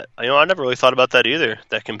 yeah. I never really thought about that either,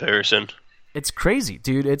 that comparison. It's crazy,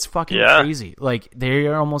 dude. It's fucking crazy. They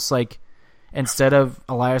are almost instead of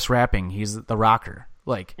Elias rapping, he's the rocker.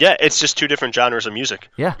 Yeah, it's just two different genres of music.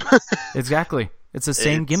 Yeah, exactly. It's the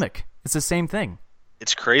same gimmick. It's the same thing.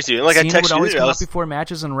 It's crazy. And Cena would always come out before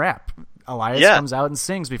matches and rap. Elias comes out and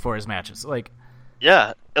sings before his matches.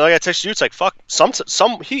 Yeah, and I texted you, it's fuck.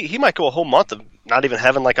 He might go a whole month of not even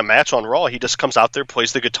having a match on Raw. He just comes out there,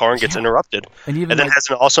 plays the guitar, and gets interrupted, and then has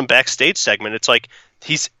an awesome backstage segment. It's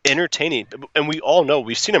he's entertaining, and we all know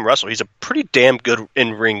we've seen him wrestle. He's a pretty damn good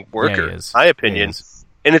in-ring worker, in my opinion.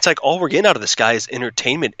 And it's all we're getting out of this guy is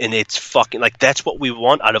entertainment, and it's fucking that's what we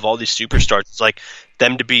want out of all these superstars. It's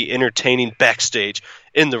them to be entertaining backstage,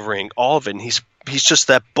 in the ring, all of it. And he's just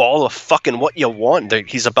that ball of fucking what you want.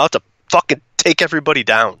 He's about to fucking take everybody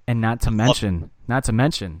down. And not to mention,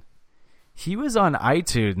 he was on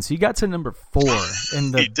iTunes. He got to number 4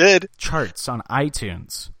 in the charts on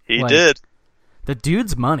iTunes. He did. The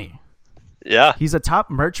dude's money. Yeah. He's a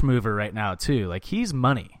top merch mover right now too. He's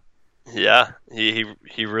money. Yeah, he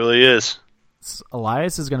really is.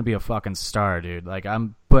 Elias is going to be a fucking star, dude.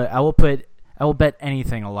 I will bet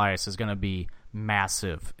anything Elias is going to be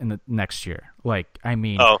massive in the next year.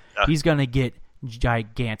 He's going to get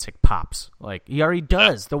gigantic pops. He already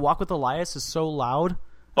does. The Walk with Elias is so loud.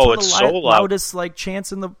 It's so loud. Loudest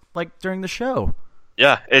chants in the during the show.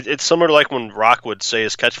 Yeah, it's similar to when Rock would say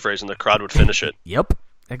his catchphrase and the crowd would finish it. Yep,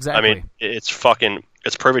 exactly. I mean, it's fucking.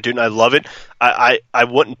 It's perfect, dude, and I love it. I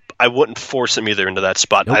wouldn't force him either into that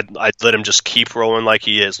spot. Nope. I'd let him just keep rolling like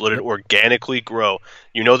he is. Let it organically grow.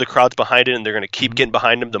 You know the crowd's behind it, and they're going to keep getting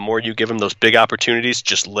behind him. The more you give him those big opportunities,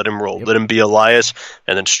 just let him roll. Yep. Let him be Elias,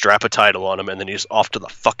 and then strap a title on him, and then he's off to the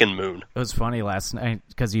fucking moon. It was funny last night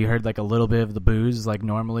because you heard like a little bit of the boos like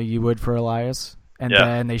normally you would for Elias. And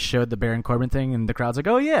then they showed the Baron Corbin thing, and the crowd's like,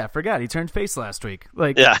 "Oh yeah, I forgot he turned face last week."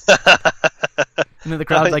 Like, yeah. And then the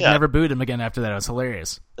crowd never booed him again after that. It was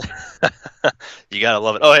hilarious. You gotta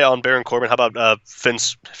love it. Oh, hey, on Baron Corbin, how about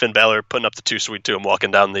Finn Balor putting up the 2 Sweet to him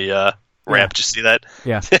walking down the ramp? Did you see that?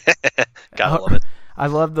 Yeah. Gotta love it. I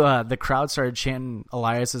love the crowd started chanting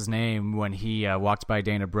Elias's name when he walked by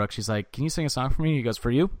Dana Brooke. She's like, "Can you sing a song for me?" He goes,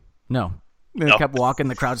 "For you?" "No." And they kept walking.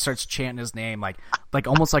 The crowd starts chanting his name, like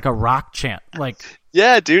almost like a rock chant. Like,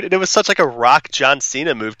 yeah, dude, and it was such like a rock John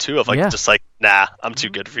Cena move too. Of just like, nah, I'm too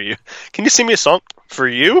good for you. Can you sing me a song for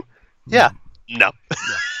you? Yeah, no. Yeah,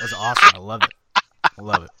 that was awesome. I love it. I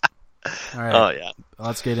love it. All right. Oh yeah.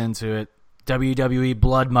 Let's get into it. WWE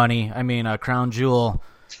Blood Money. I mean, Crown Jewel.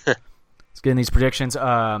 Let's get in these predictions.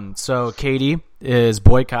 So Katie is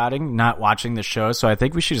boycotting, not watching the show. So I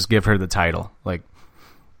think we should just give her the title. Like.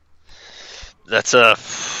 That's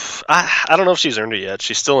I don't know if she's earned it yet.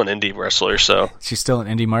 She's still an indie wrestler, so she's still an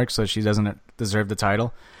indie mark, so she doesn't deserve the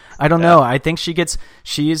title. I don't know. I think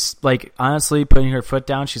she's like honestly putting her foot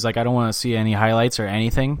down. She's like, I don't want to see any highlights or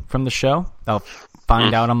anything from the show. I'll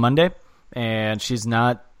find out on Monday, and she's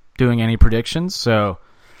not doing any predictions. So,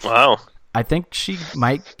 wow. I think she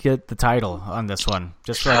might get the title on this one,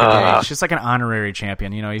 just for like a day. She's like an honorary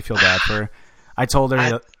champion. You know, you feel bad for her. I told her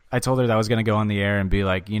that I was going to go on the air and be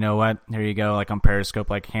like, you know what? Here you go. Like on Periscope,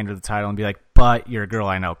 like hand her the title and be like, but you're a girl,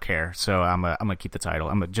 I don't care. So I'm gonna keep the title.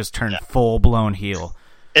 I'm gonna just turn full blown heel.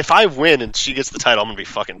 If I win and she gets the title, I'm gonna be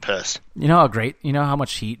fucking pissed. You know how great? You know how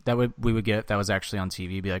much heat that we would get if that was actually on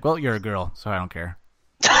TV? Be like, well, you're a girl, so I don't care.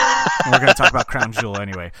 And we're gonna talk about Crown Jewel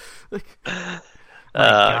anyway.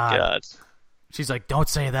 God. She's like, don't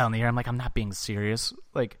say that on the air. I'm like, I'm not being serious.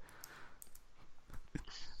 Like.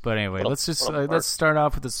 But anyway, let's start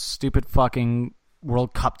off with this stupid fucking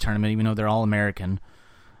World Cup tournament, even though they're all American.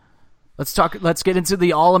 Let's get into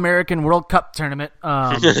the All American World Cup tournament.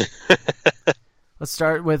 Let's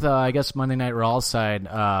start with I guess Monday Night Raw side.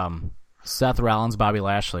 Seth Rollins, Bobby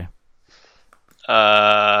Lashley.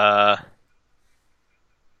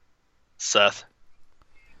 Seth.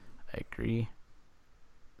 I agree.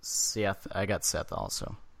 Seth. I got Seth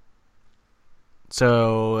also.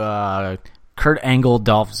 So Kurt Angle,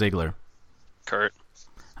 Dolph Ziggler. Kurt.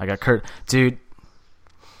 I got Kurt. Dude,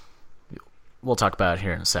 we'll talk about it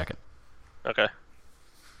here in a second. Okay.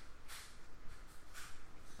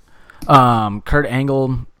 Kurt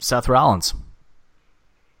Angle, Seth Rollins.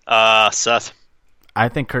 Seth. I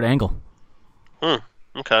think Kurt Angle.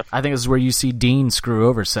 Okay. I think this is where you see Dean screw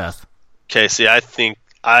over Seth. Okay, see, I think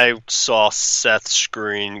I saw Seth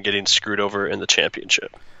getting screwed over in the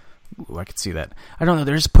championship. Ooh, I could see that. I don't know.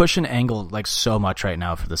 They're just pushing Angle like so much right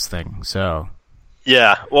now for this thing. So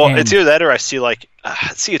yeah, well, it's either that or I see like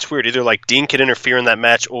it's weird. Either like Dean could interfere in that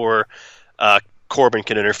match, or Corbin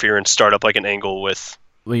can interfere and start up like an angle with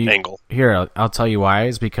Angle. Here, I'll tell you why.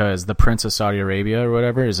 Is because the Prince of Saudi Arabia or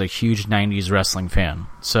whatever is a huge '90s wrestling fan.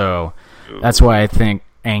 So that's why I think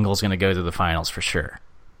Angle's going to go to the finals for sure.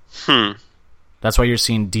 That's why you're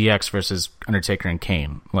seeing DX versus Undertaker and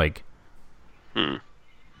Kane. Like,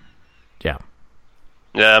 yeah.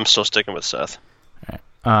 Yeah, I'm still sticking with Seth.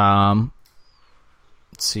 All right.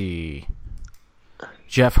 Let's see.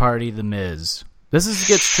 Jeff Hardy, The Miz. This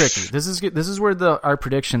gets tricky. This is where our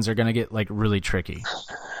predictions are going to get like really tricky.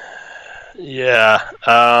 Yeah.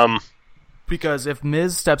 Because if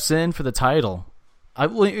Miz steps in for the title,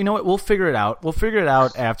 you know what? We'll figure it out. We'll figure it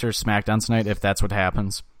out after SmackDown tonight if that's what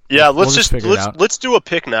happens. Yeah, let's do a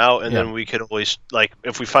pick now, and then we could always like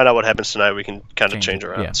if we find out what happens tonight, we can kind of change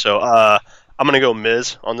around. Yeah. So I'm gonna go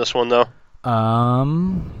Miz on this one though.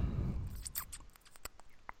 I'm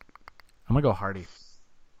gonna go Hardy.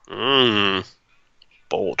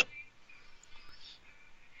 Bold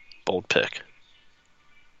pick.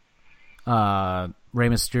 Rey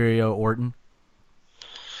Mysterio, Orton.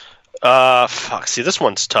 Fuck. See, this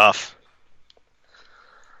one's tough.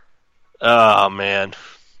 Oh man.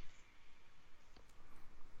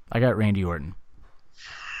 I got Randy Orton.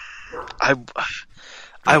 I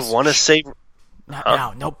want to say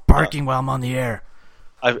no barking while I'm on the air.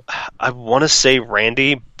 I want to say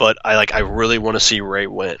Randy, but I really want to see Ray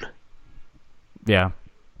win. Yeah,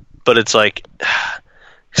 but it's like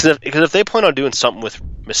because if they plan on doing something with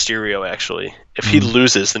Mysterio, actually, if he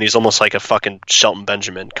loses, then he's almost like a fucking Shelton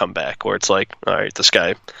Benjamin comeback, where it's like, all right, this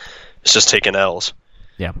guy is just taking L's.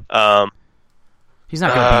 Yeah. He's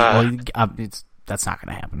not going to be... that's not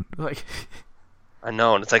going to happen. Like, I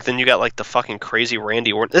know, and it's like then you got like the fucking crazy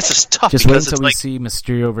Randy Orton. This is tough. Just wait until we see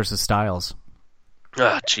Mysterio versus Styles.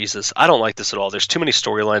 Jesus, I don't like this at all. There's too many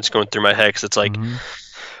storylines going through my head because it's like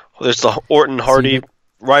there's the Orton Hardy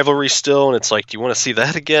rivalry still, and it's like, do you want to see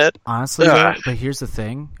that again? Honestly, though, but here's the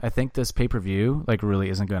thing: I think this pay-per-view like really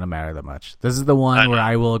isn't going to matter that much. This is the one where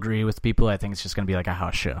I will agree with people. I think it's just going to be like a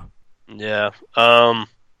house show. Yeah.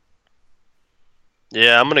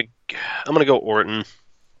 Yeah, I'm gonna go Orton.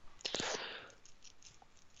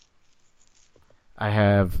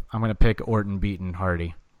 I'm gonna pick Orton beating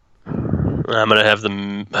Hardy. I'm gonna have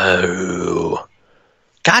the. Oh,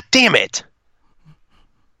 God damn it!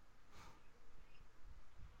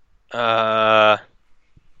 Damn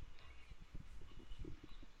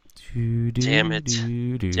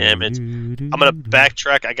it! I'm gonna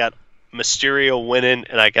backtrack. I got Mysterio winning,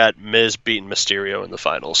 and I got Miz beating Mysterio in the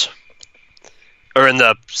finals, or in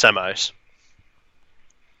the semis.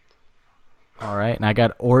 All right, and I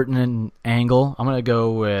got Orton and Angle. I'm gonna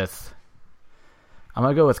go with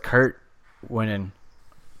Kurt winning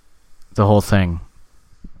the whole thing.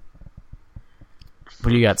 What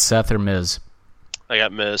do you got, Seth or Miz? I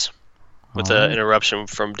got Miz with an interruption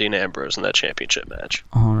from Dean Ambrose in that championship match.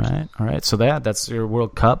 All right. So that's your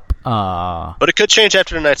World Cup. But it could change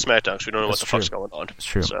after tonight's SmackDown because we don't know what the fuck's going on. That's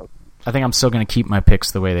true. So. I think I'm still going to keep my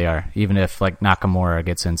picks the way they are. Even if like Nakamura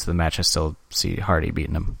gets into the match, I still see Hardy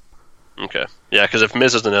beating him. Okay. Yeah, because if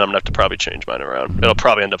Miz isn't in, I'm going to have to probably change mine around. It'll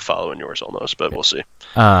probably end up following yours almost, but we'll see.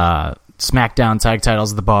 SmackDown tag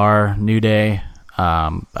titles, The Bar, New Day.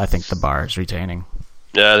 I think The Bar is retaining.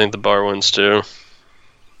 Yeah, I think The Bar wins too.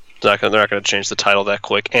 They're not going to change the title that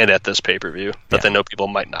quick, and at this pay-per-view that they know people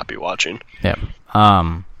might not be watching. Yeah.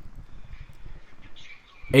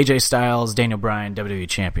 AJ Styles, Daniel Bryan, WWE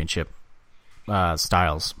Championship.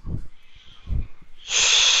 Styles.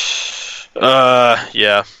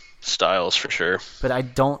 Yeah. Styles for sure. But I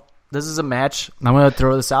don't... This is a match. I'm going to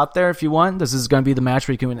throw this out there if you want. This is going to be the match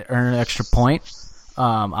where you can earn an extra point.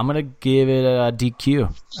 I'm going to give it a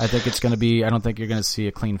DQ. I think it's going to be... I don't think you're going to see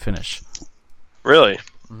a clean finish. Really?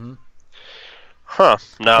 Mm-hmm. Huh.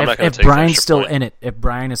 No, I'm not going to take Bryan's still point. in it. If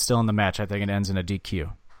Bryan is still in the match, I think it ends in a DQ.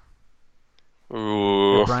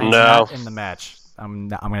 Ooh, if Bryan's no. not in the match, I'm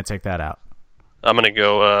going to take that out. I'm going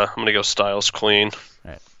to go Styles clean.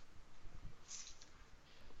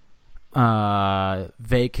 All right.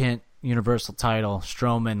 Vacant Universal title,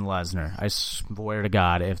 Strowman, Lesnar. I swear to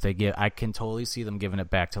God, if they I can totally see them giving it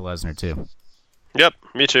back to Lesnar too. Yep,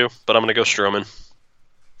 me too. But I'm going to go Strowman.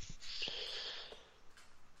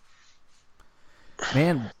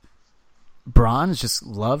 Man, Braun just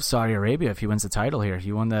loves Saudi Arabia if he wins the title here.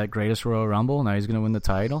 He won the greatest Royal Rumble, now he's going to win the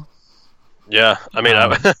title. Yeah, I mean,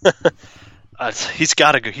 he's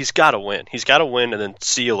got to win. He's got to win and then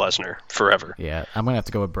see you Lesnar forever. Yeah, I'm going to have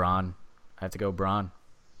to go with Braun. I have to go Braun.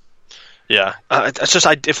 Yeah, it's just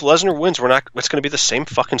if Lesnar wins, it's going to be the same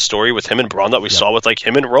fucking story with him and Braun that we saw with like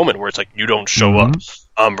him and Roman, where it's like you don't show up.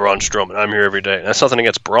 I'm Braun Strowman. I'm here every day. And that's nothing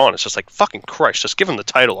against Braun. It's just like fucking Christ, just give him the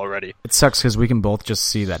title already. It sucks because we can both just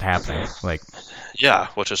see that happening. Like, yeah,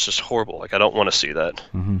 which is just horrible. Like I don't want to see that.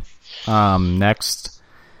 Mm-hmm. Next,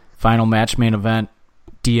 final match, main event: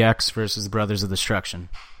 DX versus the Brothers of Destruction.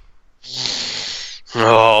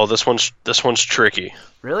 Oh, this one's tricky.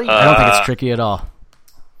 Really? I don't think it's tricky at all.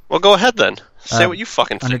 Well, go ahead then. Say what you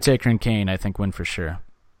fucking think. Undertaker and Kane, I think, win for sure.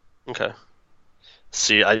 Okay.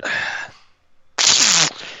 See,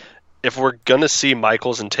 if we're gonna see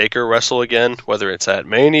Michaels and Taker wrestle again, whether it's at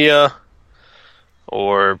Mania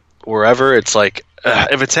or wherever, it's like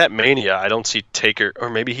if it's at Mania, I don't see Taker, or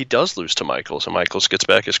maybe he does lose to Michaels, and Michaels gets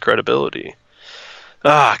back his credibility.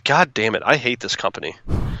 God damn it! I hate this company.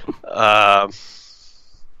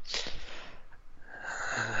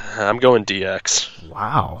 I'm going DX.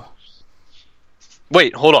 Wow.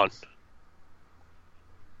 Wait, hold on.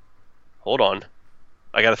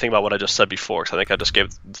 I got to think about what I just said before, because I think I just gave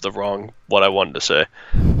the wrong what I wanted to say.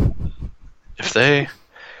 If they...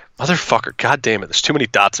 Motherfucker, god damn it, there's too many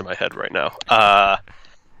dots in my head right now.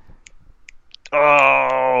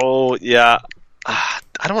 Oh, yeah. I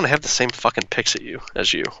don't want to have the same fucking picks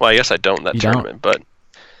as you. Well, I guess I don't in that tournament, but...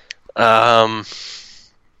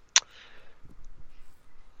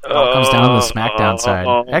 It all comes down to the SmackDown side.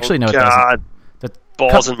 Actually, no, it doesn't. The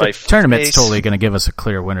balls in my face. Tournament's totally going to give us a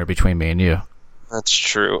clear winner between me and you. That's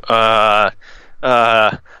true. I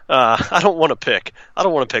don't want to pick. I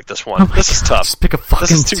don't want to pick this one. This is tough. Just pick a fucking...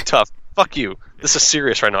 This is too tough. Fuck you. This is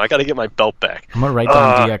serious right now. I got to get my belt back. I'm going to write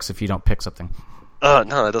down DX if you don't pick something. No,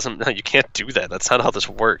 that doesn't... No, you can't do that. That's not how this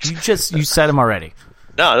works. You said him already.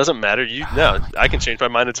 No, it doesn't matter. I can change my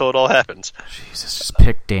mind until it all happens. Jesus, just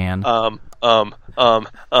pick Dan. Oh,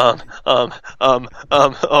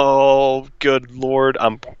 good Lord,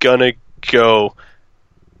 I'm gonna go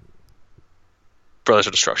Brothers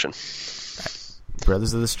of Destruction.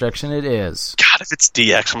 Brothers of Destruction it is. God, if it's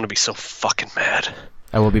DX, I'm gonna be so fucking mad.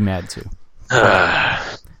 I will be mad too.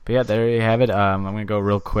 But yeah, there you have it. I'm gonna go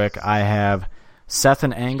real quick. I have Seth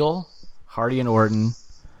and Angle, Hardy and Orton,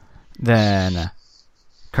 then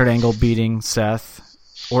Kurt Angle beating Seth,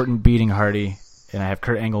 Orton beating Hardy, and I have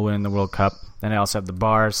Kurt Angle winning the World Cup. Then I also have the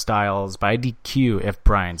Bar Styles by DQ if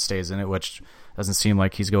Bryan stays in it, which doesn't seem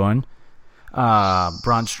like he's going.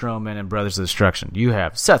 Braun Strowman and Brothers of Destruction. You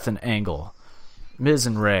have Seth and Angle, Miz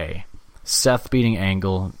and Ray, Seth beating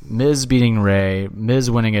Angle, Miz beating Ray,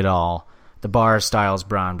 Miz winning it all, the Bar Styles,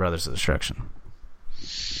 Braun, Brothers of Destruction.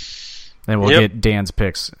 Then we'll get Dan's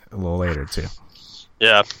picks a little later too.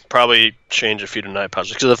 Yeah, probably change a few tonight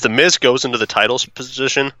possibly, because if the Miz goes into the titles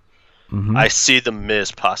position, I see the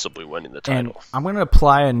Miz possibly winning the title. And I'm going to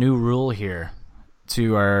apply a new rule here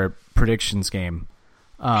to our predictions game.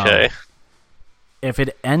 Okay. If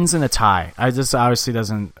it ends in a tie, this obviously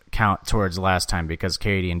doesn't count towards last time because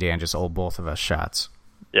Katie and Dan just owed both of us shots.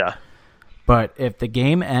 Yeah. But if the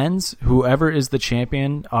game ends, whoever is the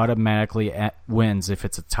champion automatically wins if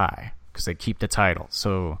it's a tie because they keep the title.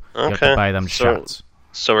 So you have to buy them shots.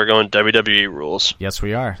 So we're going WWE rules. Yes,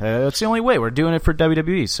 we are. That's the only way. We're doing it for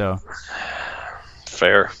WWE. So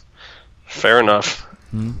fair enough.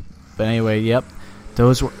 But anyway, yep.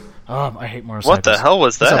 Those were. Oh, I hate motorcycles. What the hell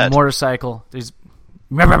was that? It's a motorcycle. There's.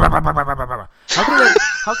 How can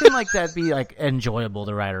like that be like enjoyable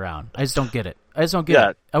to ride around? I just don't get it. I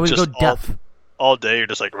I would go deaf. All day you're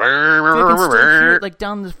just like. I can still hear it, like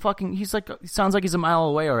down the fucking. He sounds like he's a mile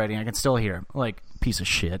away already. And I can still hear him. Like piece of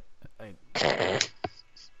shit.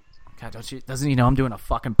 God, doesn't he know I'm doing a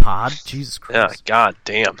fucking pod? Jesus Christ. Yeah, god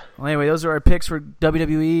damn. Well, anyway, those are our picks for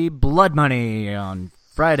WWE Blood Money on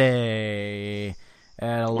Friday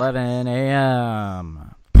at 11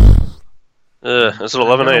 a.m. Is it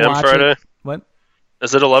 11 a.m. Friday? What?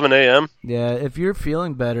 Is it 11 a.m.? Yeah, if you're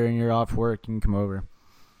feeling better and you're off work, you can come over.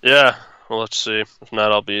 Yeah, well, let's see. If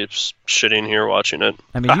not, I'll be shitting here watching it.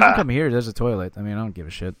 I mean, you can come here. There's a toilet. I mean, I don't give a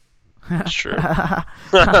shit. That's true.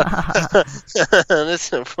 That's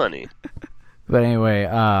so funny. But anyway,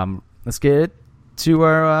 let's get to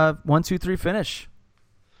our 1, 2, 3 finish.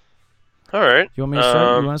 All right. You want me to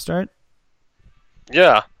start? You want to start?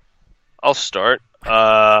 Yeah, I'll start.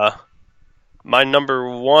 My number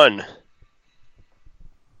 1.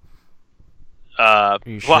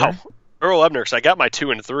 You sure? Wow, Earl Ebner. Because I got my 2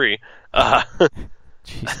 and 3.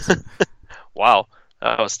 Jesus. Wow.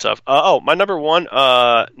 That was tough. My number 1,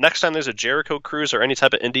 next time there's a Jericho cruise or any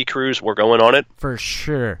type of indie cruise, we're going on it. For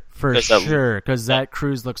sure. Because that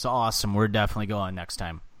cruise looks awesome. We're definitely going next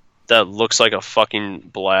time. That looks like a fucking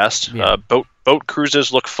blast. Yeah. Boat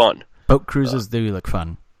cruises look fun. Boat cruises do look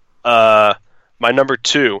fun. My number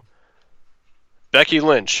 2, Becky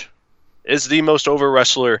Lynch is the most over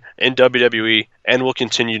wrestler in WWE and will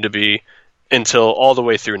continue to be until all the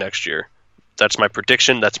way through next year. That's my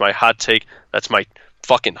prediction. That's my hot take. That's my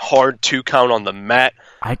fucking hard 2 count on the mat.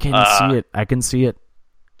 I can see it.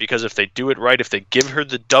 Because if they do it right, if they give her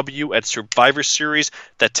the W at Survivor Series,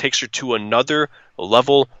 that takes her to another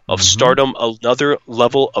level of stardom, another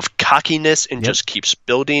level of cockiness, and just keeps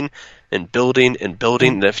building and building and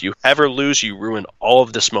building. And if you ever lose, you ruin all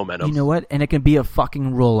of this momentum. You know what? And it can be a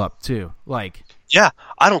fucking roll-up, too. Yeah,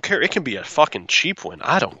 I don't care. It can be a fucking cheap win.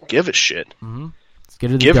 I don't give a shit. Let's get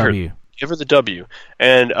her the W. Give her the W.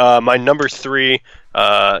 And my number 3,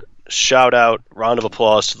 shout out, round of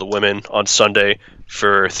applause to the women on Sunday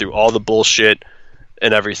through all the bullshit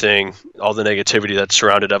and everything, all the negativity that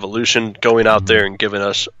surrounded Evolution, going out there and giving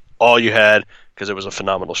us all you had, because it was a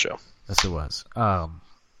phenomenal show. Yes, it was.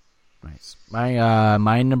 Nice.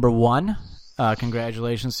 My number 1,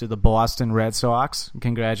 congratulations to the Boston Red Sox.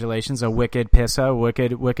 Congratulations, a wicked pissa,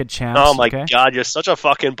 wicked champs. Oh my god, you're such a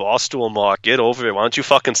fucking Barstool mark. Get over it. Why don't you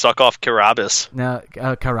fucking suck off Carabas? No,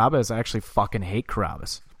 Carabas, I actually fucking hate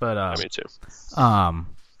Carabas. But me too.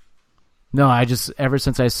 No, I just, ever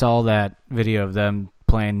since I saw that video of them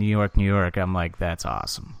playing New York, I'm like, that's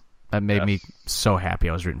awesome. That made me so happy.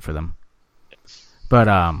 I was rooting for them. But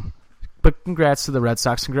congrats to the Red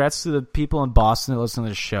Sox. Congrats to the people in Boston that listen to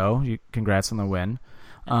the show. Congrats on the win.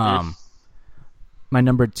 My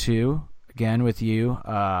number 2, again with you.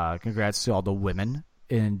 Congrats to all the women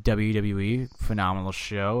in WWE. Phenomenal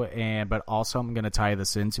show. But also, I'm going to tie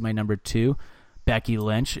this into my number 2. Becky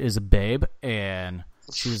Lynch is a babe, and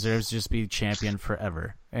she deserves to just be champion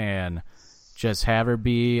forever. And Just have her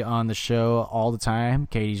be on the show all the time.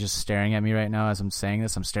 Katie's just staring at me right now as I'm saying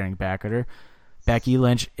this. I'm staring back at her. Becky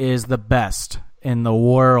Lynch is the best in the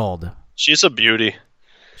world. She's a beauty.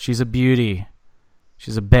 She's a beauty.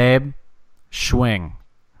 She's a babe. Swing.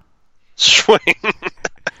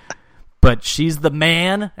 But she's the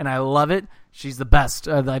man, and I love it. She's the best.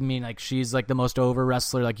 She's like the most over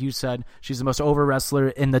wrestler, like you said. She's the most over wrestler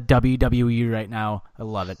in the WWE right now. I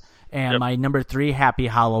love it. And my number 3, Happy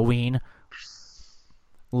Halloween.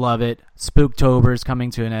 Love it. Spooktober is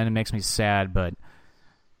coming to an end. It makes me sad, but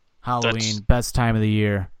Halloween, best time of the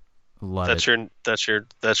year. Love it. That's your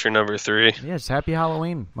number 3. Yeah, it's Happy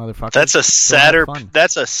Halloween, motherfucker. That's a sadder.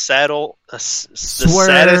 That's a saddle.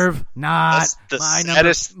 Swerve. Not the my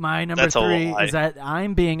saddest, number. My number 3 is that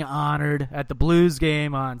I'm being honored at the Blues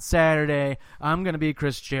game on Saturday. I'm gonna be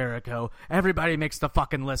Chris Jericho. Everybody makes the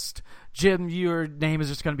fucking list. Jim, your name is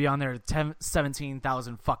just gonna be on there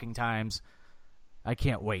 17,000 fucking times. I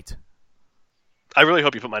can't wait. I really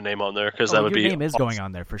hope you put my name on there because that would be. Your name is awesome. going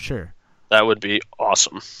on there for sure. That would be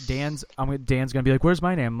awesome. Dan's gonna be like, "Where's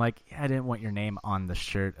my name?" I'm like, I didn't want your name on the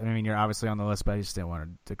shirt. I mean, you're obviously on the list, but I just didn't want to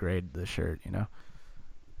degrade the shirt, you know.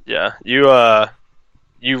 Yeah, you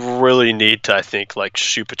really need to, I think, like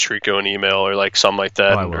shoot Patrico an email or like something like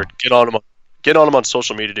that, or get on him on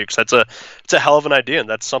social media, dude. Because it's a hell of an idea, and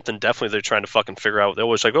that's something definitely they're trying to fucking figure out. They're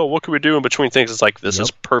always like, "Oh, what can we do in between things?" It's like this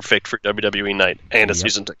is perfect for WWE night and a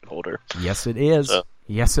season ticket holder. Yes, it is. So,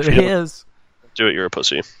 yes, it is. Do it, you're a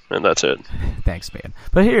pussy, and that's it. Thanks, man.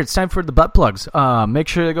 But here, it's time for the butt plugs. Make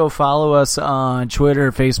sure to go follow us on Twitter,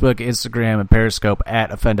 Facebook, Instagram, and Periscope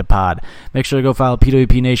at OffendedPod. Make sure to go follow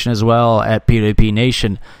PWP Nation as well at PWP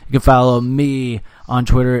Nation. You can follow me on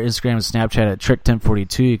Twitter, Instagram, and Snapchat at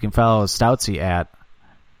Trick1042. You can follow Stoutsy at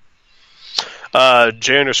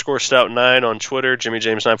J_Stout9 on Twitter, Jimmy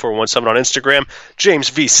James 9417 on Instagram, James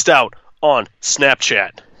V Stout on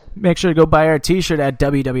Snapchat. Make sure to go buy our t-shirt at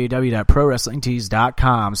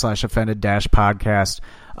www.prowrestlingtees.com/offended-podcast.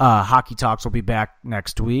 Hockey Talks will be back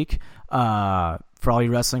next week. For all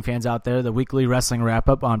you wrestling fans out there, the weekly wrestling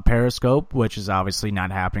wrap-up on Periscope, which is obviously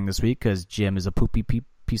not happening this week because Jim is a poopy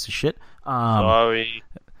piece of shit. Sorry.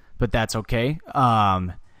 But that's okay.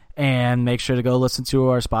 And make sure to go listen to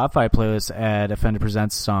our Spotify playlist at Offended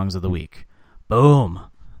Presents Songs of the Week. Boom.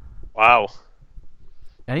 Wow.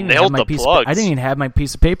 I didn't even have my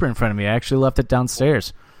piece of paper in front of me. I actually left it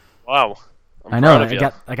downstairs. Wow. I know.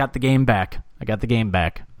 I got the game back.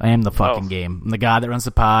 I am the fucking game. I'm the guy that runs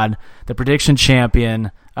the pod, the prediction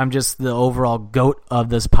champion. I'm just the overall GOAT of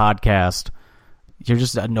this podcast. You're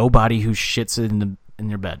just a nobody who shits in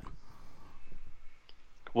your bed.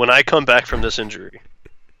 When I come back from this injury,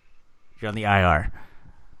 you're on the IR.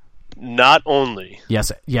 Not only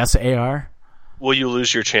yes, AR. Will you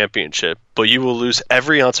lose your championship, but you will lose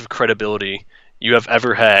every ounce of credibility you have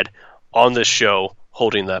ever had on this show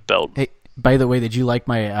holding that belt. Hey, by the way, did you like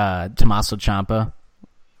my Tommaso Ciampa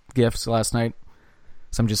gifts last night?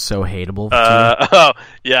 Because I'm just so hateable. Oh,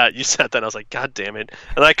 yeah, you said that, and I was like, God damn it.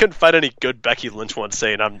 And I couldn't find any good Becky Lynch ones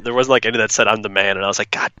saying, there wasn't like any that said I'm the man, and I was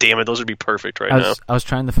like, God damn it, those would be perfect now. I was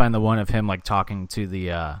trying to find the one of him like talking to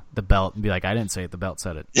the belt and be like, I didn't say it, the belt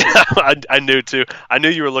said it. Yeah, I knew too. I knew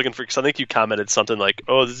you were looking for, because I think you commented something like,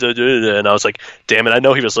 oh, and I was like, damn it, I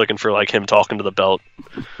know he was looking for like him talking to the belt.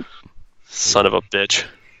 Son of a bitch.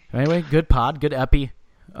 Anyway, good pod, good epi.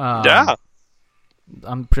 Yeah.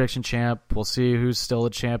 I'm prediction champ. We'll see who's still a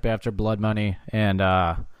champ after Blood Money. And,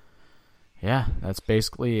 yeah, that's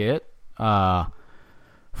basically it.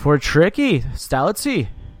 For Tricky, Stoutsy,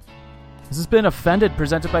 this has been Offended,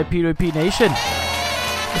 presented by PWP Nation.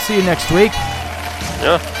 We'll see you next week.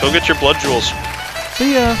 Yeah, go get your blood jewels.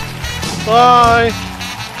 See ya. Bye.